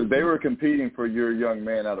 So they were competing for your young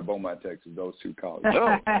man out of Beaumont, Texas. Those two colleges.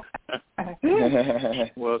 No.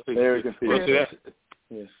 Well, see, they were competing.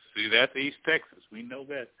 See, that's East Texas. We know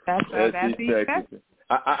that. That's East Texas.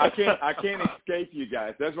 I can't escape you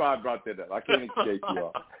guys. That's why I brought that up. I can't escape you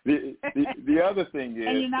all. The other thing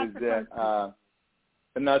is that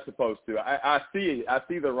I'm not supposed to. I see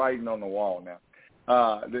the writing on the wall now.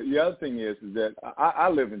 The other thing is that I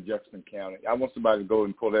live in Jefferson County. I want somebody to go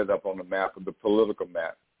and pull that up on the map, of the political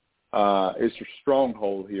map. It's a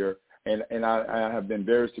stronghold here, and I have been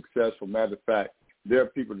very successful. Matter of fact, there are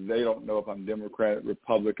people that they don't know if I'm Democrat,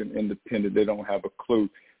 Republican, Independent. They don't have a clue.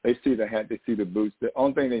 They see the hat, they see the boots. The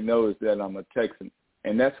only thing they know is that I'm a Texan,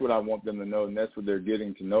 and that's what I want them to know, and that's what they're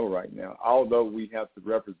getting to know right now. Although we have to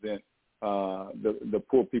represent the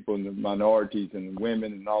poor people and the minorities and the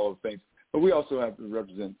women and all those things, but we also have to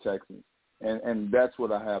represent Texans, and that's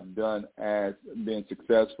what I have done as being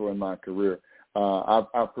successful in my career.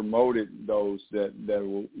 I've promoted those that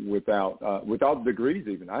were without degrees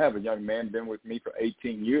even. I have a young man been with me for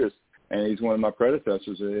 18 years, and he's one of my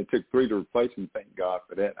predecessors. And it took 3 to replace him. Thank God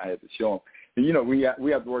for that. I had to show him. And, you know, we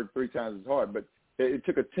have to work 3 times as hard, but it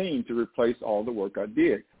took a team to replace all the work I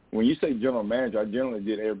did. When you say general manager, I generally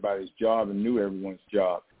did everybody's job and knew everyone's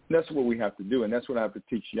job. And that's what we have to do, and that's what I have to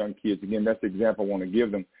teach young kids. Again, that's the example I want to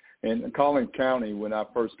give them. And in Collin County, when I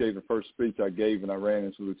first gave the first speech I gave when I ran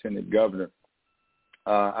as lieutenant governor,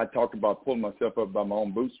 I talked about pulling myself up by my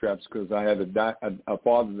own bootstraps because I had a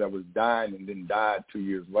father that was dying and then died 2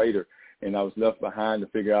 years later, and I was left behind to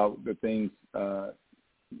figure out the things to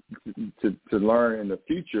learn in the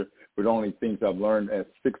future, but only things I've learned as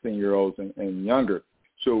 16-year-olds and younger.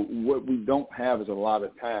 So what we don't have is a lot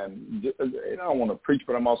of time. I don't want to preach,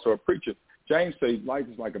 but I'm also a preacher. James says life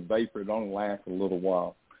is like a vapor. It only lasts a little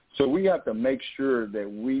while. So we have to make sure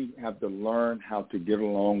that we have to learn how to get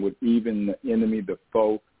along with even the enemy, the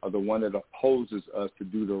foe, or the one that opposes us to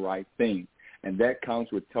do the right thing. And that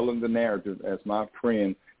comes with telling the narrative, as my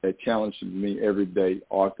friend that challenges me every day,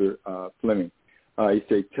 Arthur Fleming. He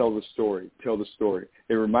said, tell the story, tell the story.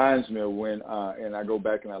 It reminds me of when, and I go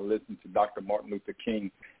back and I listen to Dr. Martin Luther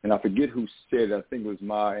King, and I forget who said it. I think it was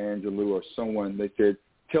Maya Angelou or someone. They said,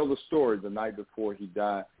 tell the story the night before he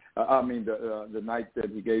died. The night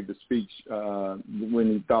that he gave the speech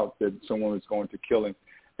when he thought that someone was going to kill him.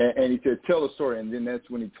 And he said, tell the story. And then that's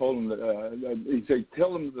when he told him, he said,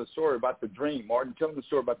 tell him the story about the dream. Martin, tell him the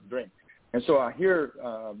story about the dream. And so I hear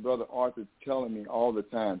Brother Arthur telling me all the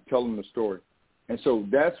time, tell him the story. And so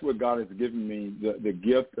that's what God has given me, the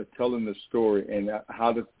gift of telling the story and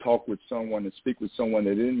how to talk with someone and speak with someone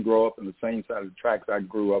that didn't grow up in the same side of the tracks I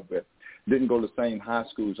grew up with, didn't go to the same high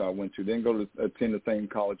schools I went to, didn't go to attend the same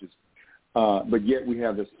colleges. But yet we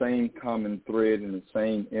have the same common thread and the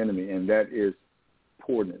same enemy, and that is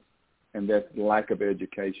poorness, and that's lack of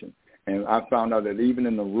education. And I found out that even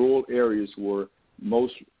in the rural areas where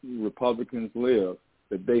most Republicans live,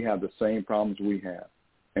 that they have the same problems we have.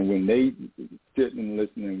 And when they sit and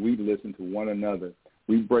listen and we listen to one another,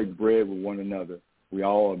 we break bread with one another, we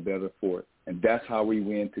all are better for it. And that's how we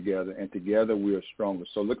win together, and together we are stronger.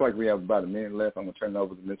 So it looks like we have about a minute left. I'm going to turn it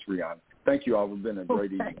over to Ms. Rihanna. Thank you all. It's been a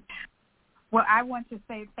great evening. Well, I want to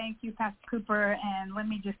say thank you, Pastor Cooper, and let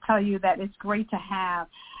me just tell you that it's great to have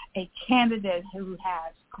a candidate who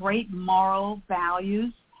has great moral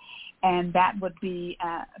values, and that would be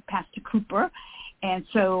Pastor Cooper. And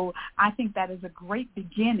so I think that is a great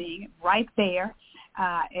beginning right there,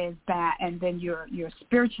 is that, and then you're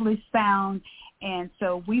spiritually sound. And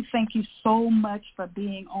so we thank you so much for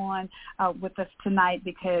being on with us tonight,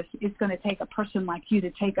 because it's going to take a person like you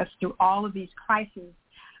to take us through all of these crises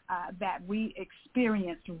that we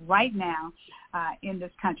experience right now in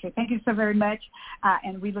this country. Thank you so very much,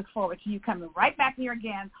 and we look forward to you coming right back here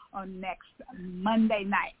again on next Monday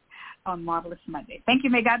night on Marvelous Monday. Thank you.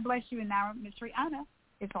 May God bless you. And now, Ms. Rihanna,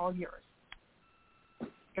 it's all yours.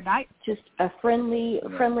 Good night. Just a friendly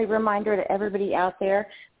reminder to everybody out there,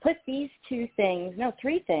 put these three things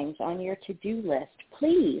on your to-do list.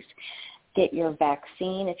 Please get your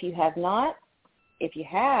vaccine if you have not. If you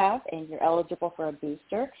have and you're eligible for a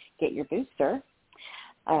booster, get your booster.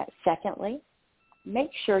 Secondly, make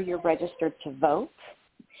sure you're registered to vote.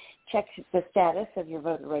 Check the status of your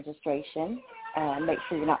voter registration. Make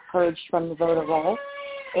sure you're not purged from the voter roll.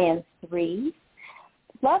 And 3,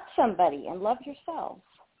 love somebody and love yourselves.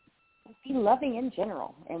 Be loving in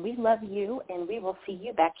general. And we love you, and we will see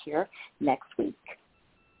you back here next week.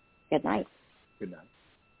 Good night. Good night.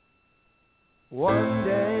 One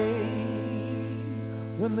day,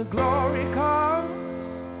 when the glory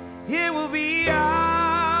comes, it will be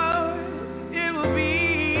ours, it will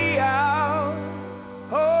be ours.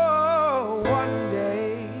 Oh, one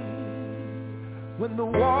day, when the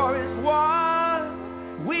war is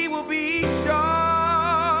won, we will be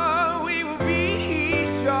sure, we will be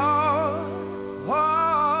sure.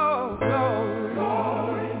 Oh, glory,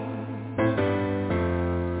 glory,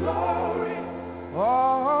 glory.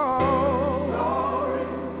 Oh, glory,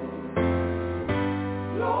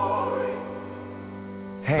 glory.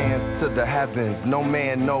 Hands to the heavens, no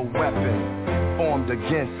man, no weapon formed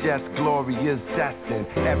against, yes, glory is destined.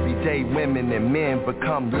 Everyday women and men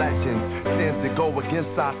become legends. Sins that go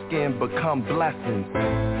against our skin become blessings.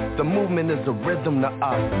 The movement is a rhythm to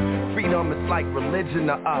us. Freedom is like religion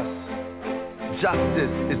to us.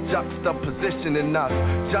 Justice is juxtapositioning us.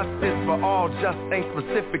 Justice for all just ain't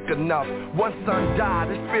specific enough. One son died,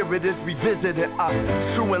 his spirit is revisiting us.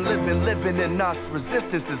 True and living in us.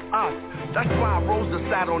 Resistance is us. That's why Rosa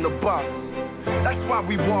sat on the bus. That's why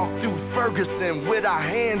we walk through Ferguson with our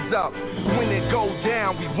hands up. When it goes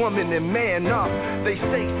down, we woman and man up. They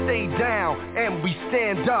say stay down, and we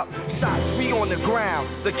stand up. Shots we on the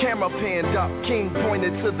ground, the camera panned up. King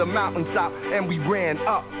pointed to the mountaintop, and we ran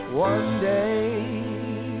up. One day,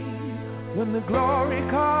 when the glory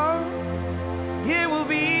comes, it will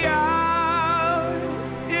be ours,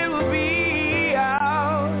 it will be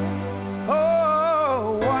ours.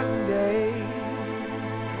 Oh, one day,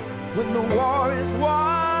 when the war is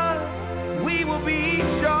won, we will be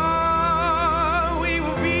sure, we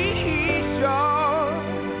will be sure.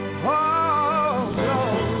 Oh,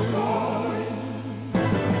 glory, glory,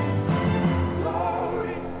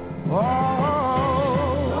 glory. Oh,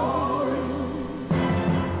 glory,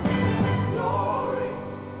 glory.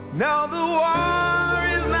 Now the war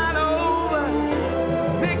is not over,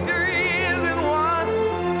 victory isn't won,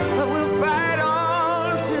 but we'll fight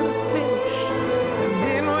on to the finish, and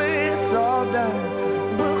then when it's all done,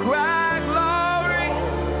 we'll cry glory,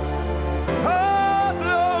 oh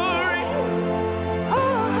glory,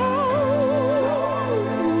 oh,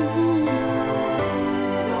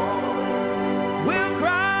 we'll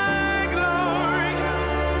cry glory,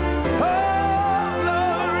 oh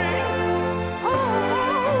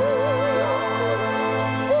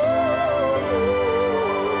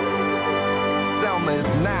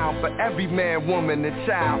Every man, woman, and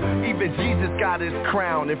child. Even Jesus got his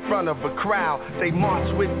crown in front of a crowd. They march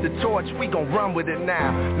with the torch, we gon' run with it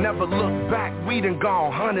now. Never look back, we done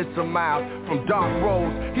gone hundreds of miles. From dark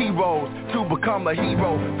roads, heroes, to become a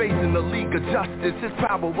hero. Facing the League of Justice, his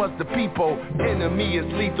power was the people. Enemy is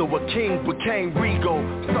lethal, a king became regal.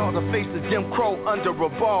 Saw the face of Jim Crow under a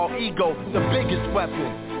bald ego. The biggest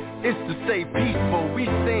weapon is to stay peaceful. We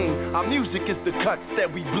sing, our music is the cuts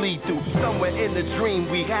that we bleed through. Somewhere in the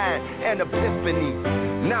dream we had an epiphany.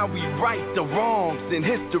 Now we right the wrongs in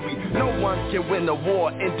history. No one can win a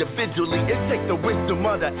war individually. It takes the wisdom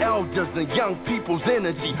of the elders and young people's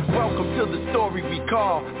energy. Welcome to the story we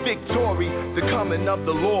call victory. The coming of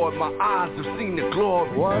the Lord, my eyes have seen the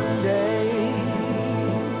glory. One day,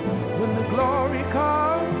 when the glory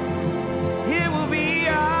comes, it will be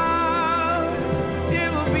ours. It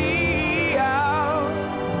will be ours.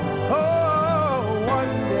 Oh,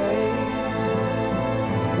 one day,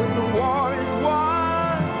 when the war is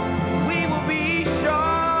won, we will be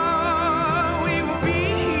sure. We will be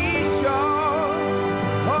sure.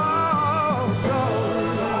 Oh,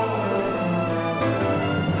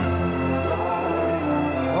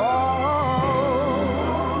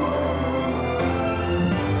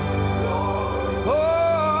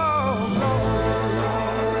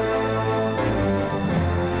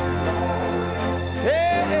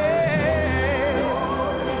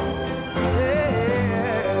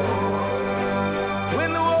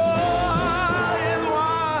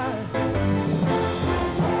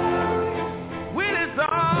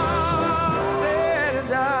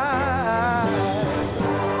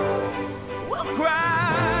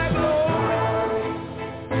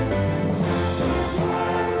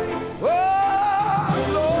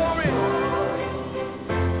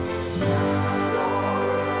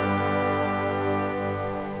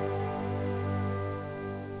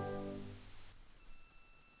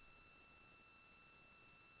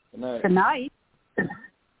 Good night.